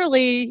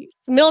 clearly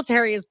the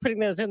military is putting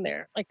those in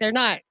there. Like they're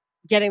not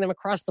getting them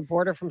across the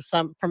border from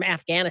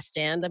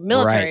Afghanistan. The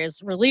military Right.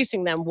 is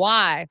releasing them.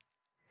 Why?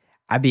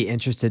 I'd be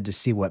interested to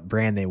see what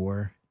brand they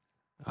were.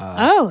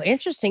 Oh,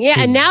 interesting. Yeah,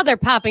 and 'cause- now they're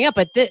popping up.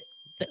 But the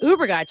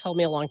Uber guy told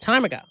me a long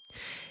time ago.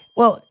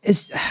 Well,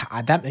 it's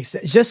that makes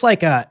sense. Just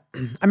like I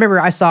remember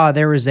I saw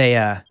there was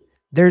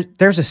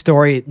there's a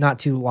story not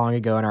too long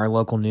ago in our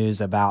local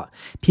news about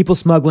people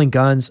smuggling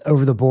guns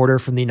over the border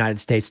from the United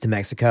States to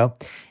Mexico,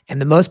 and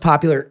the most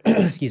popular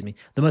the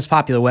most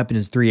popular weapon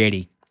is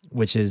 .380,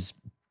 which is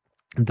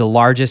the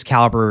largest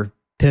caliber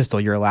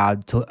pistol you're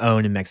allowed to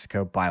own in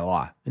Mexico by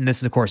law. And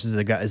this, of course, is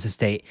a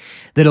state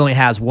that only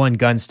has one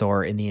gun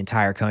store in the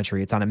entire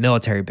country. It's on a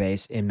military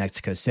base in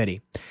Mexico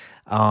City.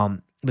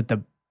 But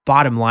the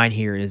bottom line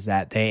here is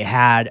that they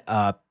had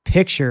a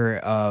picture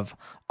of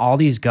all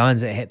these guns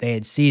that they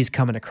had seized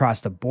coming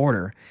across the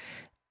border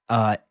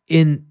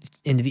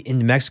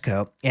into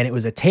Mexico, and it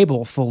was a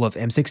table full of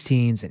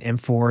M16s and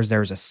M4s.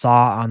 There was a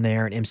SAW on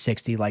there, an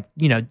M60, like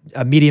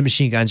medium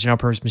machine guns, general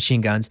purpose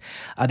machine guns.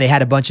 They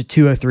had a bunch of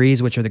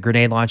 203s, which are the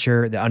grenade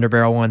launcher, the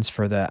underbarrel ones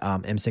for the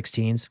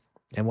M16s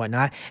and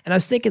whatnot. And I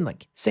was thinking,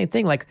 like, same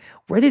thing, like,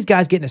 where are these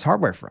guys getting this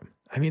hardware from?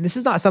 I mean, this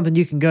is not something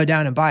you can go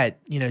down and buy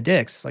at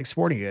Dick's, like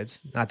sporting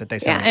goods. Not that they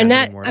sell Yeah, and guns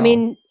that anymore at I all.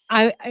 mean,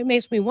 it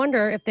makes me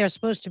wonder if they're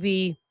supposed to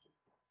be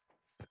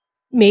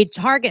made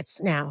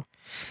targets now.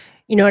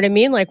 You know what I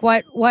mean? Like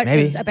what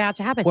Maybe. is about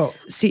to happen? Well,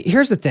 see,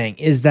 here's the thing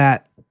is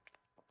that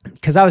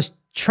because I was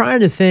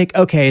trying to think,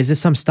 okay, is this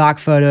some stock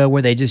photo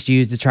where they just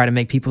used to try to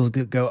make people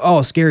go,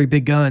 oh, scary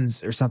big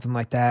guns or something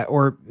like that?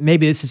 Or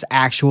maybe this is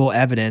actual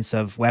evidence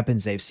of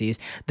weapons they've seized.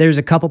 There's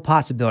a couple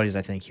possibilities,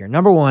 I think, here.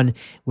 Number one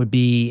would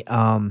be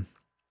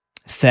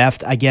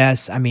theft, I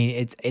guess. I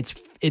mean,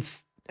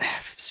 it's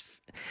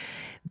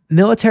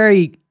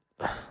military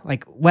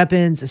like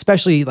weapons,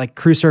 especially like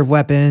crew serve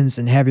weapons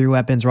and heavier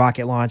weapons,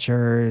 rocket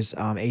launchers,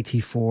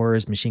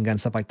 AT-4s, machine guns,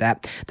 stuff like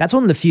that. That's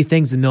one of the few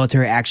things the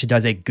military actually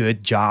does a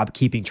good job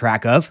keeping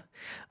track of.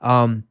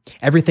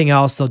 Everything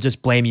else, they'll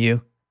just blame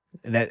you.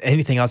 That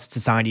anything else that's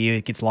assigned to you,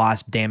 it gets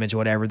lost, damaged,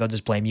 whatever, they'll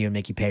just blame you and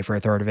make you pay for a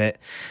third of it.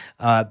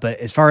 But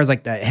as far as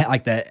like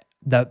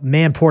the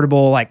man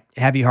portable, like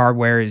heavy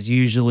hardware is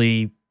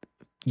usually,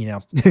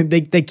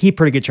 they keep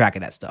pretty good track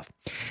of that stuff.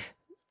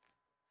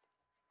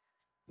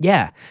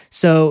 Yeah.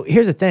 So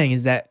here's the thing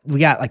is that we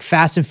got like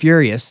Fast and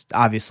Furious,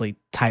 obviously,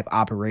 type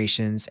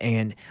operations.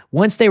 And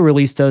once they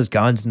release those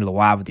guns into the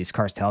wild with these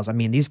cartels, I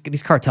mean, these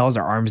cartels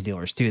are arms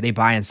dealers too. They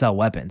buy and sell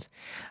weapons.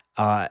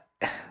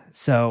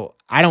 So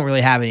I don't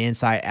really have any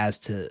insight as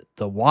to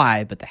the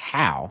why, but the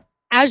how.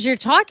 As you're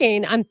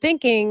talking, I'm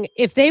thinking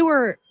if they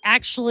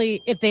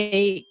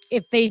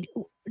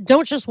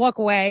don't just walk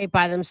away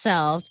by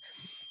themselves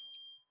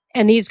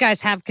and these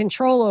guys have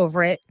control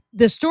over it,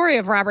 the story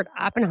of Robert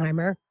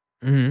Oppenheimer,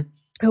 Mm-hmm.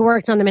 who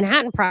worked on the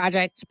Manhattan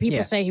Project. People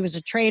Yeah. say he was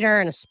a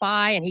traitor and a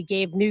spy and he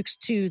gave nukes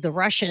to the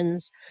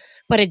Russians.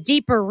 But a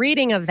deeper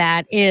reading of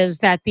that is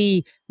that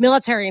the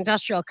military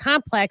industrial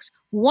complex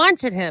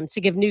wanted him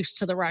to give nukes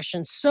to the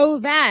Russians so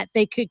that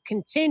they could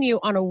continue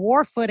on a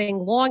war footing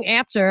long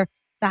after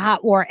the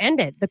hot war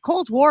ended. The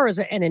Cold War is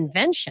an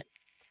invention.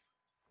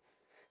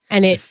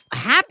 And it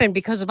happened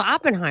because of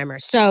Oppenheimer.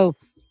 So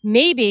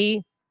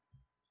maybe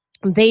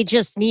they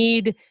just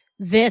need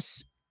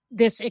this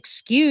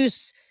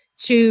excuse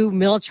to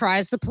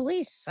militarize the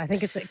police. I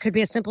think it could be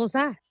as simple as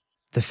that.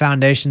 The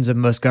foundations of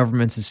most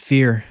governments is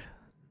fear.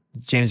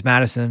 James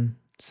Madison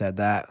said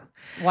that.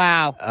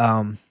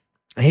 Wow.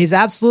 He's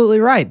absolutely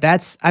right.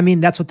 That's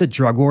what the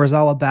drug war is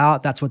all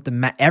about. That's what the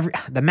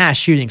mass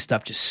shooting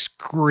stuff just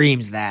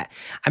screams that.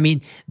 I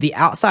mean, the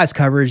outsized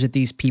coverage that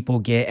these people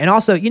get. And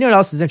also, you know what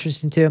else is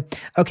interesting too?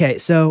 Okay,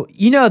 so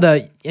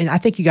and I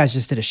think you guys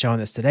just did a show on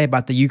this today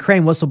about the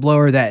Ukraine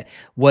whistleblower that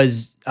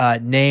was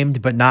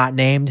named but not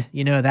named.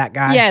 You know that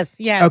guy?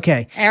 Yes.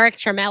 Okay. Eric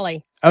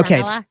Tremelli.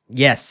 Okay. Tremella?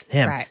 Yes,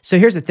 him. Right. So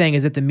here's the thing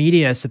is that the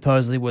media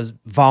supposedly was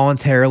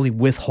voluntarily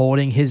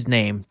withholding his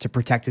name to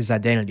protect his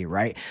identity,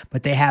 right?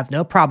 But they have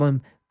no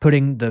problem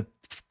putting the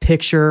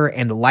picture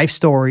and the life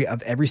story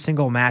of every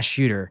single mass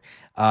shooter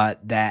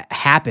that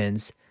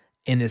happens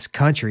in this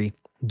country,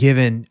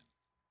 given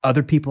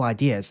other people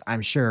ideas,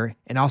 I'm sure,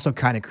 and also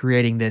kind of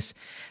creating this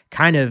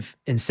kind of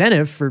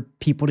incentive for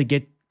people to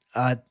get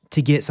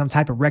some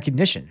type of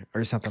recognition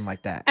or something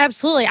like that.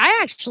 Absolutely. I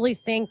actually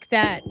think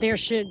that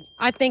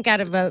I think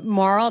out of a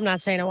moral, I'm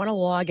not saying I want a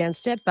law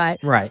against it, but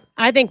right.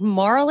 I think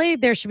morally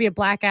there should be a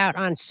blackout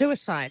on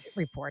suicide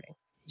reporting.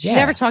 You should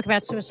never talk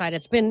about suicide.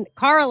 It's been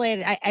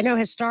correlated. I know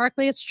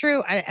historically it's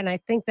true. And I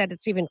think that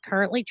it's even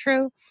currently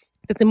true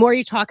that the more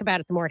you talk about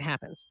it, the more it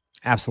happens.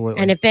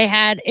 Absolutely.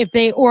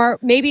 And or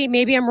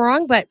maybe I'm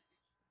wrong, but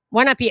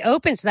why not be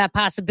open to that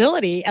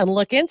possibility and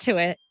look into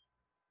it?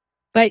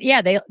 But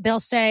yeah, they'll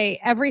say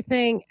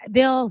everything.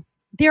 There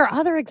are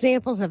other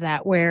examples of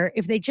that where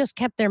if they just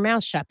kept their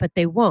mouth shut, but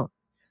they won't.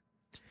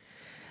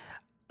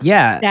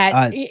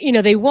 Yeah.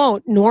 They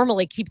won't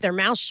normally keep their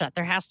mouth shut.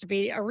 There has to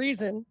be a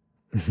reason.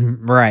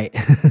 Right.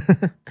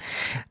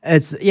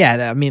 But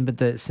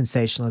the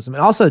sensationalism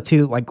and also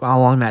too, like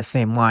along that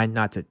same line,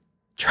 not to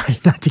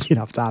get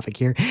off topic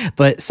here,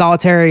 but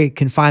solitary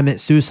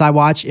confinement, suicide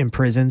watch in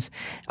prisons,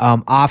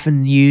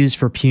 often used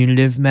for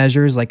punitive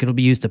measures. Like it'll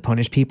be used to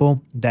punish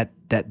people that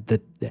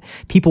the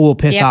people will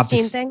piss off.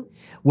 Thing?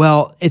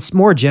 Well, it's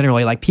more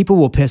generally like people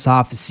will piss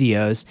off the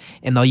COs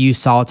and they'll use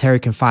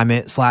solitary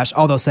confinement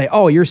they'll say,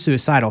 oh, you're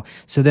suicidal.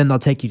 So then they'll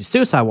take you to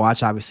suicide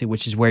watch, obviously,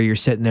 which is where you're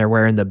sitting there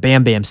wearing the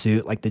Bam Bam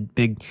suit, like the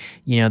big,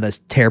 this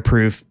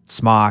tear-proof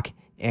smock.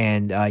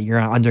 And you're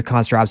under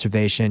constant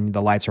observation,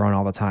 the lights are on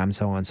all the time,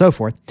 so on and so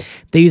forth.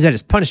 They use that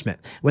as punishment.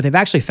 What they've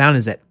actually found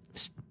is that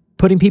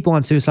putting people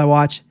on suicide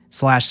watch /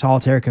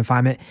 solitary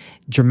confinement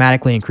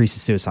dramatically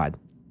increases suicide.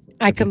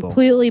 I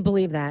completely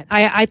believe that.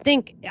 I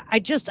think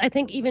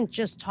even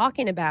just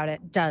talking about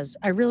it does.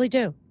 I really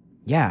do.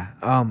 Yeah.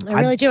 I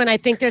really do. And I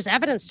think there's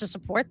evidence to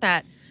support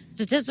that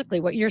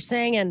statistically, what you're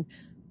saying and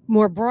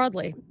more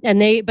broadly.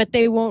 But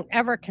they won't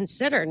ever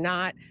consider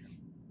not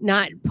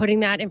putting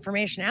that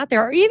information out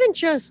there, or even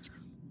just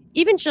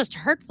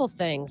hurtful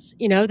things,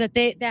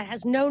 that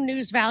has no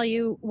news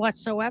value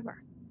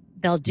whatsoever.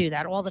 They'll do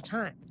that all the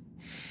time.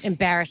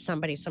 Embarrass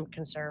somebody, some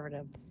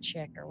conservative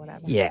chick or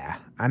whatever. Yeah.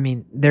 I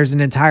mean, there's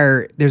an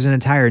entire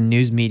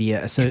news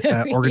media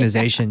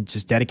organization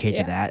just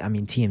dedicated to that. I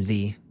mean,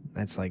 TMZ,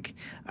 that's like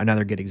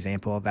another good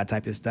example of that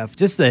type of stuff.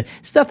 Just the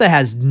stuff that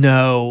has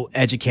no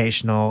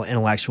educational,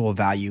 intellectual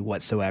value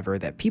whatsoever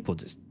that people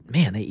just,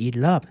 man, they eat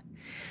it up.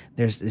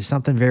 There's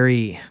something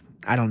very,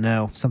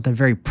 something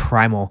very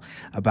primal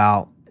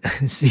about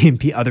seeing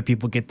other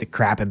people get the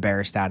crap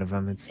embarrassed out of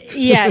them.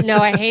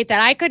 I hate that.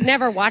 I could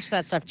never watch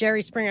that stuff.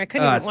 Jerry Springer, I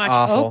couldn't even watch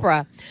awful.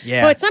 Oprah.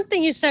 Yeah. But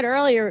something you said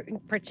earlier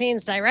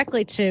pertains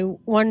directly to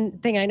one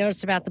thing I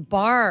noticed about the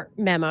Barr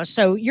memo.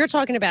 So you're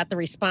talking about the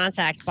Response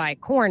Act by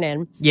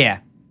Cornyn.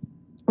 Yeah.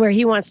 Where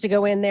he wants to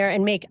go in there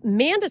and make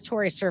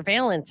mandatory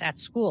surveillance at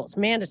schools.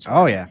 Mandatory.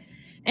 Oh, yeah.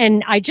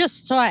 And I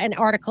just saw an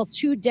article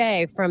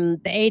today from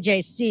the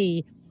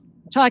AJC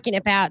talking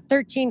about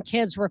 13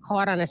 kids were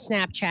caught on a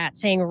Snapchat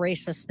saying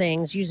racist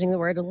things, using the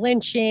word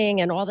lynching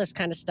and all this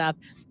kind of stuff.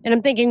 And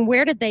I'm thinking,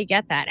 where did they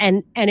get that?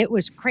 And it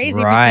was crazy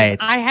because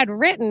I had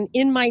written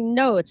in my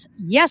notes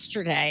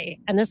yesterday,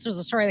 and this was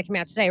the story that came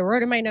out today. I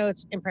wrote in my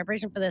notes in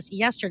preparation for this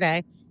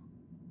yesterday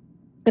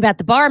about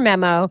the Barr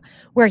memo,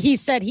 where he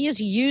said he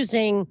is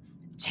using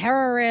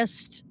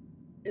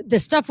the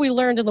stuff we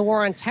learned in the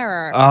war on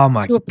terror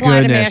to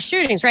apply to mass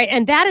shootings, right?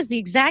 And that is the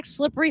exact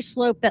slippery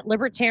slope that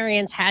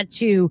libertarians had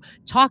to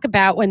talk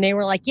about when they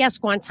were like, yes,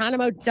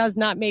 Guantanamo does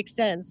not make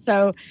sense.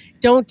 So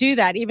don't do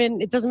that.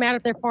 Even it doesn't matter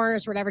if they're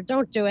foreigners or whatever,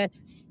 don't do it.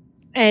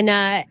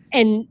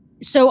 And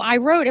so I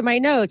wrote in my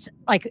notes,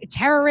 like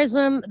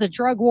terrorism, the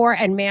drug war,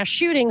 and mass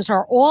shootings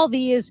are all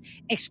these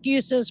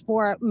excuses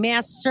for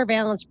mass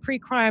surveillance,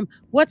 pre-crime.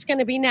 What's going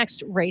to be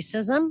next?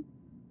 Racism?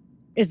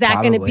 Is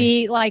that going to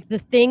be like the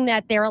thing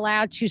that they're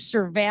allowed to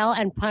surveil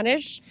and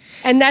punish?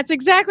 And that's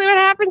exactly what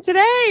happened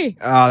today.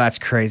 Oh, that's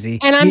crazy.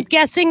 And I'm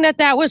guessing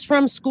that was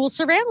from school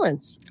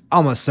surveillance.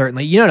 Almost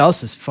certainly. You know what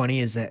else is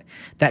funny is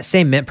that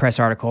same Mint Press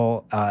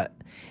article,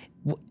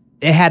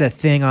 it had a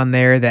thing on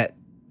there that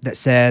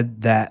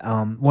said that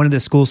one of the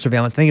school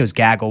surveillance, I think it was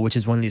Gaggle, which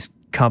is one of these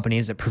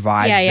companies that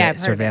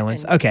provides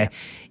surveillance. Okay.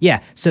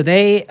 Yeah. So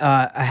they,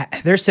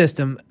 their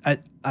system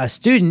a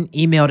student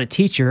emailed a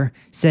teacher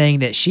saying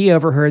that she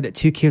overheard that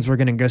 2 kids were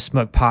going to go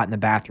smoke pot in the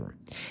bathroom.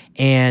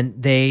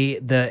 And the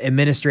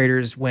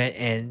administrators went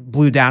and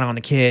blew down on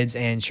the kids,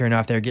 and sure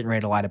enough, they're getting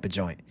ready to light up a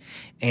joint.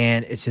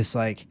 And it's just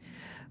like,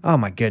 oh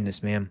my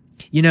goodness, man.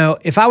 You know,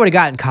 if I would have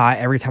gotten caught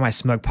every time I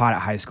smoked pot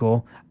at high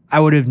school, I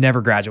would have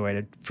never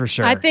graduated for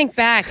sure. I think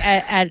back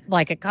at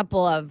like a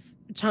couple of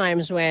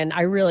times when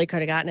I really could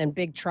have gotten in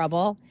big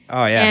trouble.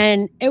 Oh yeah.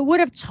 And it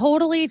would have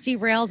totally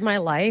derailed my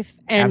life.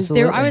 And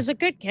Absolutely. I was a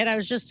good kid. I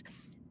was just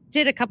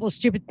did a couple of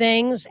stupid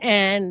things,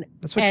 and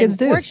That's what kids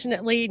do.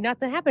 Fortunately,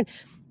 nothing happened,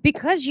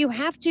 because you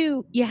have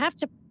to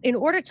in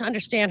order to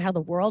understand how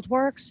the world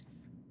works,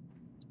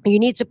 you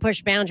need to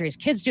push boundaries.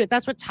 Kids do it.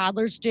 That's what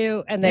toddlers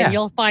do. And then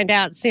you'll find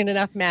out soon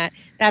enough, Matt,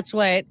 that's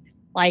what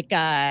like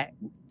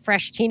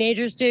fresh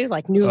teenagers do,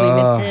 like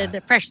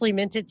freshly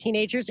minted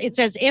teenagers. It's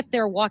as if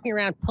they're walking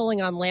around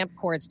pulling on lamp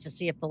cords to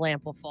see if the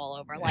lamp will fall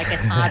over, like a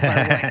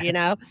toddler would, you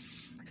know?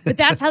 But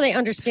that's how they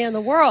understand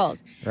the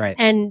world. Right.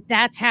 And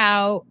that's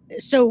how,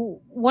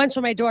 so once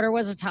when my daughter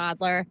was a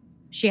toddler,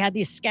 she had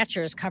these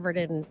Skechers covered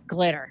in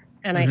glitter.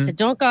 And I said,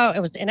 don't go. It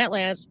was in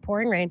Atlanta, it was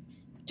pouring rain.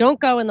 Don't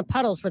go in the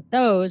puddles with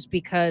those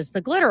because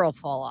the glitter will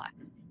fall off.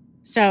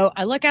 So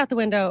I look out the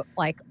window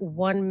like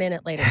 1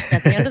 minute later. She's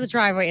at the end of the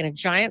driveway in a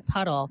giant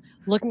puddle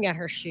looking at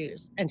her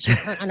shoes. And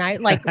I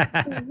like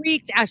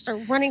freaked. I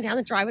started running down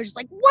the driveway. She's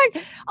like, what?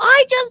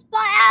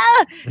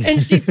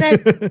 And she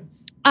said,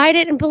 I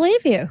didn't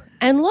believe you.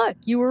 And look,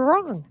 you were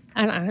wrong.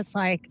 And I was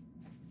like,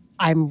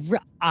 I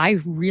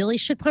really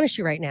should punish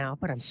you right now,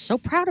 but I'm so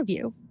proud of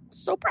you.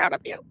 So proud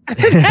of you.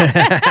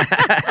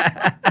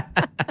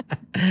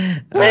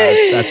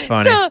 That's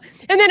funny. So,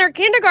 and then her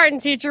kindergarten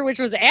teacher, which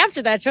was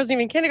after that, she wasn't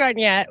even kindergarten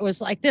yet, was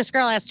like, this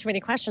girl asked too many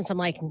questions. I'm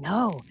like,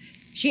 no,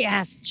 she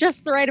asked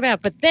just the right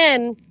amount. But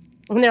then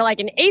when they're like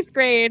in 8th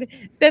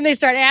grade, then they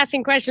start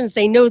asking questions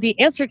they know the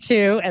answer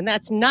to, and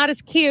that's not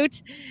as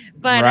cute.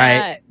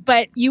 But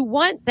but you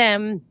want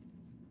them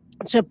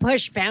to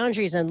push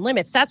boundaries and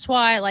limits. That's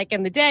why, like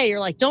in the day, you're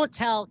like, don't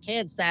tell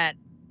kids that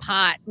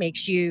pot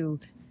makes you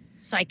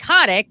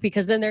psychotic,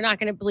 because then they're not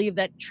going to believe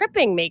that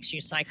tripping makes you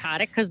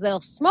psychotic, because they'll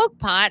smoke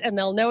pot and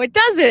they'll know it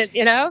doesn't,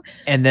 you know?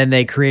 And then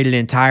they created an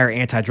entire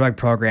anti-drug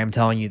program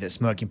telling you that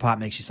smoking pot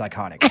makes you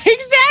psychotic.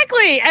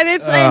 Exactly. And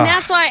and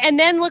that's why, and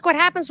then look what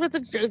happens with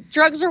the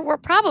drugs are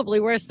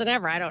probably worse than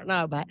ever. I don't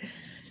know, but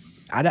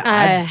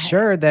I'm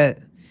sure that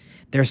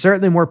they're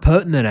certainly more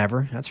potent than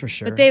ever. That's for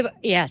sure. But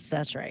yes,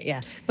 that's right.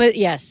 Yeah.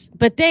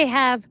 But they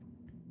have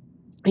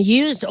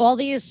used all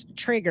these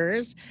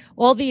triggers,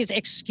 all these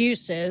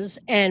excuses,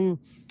 and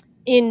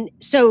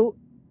so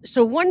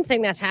one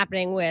thing that's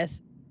happening with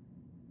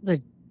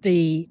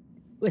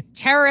with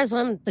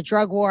terrorism, the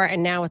drug war,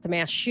 and now with the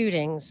mass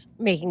shootings,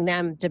 making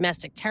them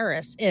domestic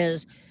terrorists,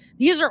 is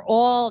these are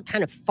all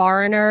kind of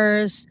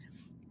foreigners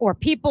or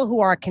people who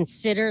are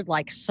considered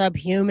like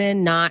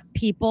subhuman, not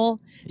people.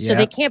 Yeah. So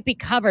they can't be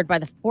covered by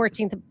the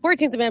 14th.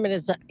 14th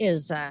Amendment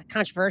is a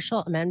controversial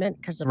amendment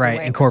because of the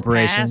way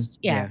incorporation.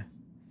 Yeah.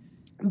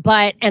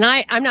 But, and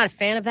I'm not a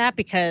fan of that,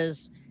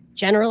 because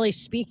generally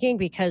speaking,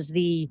 because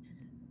the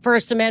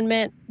First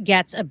Amendment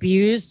gets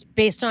abused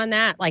based on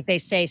that. Like they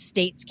say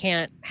states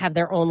can't have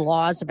their own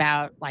laws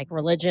about like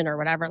religion or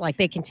whatever. Like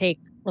they can take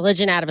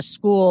religion out of a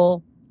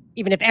school,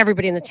 even if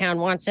everybody in the town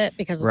wants it,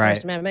 because of the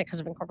First Amendment, because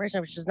of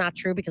incorporation, which is not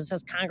true, because it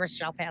says Congress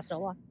shall pass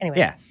no law.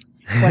 Anyway,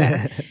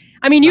 whatever.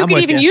 I mean, you could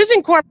even use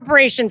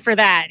incorporation for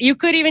that. You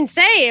could even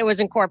say it was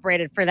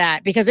incorporated for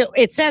that, because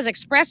it says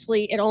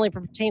expressly it only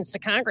pertains to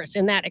Congress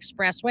in that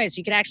express way. So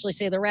you could actually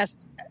say the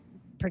rest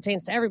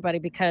pertains to everybody,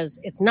 because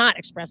it's not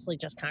expressly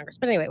just Congress.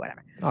 But anyway,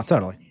 whatever. Oh,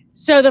 totally.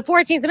 So the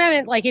 14th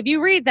Amendment, like if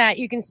you read that,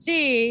 you can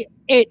see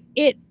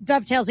it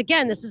dovetails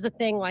again. This is a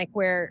thing like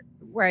where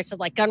I said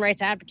like gun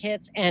rights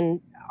advocates and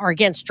are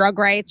against drug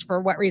rights for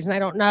what reason, I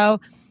don't know.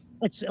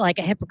 It's like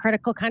a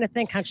hypocritical kind of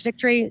thing,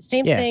 contradictory.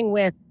 Same thing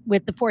with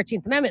the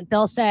 14th Amendment.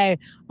 They'll say,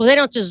 well, they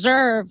don't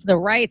deserve the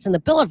rights in the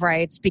Bill of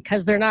Rights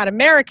because they're not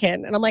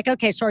American. And I'm like,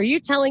 okay, so are you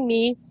telling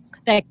me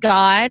that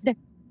God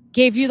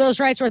gave you those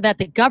rights, or that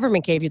the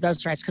government gave you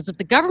those rights? Because if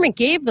the government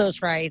gave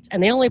those rights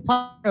and they only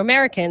apply to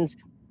Americans,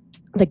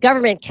 the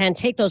government can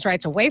take those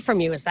rights away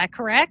from you. Is that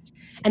correct?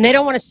 And they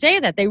don't want to say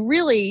that. They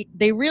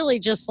really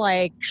just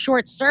like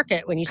short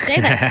circuit when you say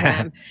that to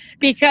them,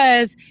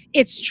 because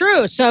it's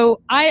true.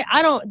 So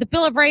the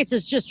Bill of Rights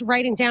is just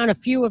writing down a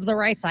few of the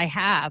rights I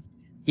have.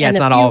 Yeah, and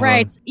it's not all of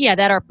them. Yeah,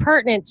 that are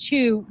pertinent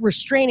to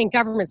restraining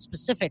government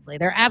specifically.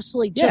 They're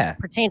absolutely just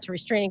pertain to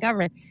restraining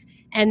government.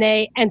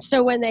 And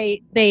so when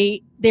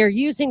they're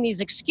using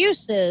these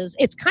excuses,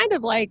 it's kind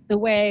of like the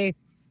way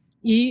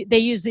they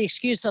use the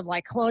excuse of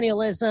like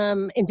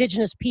colonialism,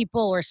 indigenous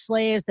people or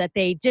slaves, that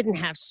they didn't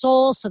have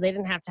souls, so they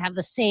didn't have to have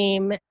the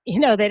same, they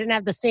didn't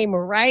have the same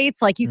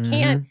rights. Like you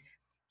can't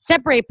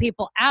separate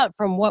people out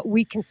from what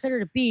we consider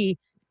to be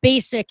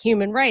basic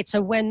human rights.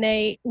 So when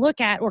they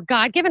look at, or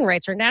God-given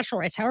rights or natural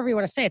rights, however you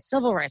want to say it,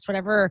 civil rights,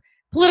 whatever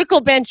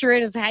political bent you're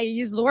in is how you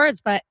use the words.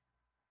 But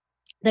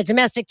the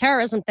domestic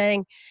terrorism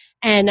thing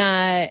and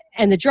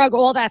the drug,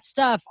 all that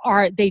stuff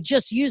they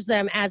just use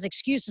them as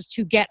excuses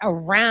to get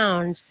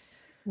around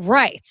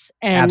rights.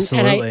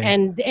 Absolutely.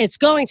 And it's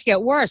going to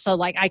get worse. So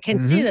like I can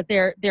see that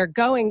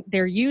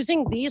they're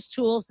using these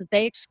tools that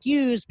they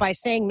excuse by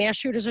saying mass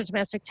shooters are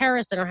domestic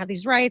terrorists. They don't have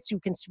these rights. You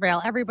can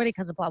surveil everybody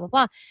because of blah, blah,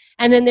 blah.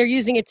 And then they're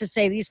using it to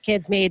say these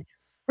kids made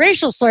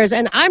racial slurs.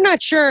 And I'm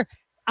not sure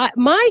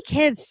my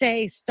kids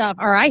say stuff,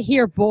 or I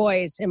hear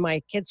boys in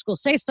my kids' school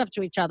say stuff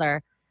to each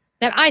other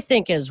that I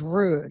think is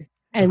rude.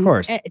 And of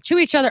course. To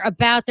each other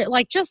about their,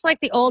 like, just like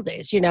the old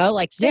days,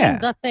 like saying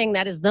the thing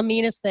that is the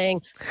meanest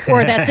thing,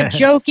 or that's a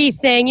jokey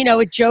thing,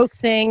 a joke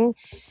thing.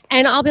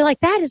 And I'll be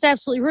like, that is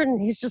absolutely rude.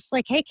 And he's just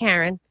like, hey,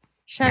 Karen,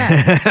 shut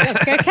up.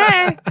 Like,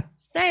 okay,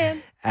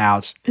 saying.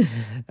 Ouch.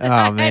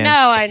 Oh, man.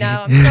 I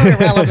know. I'm so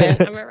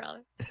irrelevant. I'm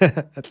irrelevant.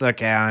 That's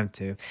okay. I'm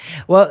too.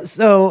 Well,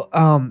 so,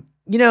 and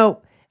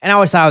I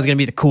always thought I was going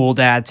to be the cool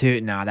dad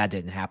too. No, that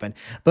didn't happen.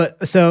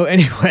 But so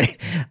anyway.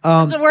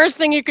 It's the worst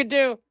thing you could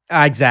do.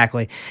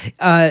 Exactly.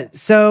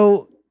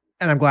 So,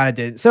 and I'm glad I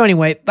did. So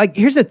anyway, like,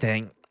 here's the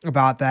thing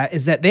about that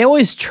is that they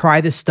always try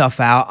this stuff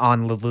out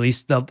on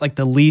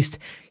the least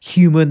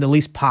human, the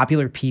least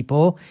popular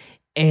people.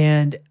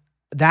 And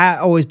that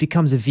always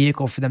becomes a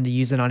vehicle for them to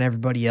use it on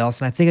everybody else.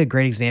 And I think a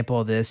great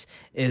example of this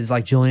is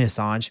like Julian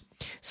Assange.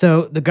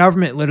 So the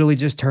government literally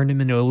just turned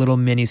him into a little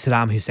mini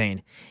Saddam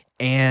Hussein.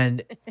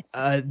 And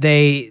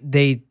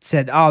they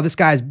said, oh, this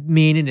guy's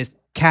mean and his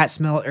cat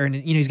smell, or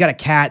he's got a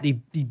cat.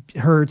 He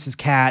hurts his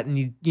cat,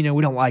 and we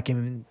don't like him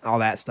and all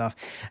that stuff.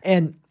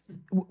 And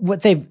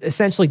what they've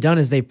essentially done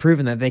is they've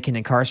proven that they can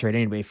incarcerate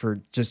anybody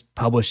for just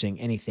publishing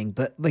anything.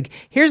 But like,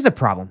 here's the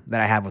problem that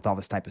I have with all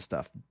this type of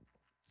stuff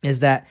is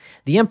that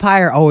the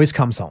empire always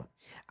comes home.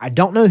 I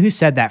don't know who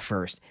said that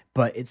first,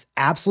 but it's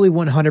absolutely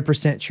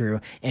 100% true.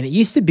 And it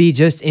used to be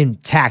just in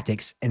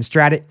tactics and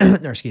it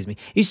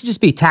used to just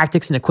be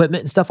tactics and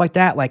equipment and stuff like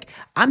that. Like,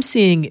 I'm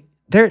seeing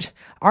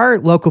our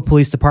local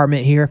police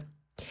department here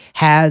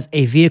has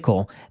a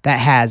vehicle that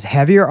has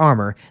heavier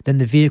armor than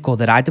the vehicle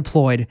that I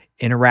deployed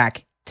in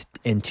Iraq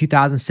in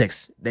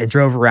 2006 and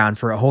drove around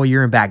for a whole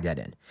year in Baghdad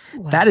in.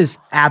 Wow. That is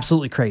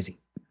absolutely crazy.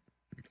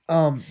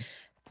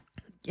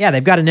 Yeah,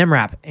 they've got an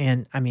MRAP,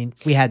 and I mean,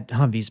 we had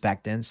Humvees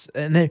back then,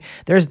 and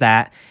there's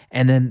that,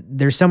 and then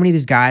there's so many of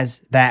these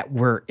guys that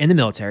were in the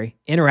military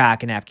in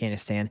Iraq and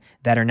Afghanistan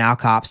that are now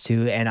cops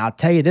too. And I'll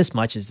tell you this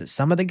much is that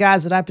some of the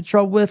guys that I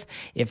patrolled with,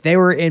 if they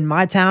were in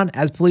my town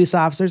as police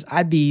officers,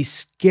 I'd be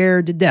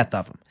scared to death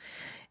of them.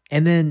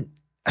 And then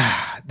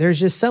there's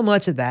just so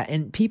much of that,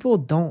 and people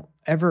don't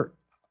ever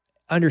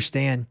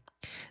understand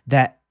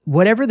that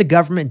whatever the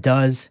government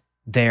does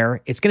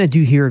there, it's going to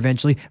do here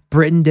eventually.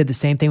 Britain did the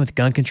same thing with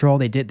gun control.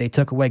 They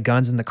took away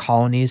guns in the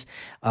colonies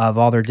of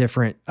all their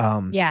different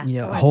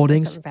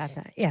holdings. About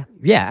that. Yeah,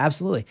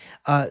 absolutely.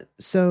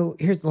 So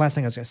here's the last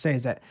thing I was going to say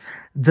is that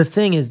the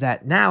thing is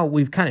that now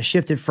we've kind of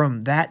shifted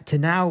from that to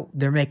now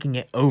they're making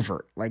it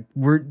overt. Like,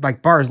 we're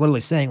like, Barr is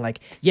literally saying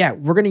like, yeah,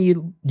 we're going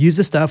to use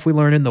the stuff we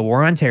learned in the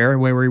War on Terror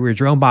where we were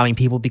drone bombing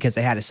people because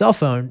they had a cell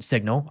phone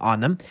signal on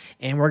them,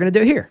 and we're going to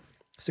do it here.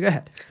 So go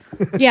ahead.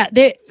 Yeah,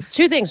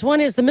 two things.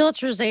 One is the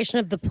militarization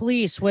of the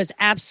police was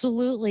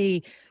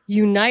absolutely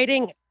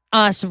uniting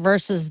us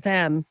versus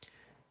them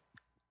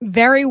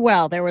very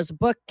well. There was a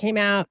book came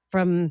out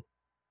from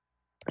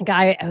a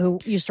guy who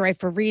used to write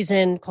for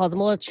Reason called The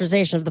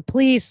Militarization of the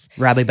Police.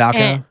 Radley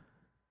Balco?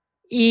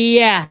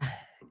 Yeah.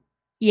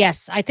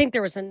 Yes. I think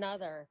there was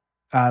another.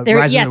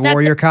 Rise of the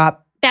Warrior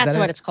Cop? That's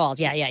what it's called.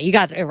 Yeah. You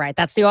got it right.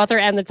 That's the author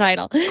and the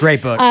title.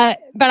 Great book.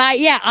 But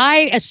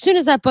I, as soon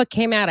as that book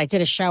came out, I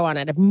did a show on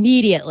it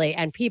immediately,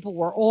 and people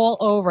were all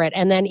over it.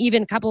 And then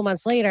even a couple of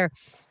months later,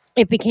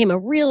 it became a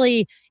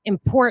really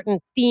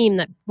important theme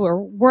that we're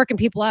working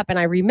people up. And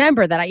I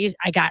remember that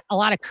I got a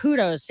lot of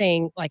kudos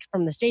saying, like,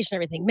 from the station, and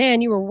everything, man,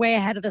 you were way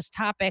ahead of this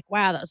topic.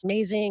 Wow, that was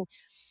amazing.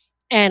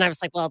 And I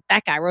was like, well,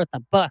 that guy wrote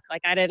the book.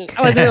 Like, I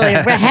wasn't really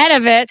ahead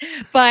of it,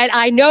 but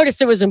I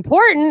noticed it was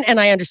important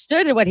and I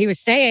understood what he was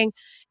saying.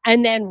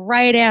 And then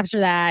right after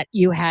that,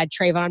 you had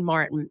Trayvon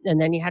Martin, and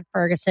then you had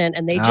Ferguson,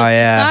 and they just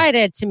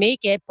decided to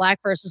make it black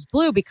versus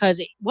blue because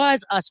it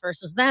was us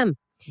versus them.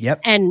 Yep.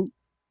 And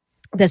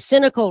the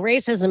cynical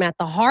racism at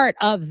the heart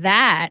of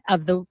that,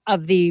 of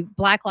the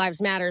Black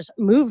Lives Matters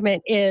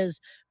movement,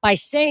 is by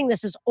saying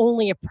this is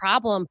only a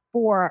problem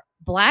for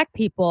Black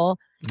people.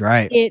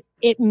 Right.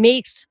 It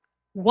makes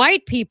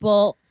white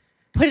people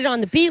put it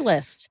on the B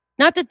list.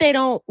 Not that they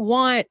don't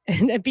want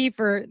a B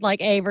for like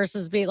A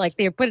versus B, like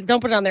don't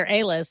put it on their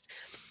A list,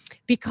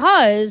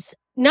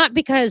 not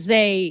because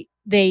they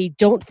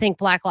don't think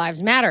Black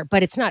Lives Matter,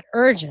 but it's not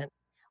urgent.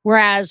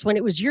 Whereas when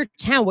it was your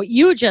town, what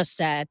you just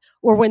said,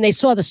 or when they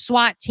saw the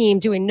SWAT team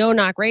doing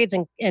no-knock raids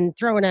and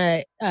throwing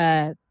a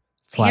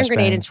hand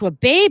grenade into a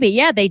baby.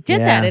 Yeah, they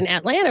did that in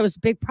Atlanta. It was a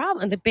big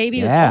problem. The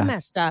baby was all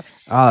messed up.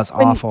 Oh, that's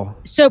awful.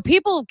 So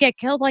people get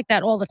killed like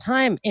that all the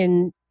time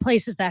in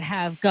places that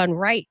have gun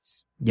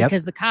rights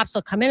because the cops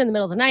will come in the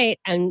middle of the night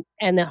and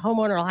the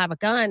homeowner will have a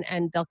gun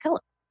and they'll kill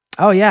him.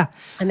 Oh, yeah.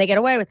 And they get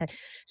away with it.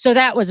 So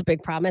that was a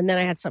big problem. And then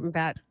I had something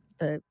about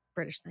the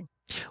British thing.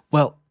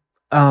 Well,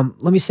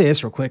 let me say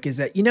this real quick: is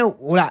that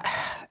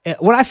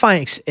what I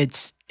find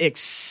it's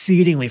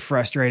exceedingly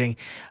frustrating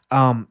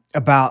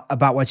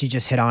about what you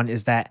just hit on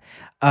is that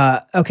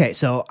okay,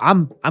 so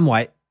I'm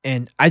white.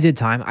 And I did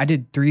time. I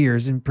did 3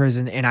 years in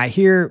prison. And I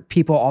hear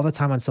people all the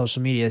time on social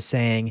media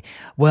saying,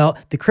 well,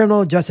 the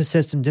criminal justice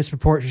system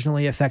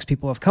disproportionately affects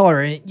people of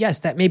color. And yes,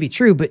 that may be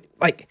true. But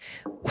like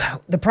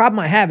the problem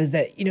I have is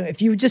that,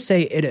 if you just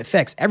say it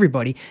affects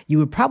everybody, you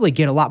would probably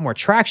get a lot more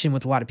traction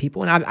with a lot of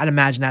people. And I'd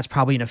imagine that's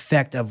probably an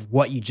effect of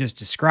what you just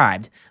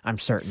described. I'm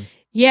certain.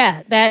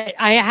 Yeah, that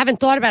I haven't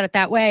thought about it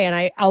that way. And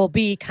I will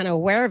be kind of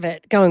aware of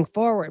it going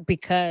forward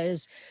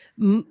because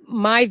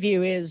my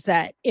view is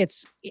that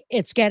it's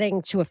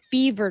getting to a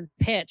fevered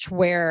pitch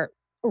where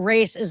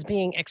race is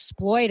being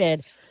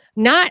exploited,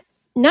 not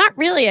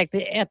really at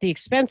the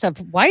expense of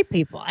white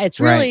people. It's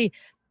really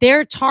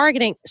they're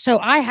targeting. So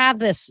I have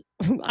this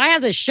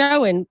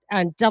show on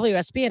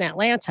WSB in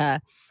Atlanta,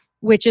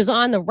 which is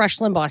on the Rush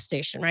Limbaugh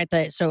station, right?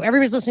 So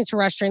everybody's listening to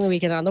Rush during the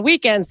weekend. On the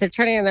weekends, they're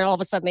turning in there. All of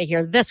a sudden, they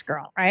hear this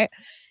girl, right?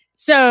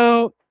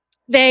 So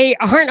they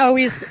aren't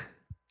always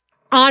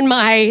on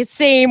my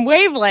same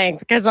wavelength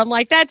because I'm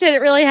like, that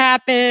didn't really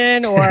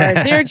happen, or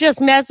they're just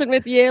messing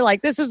with you.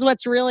 Like, this is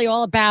what's really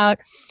all about.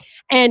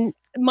 And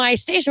my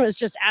station was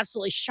just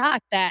absolutely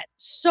shocked that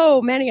so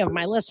many of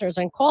my listeners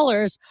and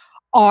callers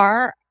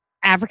are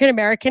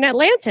African-American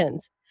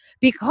Atlantans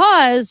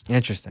because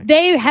interesting.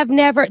 They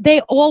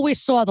always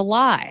saw the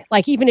lie.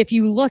 Like, even if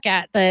you look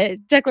at the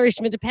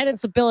Declaration of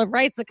Independence, the Bill of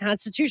Rights, the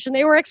Constitution,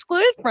 they were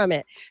excluded from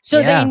it.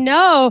 So they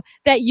know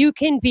that you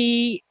can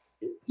be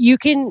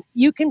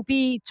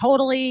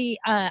totally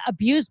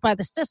abused by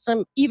the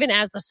system, even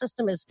as the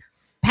system is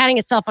patting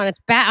itself on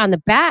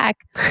the back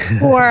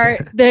for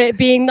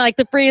being like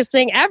the freest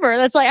thing ever.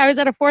 That's like, I was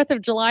at a 4th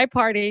of July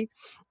party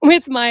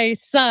with my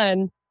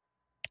son,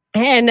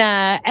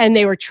 and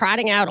they were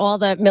trotting out all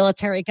the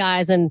military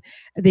guys, and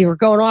they were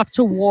going off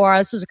to war.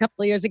 This was a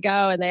couple of years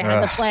ago, and they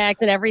had the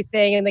flags and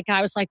everything. And the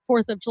guy was like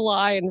 4th of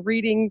July and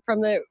reading from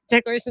the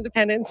Declaration of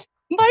Independence.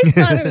 My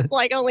son, was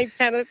like only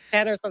 10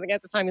 or something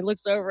at the time, he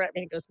looks over at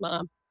me and goes,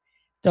 "Mom,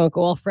 don't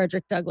go all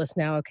Frederick Douglass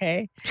now,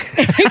 okay?"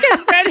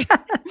 Because Frederick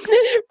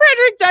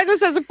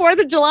Douglass has a 4th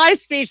of July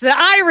speech that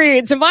I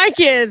read to my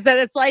kids that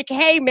it's like,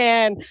 hey,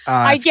 man,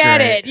 I get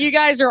it. You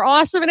guys are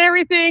awesome and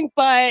everything,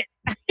 but,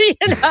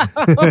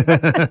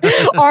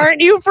 aren't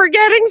you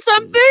forgetting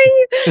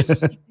something?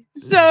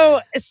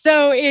 So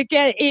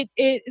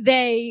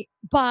they,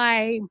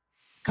 by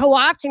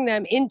co-opting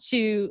them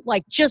into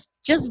like just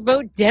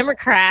vote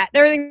Democrat,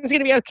 everything's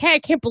going to be okay. I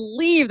can't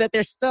believe that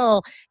they're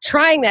still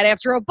trying that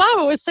after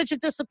Obama was such a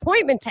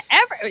disappointment to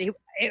everybody.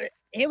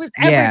 It was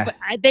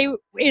everybody.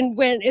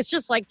 When it's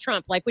just like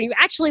Trump. Like, when you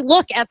actually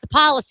look at the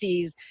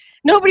policies,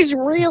 nobody's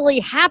really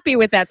happy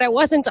with that. That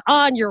wasn't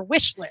on your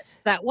wish list.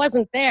 That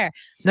wasn't there.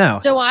 No.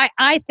 So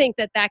I think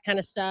that kind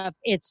of stuff,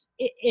 it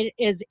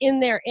is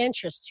in their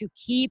interest to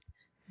keep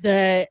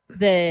the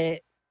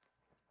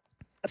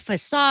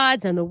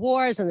facades and the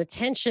wars and the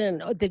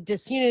tension, the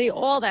disunity,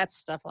 all that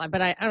stuff.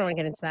 But I don't want to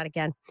get into that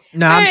again.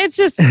 No, it's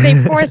just they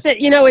force it.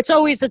 It's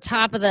always the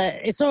top of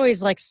it's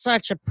always like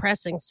such a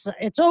pressing.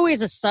 It's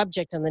always a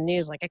subject in the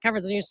news. Like, I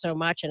cover the news so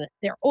much, and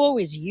they're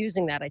always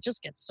using that. I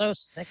just get so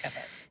sick of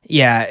it.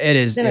 Yeah, it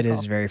is. Cynical. It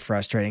is very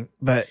frustrating.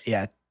 But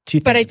yeah, two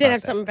things. But I did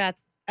have something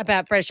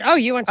about British. Oh,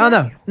 you want to?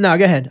 Oh, no,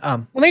 go ahead.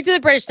 Let me do the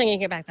British thing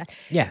and get back to that.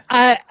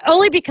 Yeah.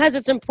 Only because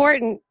it's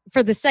important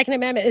for the Second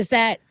Amendment is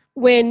that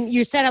when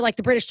you said it, like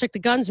the British took the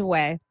guns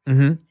away,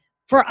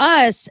 for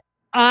us,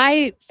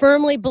 I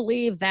firmly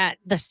believe that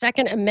the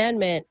Second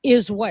Amendment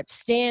is what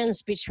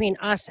stands between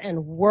us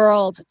and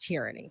world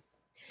tyranny.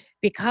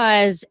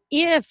 Because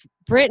if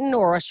Britain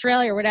or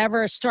Australia or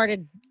whatever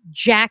started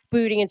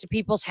jackbooting into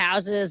people's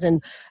houses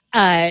and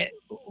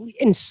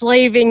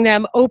enslaving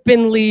them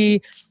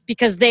openly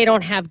because they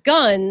don't have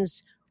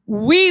guns,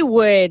 it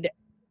would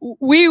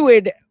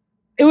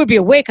be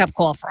a wake-up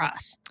call for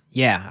us.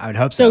 Yeah, I would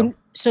hope so.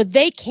 So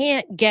they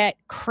can't get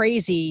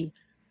crazy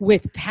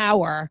with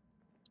power,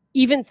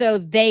 even though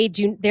they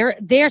do.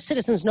 Their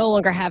citizens no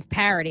longer have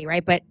parity,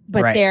 right? But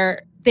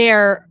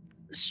their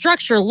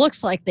structure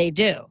looks like they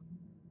do.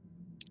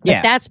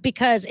 But that's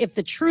because if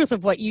the truth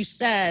of what you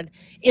said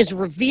is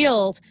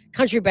revealed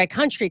country by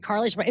country,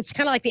 correlation, it's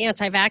kind of like the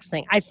anti-vax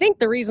thing. I think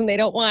the reason they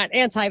don't want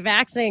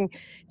anti-vaxxing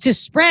to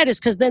spread is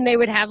because then they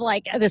would have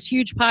like this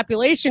huge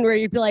population where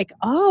you'd be like,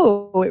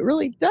 oh, it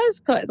really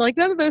does. Like,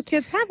 none of those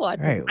kids have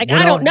autism. Right. Like,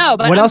 I don't know.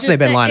 But what else have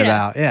they been lying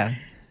about? Yeah.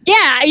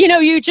 Yeah, you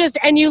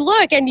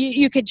look and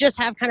you could just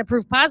have kind of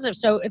proof positive.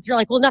 So if you're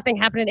like, well, nothing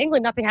happened in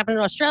England, nothing happened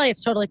in Australia,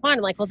 it's totally fine.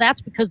 I'm like, well,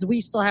 that's because we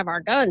still have our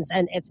guns,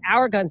 and it's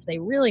our guns they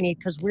really need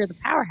because we're the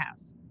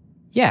powerhouse.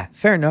 Yeah,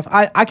 fair enough.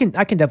 I can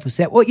definitely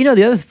say it. Well,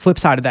 the other flip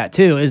side of that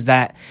too is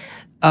that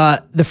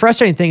The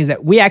frustrating thing is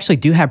that we actually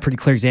do have pretty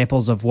clear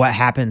examples of what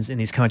happens in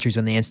these countries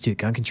when they institute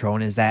gun control,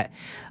 and is that,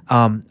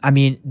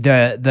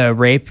 the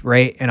rape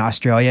rate in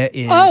Australia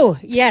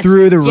is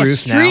through the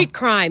roof now. Street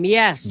crime,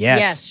 yes,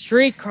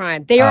 street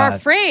crime. They are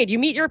afraid. You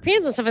meet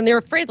Europeans and stuff, and they're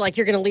afraid, like,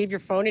 you're going to leave your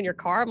phone in your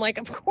car. I'm like,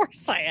 of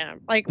course I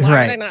am. Like, why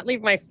would I not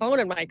leave my phone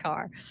in my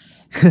car?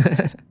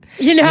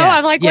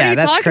 I'm like, what are you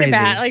talking crazy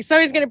about? Like,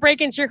 somebody's going to break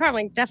into your car. I'm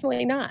like,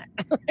 definitely not.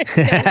 Break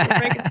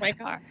into my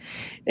car.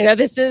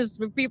 This is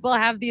people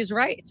have these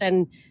rights,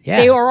 and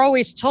they are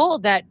always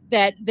told that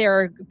there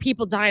are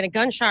people dying of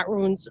gunshot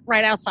wounds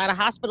right outside of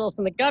hospitals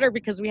in the gutter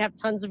because we have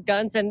tons of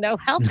guns and no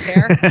health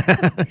care.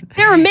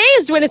 They're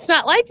amazed when it's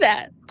not like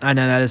that. I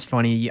know, that is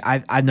funny.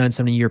 I've known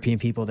some European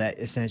people that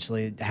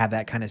essentially have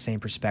that kind of same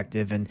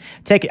perspective, and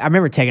I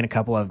remember taking a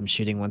couple of them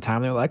shooting one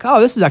time. They were like, "Oh,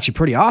 this is actually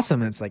pretty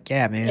awesome." And it's like,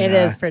 yeah, man, it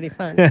is pretty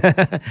fun.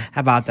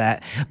 How about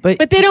that?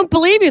 But they don't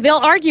believe you. They'll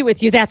argue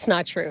with you. That's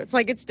not true. It's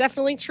like, it's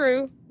definitely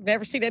true.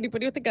 Never seen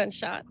anybody with a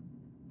gunshot.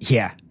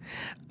 Yeah.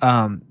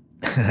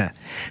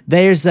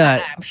 There's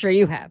I'm sure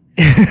you have.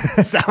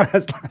 That's not what I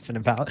was laughing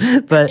about.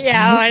 But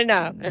yeah, I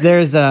know.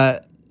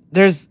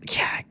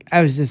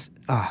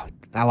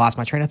 I lost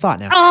my train of thought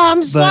now. Oh,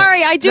 I'm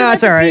sorry. I do that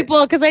to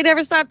people because I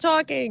never stop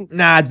talking.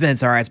 Nah,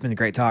 it's all right. It's been a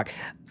great talk.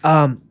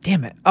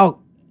 Damn it. Oh,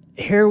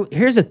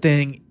 here's the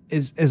thing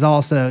is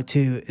also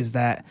too, is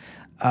that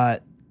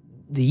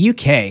the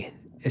UK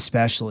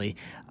especially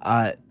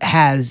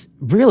has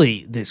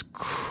really this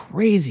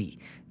crazy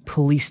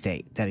police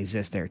state that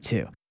exists there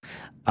too.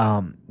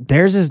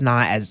 Theirs is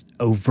not as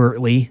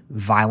overtly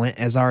violent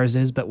as ours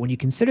is, but when you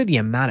consider the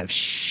amount of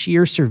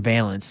sheer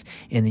surveillance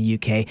in the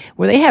UK,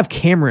 where they have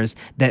cameras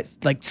that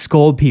like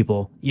scold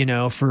people,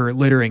 for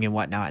littering and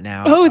whatnot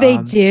now. Oh, they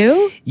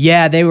do?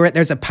 Yeah,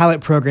 there's a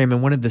pilot program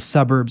in one of the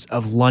suburbs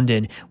of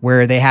London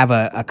where they have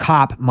a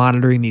cop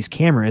monitoring these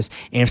cameras,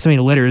 and if somebody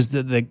litters,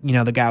 the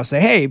guy will say,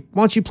 "Hey,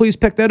 why don't you please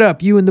pick that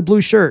up, you in the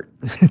blue shirt?"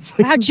 It's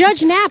like,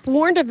 Judge Knapp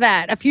warned of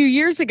that a few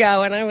years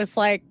ago, and I was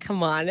like,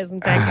 "Come on,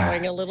 isn't that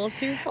going a little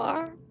too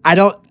far?" I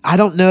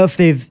don't know if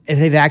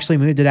they've actually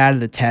moved it out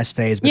of the test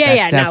phase, but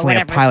that's definitely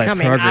a pilot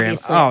program.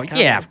 Oh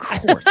yeah, of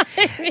course.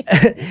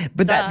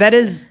 But that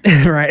is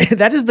right.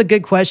 That is the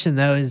good question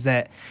though, is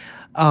that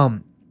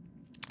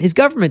these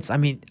governments,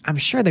 I'm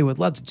sure they would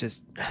love to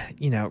just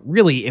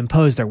really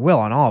impose their will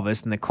on all of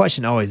us, and the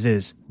question always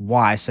is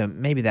why. So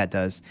maybe that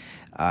does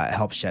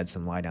help shed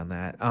some light on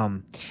that.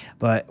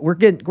 But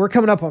we're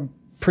coming up on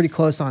pretty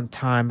close on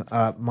time,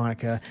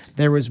 Monica.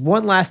 There was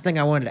one last thing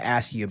I wanted to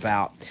ask you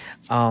about.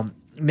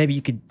 Maybe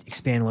you could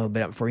expand a little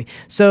bit up for me.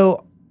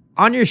 So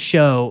on your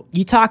show,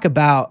 you talk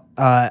about,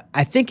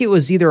 I think it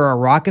was either a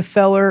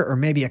Rockefeller or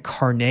maybe a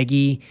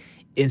Carnegie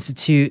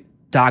Institute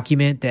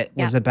document that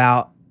was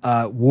about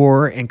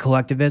war and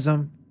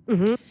collectivism.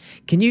 Mm-hmm.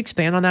 Can you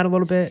expand on that a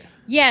little bit?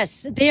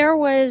 Yes, there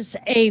was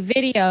a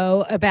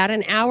video about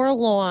an hour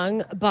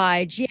long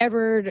by G.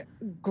 Edward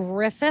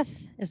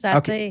Griffith. Is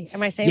that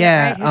am I saying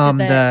that right?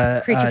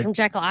 The creature from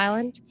Jekyll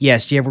Island?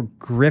 Yes, G. Edward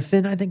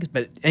Griffin, I think.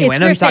 But anyway, I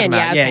know what you're talking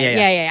about.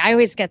 Yeah. I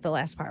always get the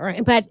last part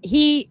right. But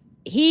he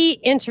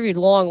interviewed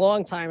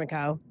long time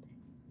ago.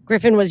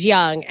 Griffin was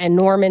young, and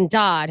Norman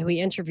Dodd, who he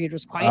interviewed,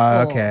 was quite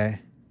old. Okay.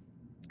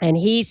 And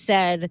he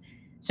said...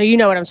 So you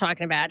know what I'm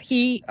talking about.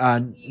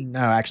 No,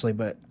 actually,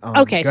 but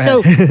okay.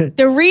 So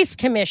the Reese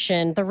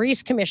Commission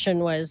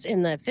was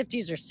in the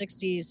 50s or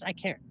 60s.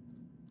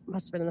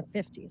 Must have been in the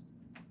 50s.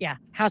 Yeah,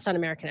 House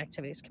Un-American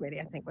Activities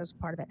Committee, I think, was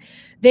part of it.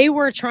 They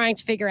were trying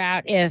to figure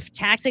out if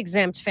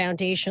tax-exempt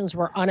foundations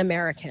were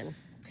un-American,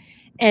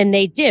 and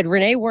they did.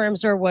 Renee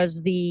Wormser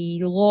was the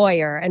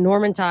lawyer, and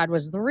Norman Dodd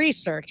was the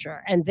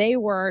researcher, and they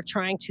were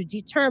trying to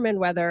determine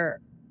whether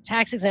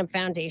tax-exempt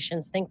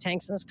foundations, think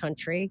tanks in this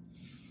country,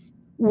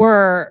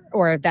 were,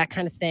 or that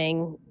kind of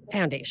thing,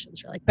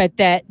 foundations really, but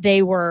that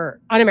they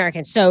were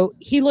un-American. So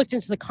he looked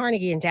into the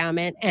Carnegie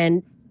Endowment,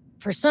 and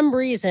for some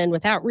reason,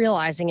 without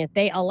realizing it,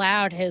 they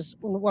allowed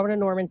one of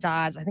Norman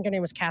Dodd's, I think her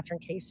name was Catherine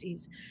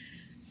Casey's,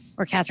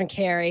 or Catherine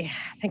Carey,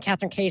 I think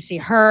Catherine Casey,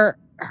 her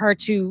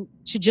to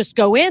just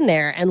go in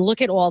there and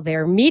look at all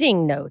their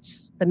meeting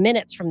notes, the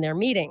minutes from their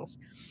meetings.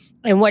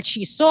 And what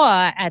she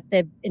saw at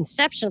the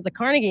inception of the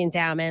Carnegie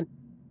Endowment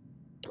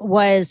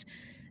was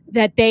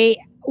that they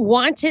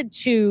wanted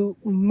to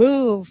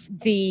move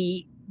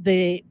the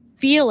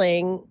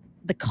feeling,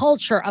 the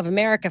culture of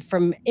America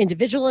from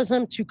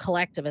individualism to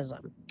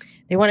collectivism.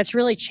 They wanted to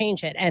really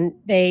change it. And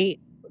they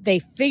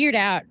figured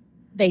out,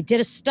 they did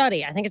a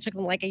study, I think it took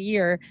them like a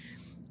year,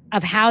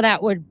 of how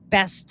that would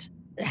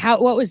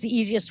what was the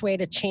easiest way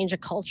to change a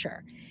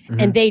culture. Mm-hmm.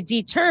 And they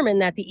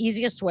determined that the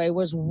easiest way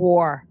was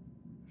war.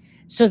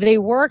 So they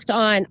worked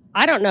on,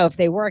 I don't know if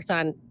they worked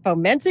on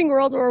fomenting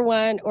World War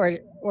I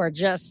or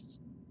just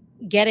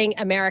getting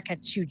America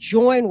to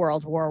join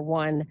World War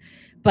I,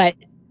 but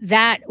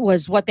that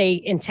was what they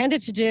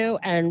intended to do,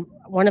 and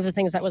one of the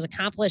things that was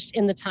accomplished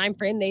in the time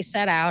frame they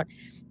set out.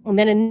 And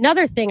then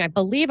another thing, I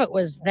believe it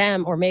was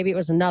them, or maybe it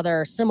was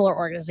another similar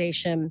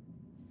organization,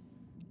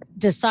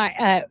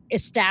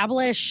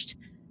 established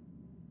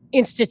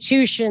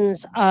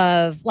institutions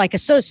of like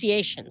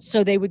associations.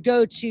 So they would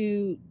go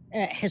to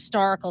a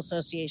historical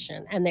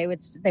association and they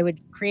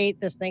would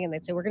create this thing and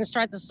they'd say, we're going to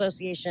start this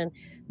association.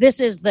 This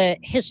is the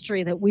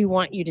history that we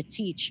want you to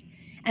teach.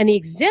 And the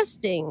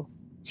existing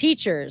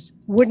teachers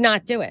would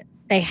not do it.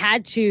 They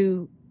had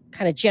to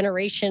kind of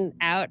generation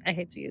out. I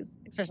hate to use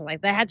expressions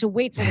like that. They had to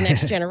wait till the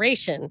next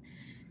generation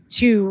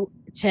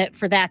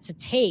for that to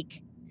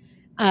take.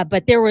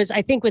 But there was,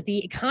 I think with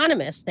the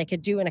economists, they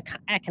could do an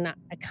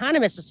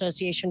economist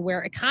association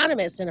where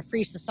economists in a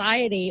free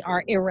society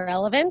are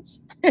irrelevant,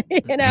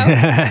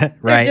 Right.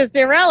 They're just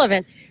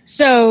irrelevant.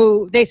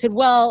 So they said,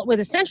 well,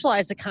 with a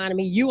centralized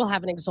economy, you will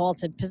have an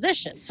exalted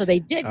position. So they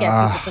did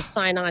get people to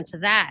sign on to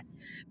that.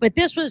 But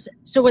this was,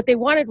 so what they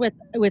wanted with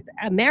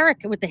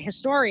America, with the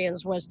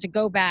historians, was to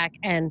go back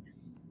and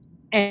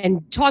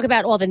talk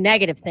about all the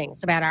negative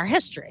things about our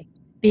history,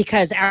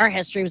 because our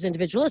history was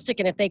individualistic.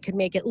 And if they could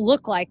make it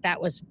look like that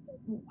was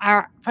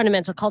our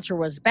fundamental culture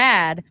was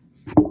bad,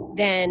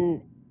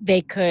 then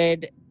they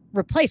could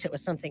replace it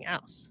with something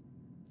else,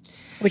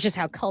 which is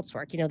how cults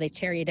work. They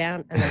tear you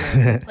down and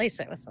then they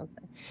replace it with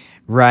something.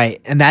 Right.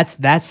 And that's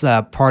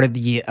part of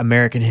the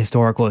American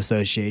Historical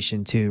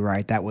Association too,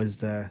 right? That was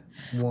the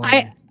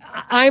one.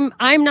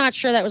 I'm not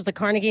sure that was the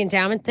Carnegie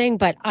Endowment thing,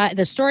 but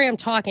the story I'm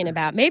talking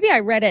about, maybe I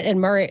read it in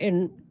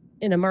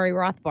a Murray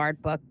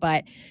Rothbard book,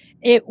 but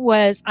it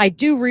was, I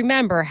do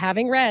remember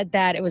having read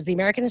that it was the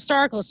American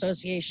Historical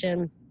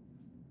Association.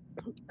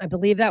 I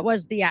believe that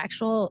was the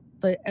actual,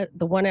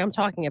 the one I'm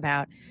talking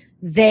about.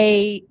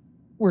 They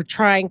were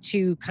trying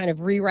to kind of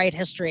rewrite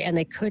history and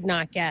they could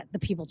not get the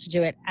people to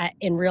do it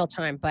in real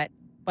time. But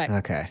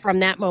okay. From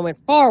that moment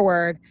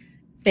forward,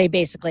 they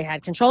basically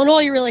had control. And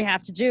all you really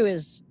have to do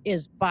is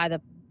buy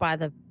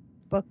the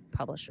book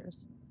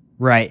publishers.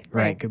 Right.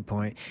 Good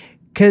point.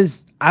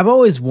 Because I've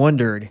always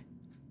wondered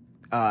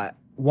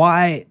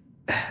why.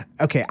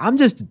 Okay, I'm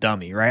just a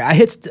dummy, right? I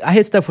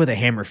hit stuff with a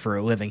hammer for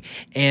a living,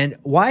 and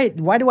why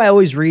do I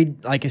always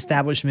read like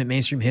establishment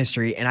mainstream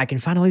history, and I can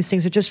find all these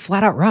things that are just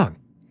flat out wrong,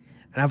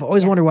 and I've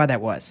always wondered why that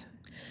was,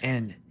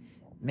 and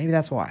maybe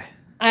that's why.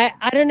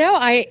 I don't know.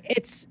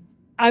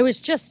 I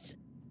was just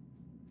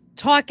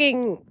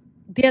talking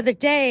the other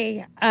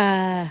day.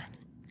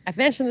 I've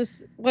mentioned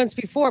this once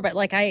before, but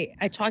like I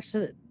did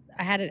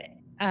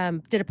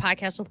a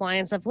podcast with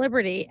Lions of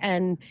Liberty,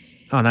 and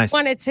oh, nice.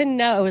 Wanted to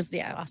know. It was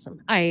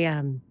awesome.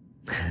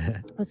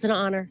 It was an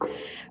honor,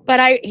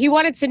 but he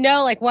wanted to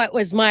know like what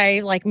was my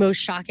like most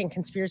shocking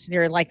conspiracy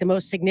theory, like the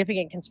most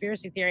significant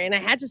conspiracy theory, and I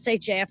had to say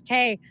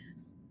JFK,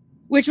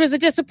 which was a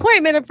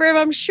disappointment for him,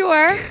 I'm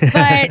sure,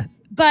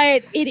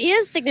 but it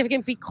is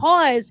significant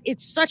because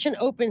it's such an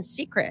open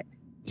secret.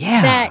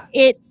 Yeah, that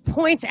it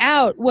points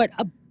out what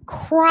a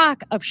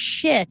crock of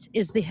shit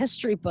is the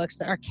history books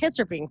that our kids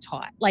are being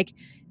taught. Like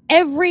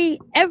every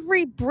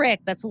brick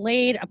that's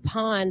laid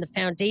upon the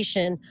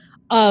foundation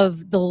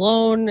of the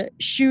lone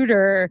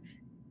shooter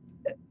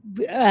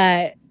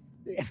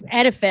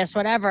edifice,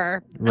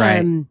 whatever,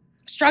 right.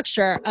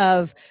 Structure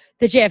of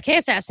the JFK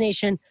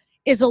assassination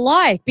is a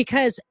lie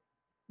because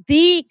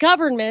the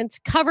government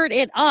covered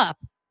it up.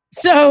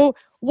 So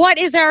what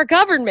is our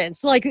government?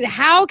 So like,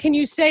 how can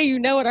you say you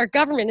know what our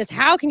government is?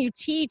 How can you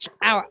teach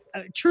our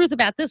truth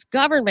about this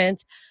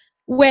government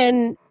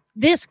when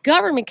this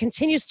government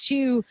continues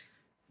to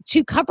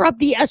cover up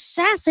the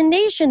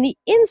assassination, the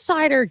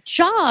insider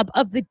job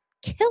of the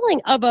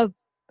killing of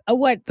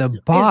what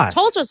the boss is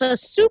told us a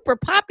super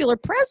popular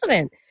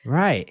president,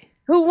 right?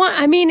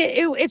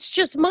 It's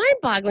just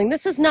mind-boggling.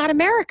 This is not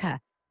America,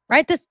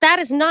 right? That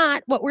is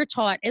not what we're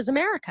taught is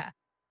America.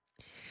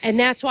 And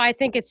that's why I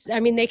think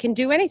they can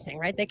do anything,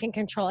 right? They can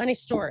control any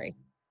story.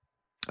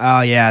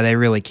 Oh, yeah, they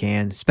really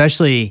can.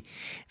 Especially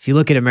if you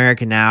look at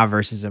America now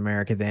versus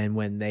America then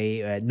when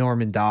they,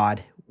 Norman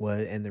Dodd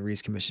was in the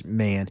Reese Commission,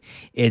 man,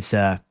 it's,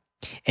 and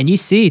you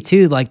see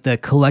too, like the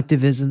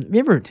collectivism.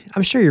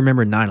 I'm sure you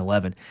remember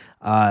 9/11.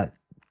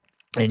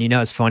 And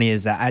it's funny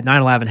is that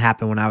 9/11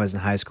 happened when I was in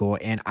high school,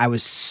 and I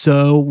was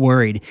so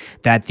worried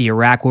that the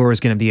Iraq War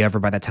was going to be over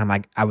by the time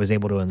I was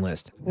able to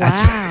enlist.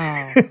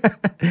 Wow.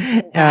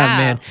 Oh,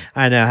 man.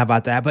 I know. How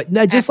about that? But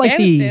no, just like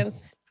the...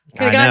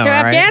 Could have gone to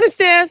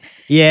Afghanistan.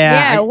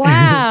 Yeah.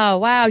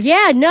 Wow.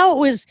 Yeah,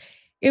 no,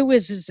 it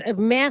was a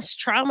mass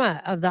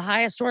trauma of the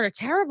highest order.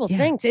 Terrible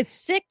things. It's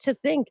sick to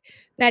think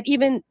that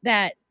even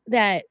that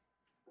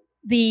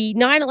the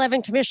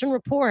 9/11 Commission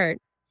report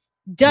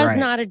does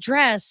not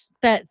address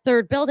that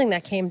third building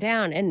that came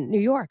down in New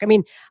York. I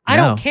mean, I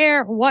don't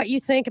care what you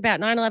think about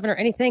 9/11 or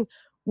anything.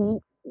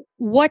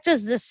 What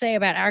does this say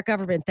about our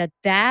government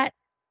that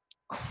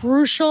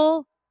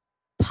crucial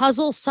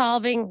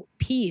puzzle-solving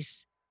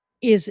piece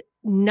is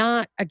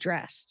not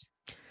addressed?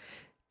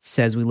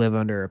 Says we live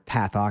under a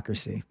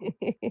pathocracy.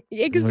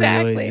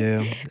 Exactly. We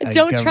really do.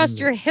 Don't trust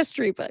your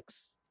history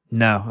books.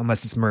 No,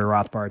 unless it's Murray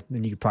Rothbard,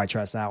 then you could probably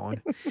trust that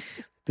one.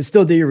 But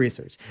still do your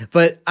research.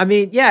 But I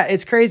mean, yeah,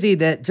 it's crazy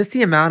that just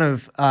the amount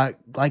of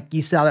like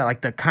you saw that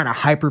like the kind of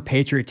hyper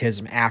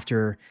patriotism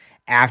after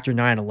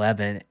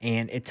 9/11,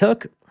 and it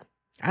took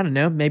I don't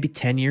know, maybe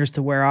 10 years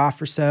to wear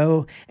off or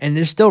so. And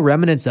there's still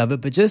remnants of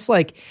it, but just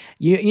like,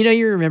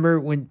 you remember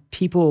when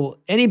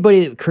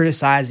anybody that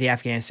criticized the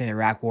Afghanistan and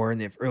Iraq war in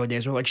the early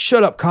days were like,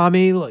 shut up,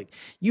 commie, like,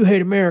 you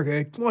hate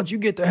America, why don't you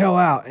get the hell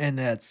out? And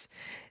that's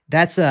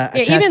a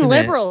testament. Even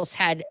liberals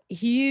had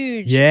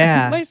huge.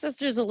 Yeah. My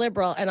sister's a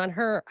liberal, and on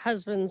her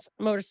husband's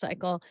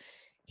motorcycle,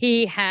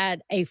 he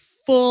had a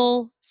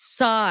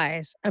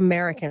full-size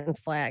American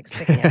flag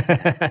sticking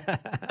out.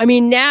 I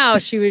mean, now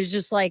she was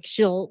just like,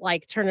 she'll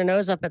like turn her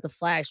nose up at the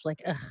flag. She's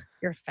like, ugh,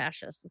 you're a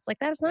fascist. It's like,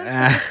 that is not a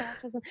symbol of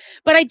fascism.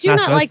 But I do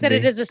not like that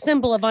it is a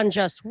symbol of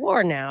unjust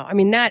war now. I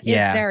mean, that is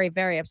very,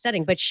 very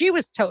upsetting. But she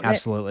was toting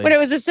it when it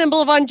was a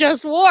symbol of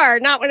unjust war,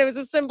 not when it was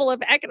a symbol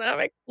of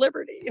economic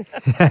liberty.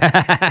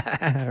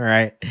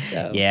 Right.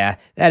 So. Yeah,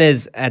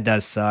 that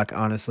does suck,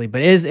 honestly.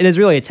 But it is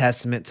really a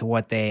testament to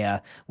what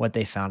they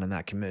found in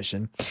that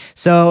commission.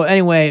 So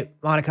anyway,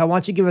 Monica, why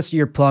don't you give us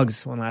your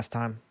plugs one last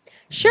time?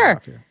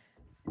 Sure.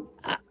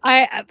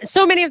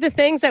 So many of the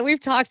things that we've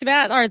talked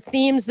about are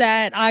themes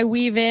that I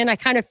weave in. I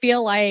kind of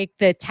feel like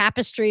the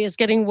tapestry is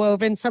getting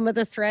woven. Some of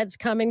the threads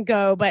come and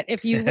go, but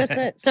if you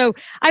listen, so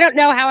I don't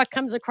know how it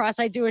comes across.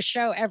 I do a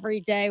show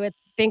every day with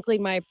Binkley,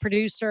 my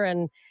producer,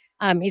 and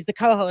he's the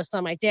co-host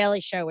on my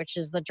daily show, which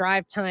is the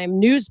Drive Time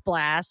News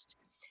Blast,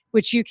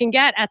 which you can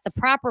get at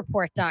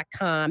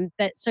thepropreport.com.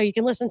 So you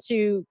can listen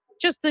to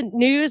just the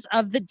news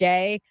of the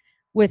day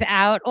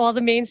without all the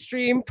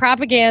mainstream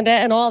propaganda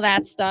and all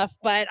that stuff.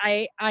 But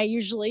I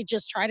usually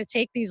just try to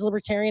take these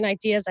libertarian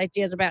ideas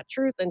about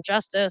truth and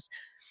justice,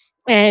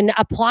 and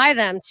apply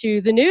them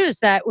to the news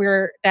that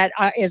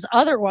is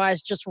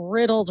otherwise just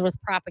riddled with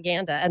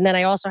propaganda. And then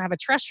I also have a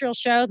terrestrial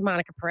show, the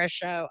Monica Perez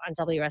Show on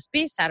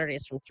WSB,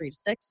 Saturdays from 3 to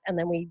 6. And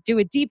then we do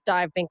a deep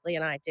dive, Binkley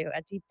and I do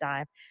a deep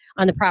dive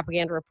on the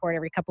propaganda report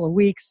every couple of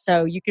weeks.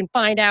 So you can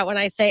find out when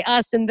I say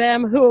us and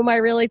them, who am I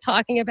really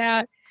talking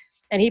about?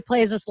 And he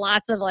plays us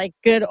lots of like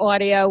good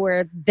audio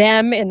where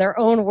them in their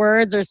own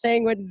words are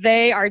saying what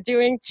they are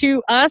doing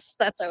to us.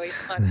 That's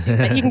always fun too.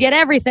 But you can get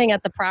everything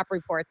at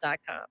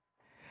thepropreport.com.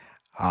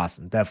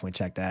 Awesome. Definitely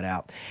check that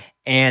out.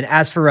 And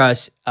as for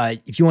us,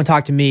 if you want to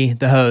talk to me,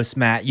 the host,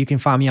 Matt, you can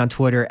find me on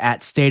Twitter at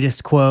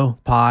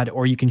StatistQuoPod,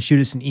 or you can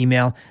shoot us an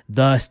email,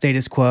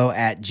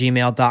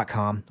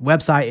 thestatistquo@gmail.com. The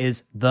website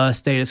is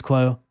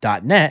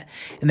thestatusquo.net.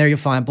 And there you'll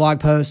find blog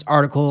posts,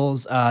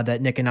 articles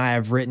that Nick and I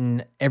have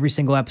written every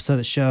single episode of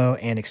the show,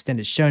 and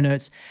extended show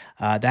notes.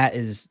 That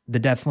is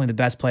definitely the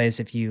best place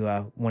if you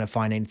want to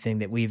find anything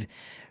that we've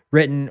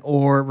written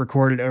or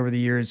recorded over the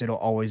years. It'll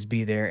always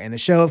be there. And the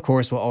show, of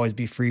course, will always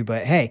be free.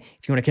 But hey,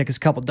 if you want to kick us a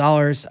couple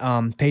dollars,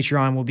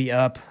 Patreon will be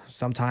up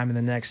sometime in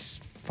the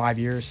next 5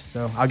 years.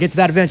 So I'll get to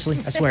that eventually,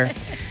 I swear.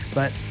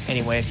 But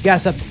anyway, if you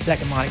got something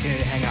second, Monica,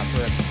 to hang out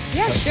for a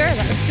Yeah, sure.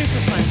 That was super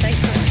fun.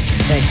 Thanks so much.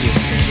 Thank you.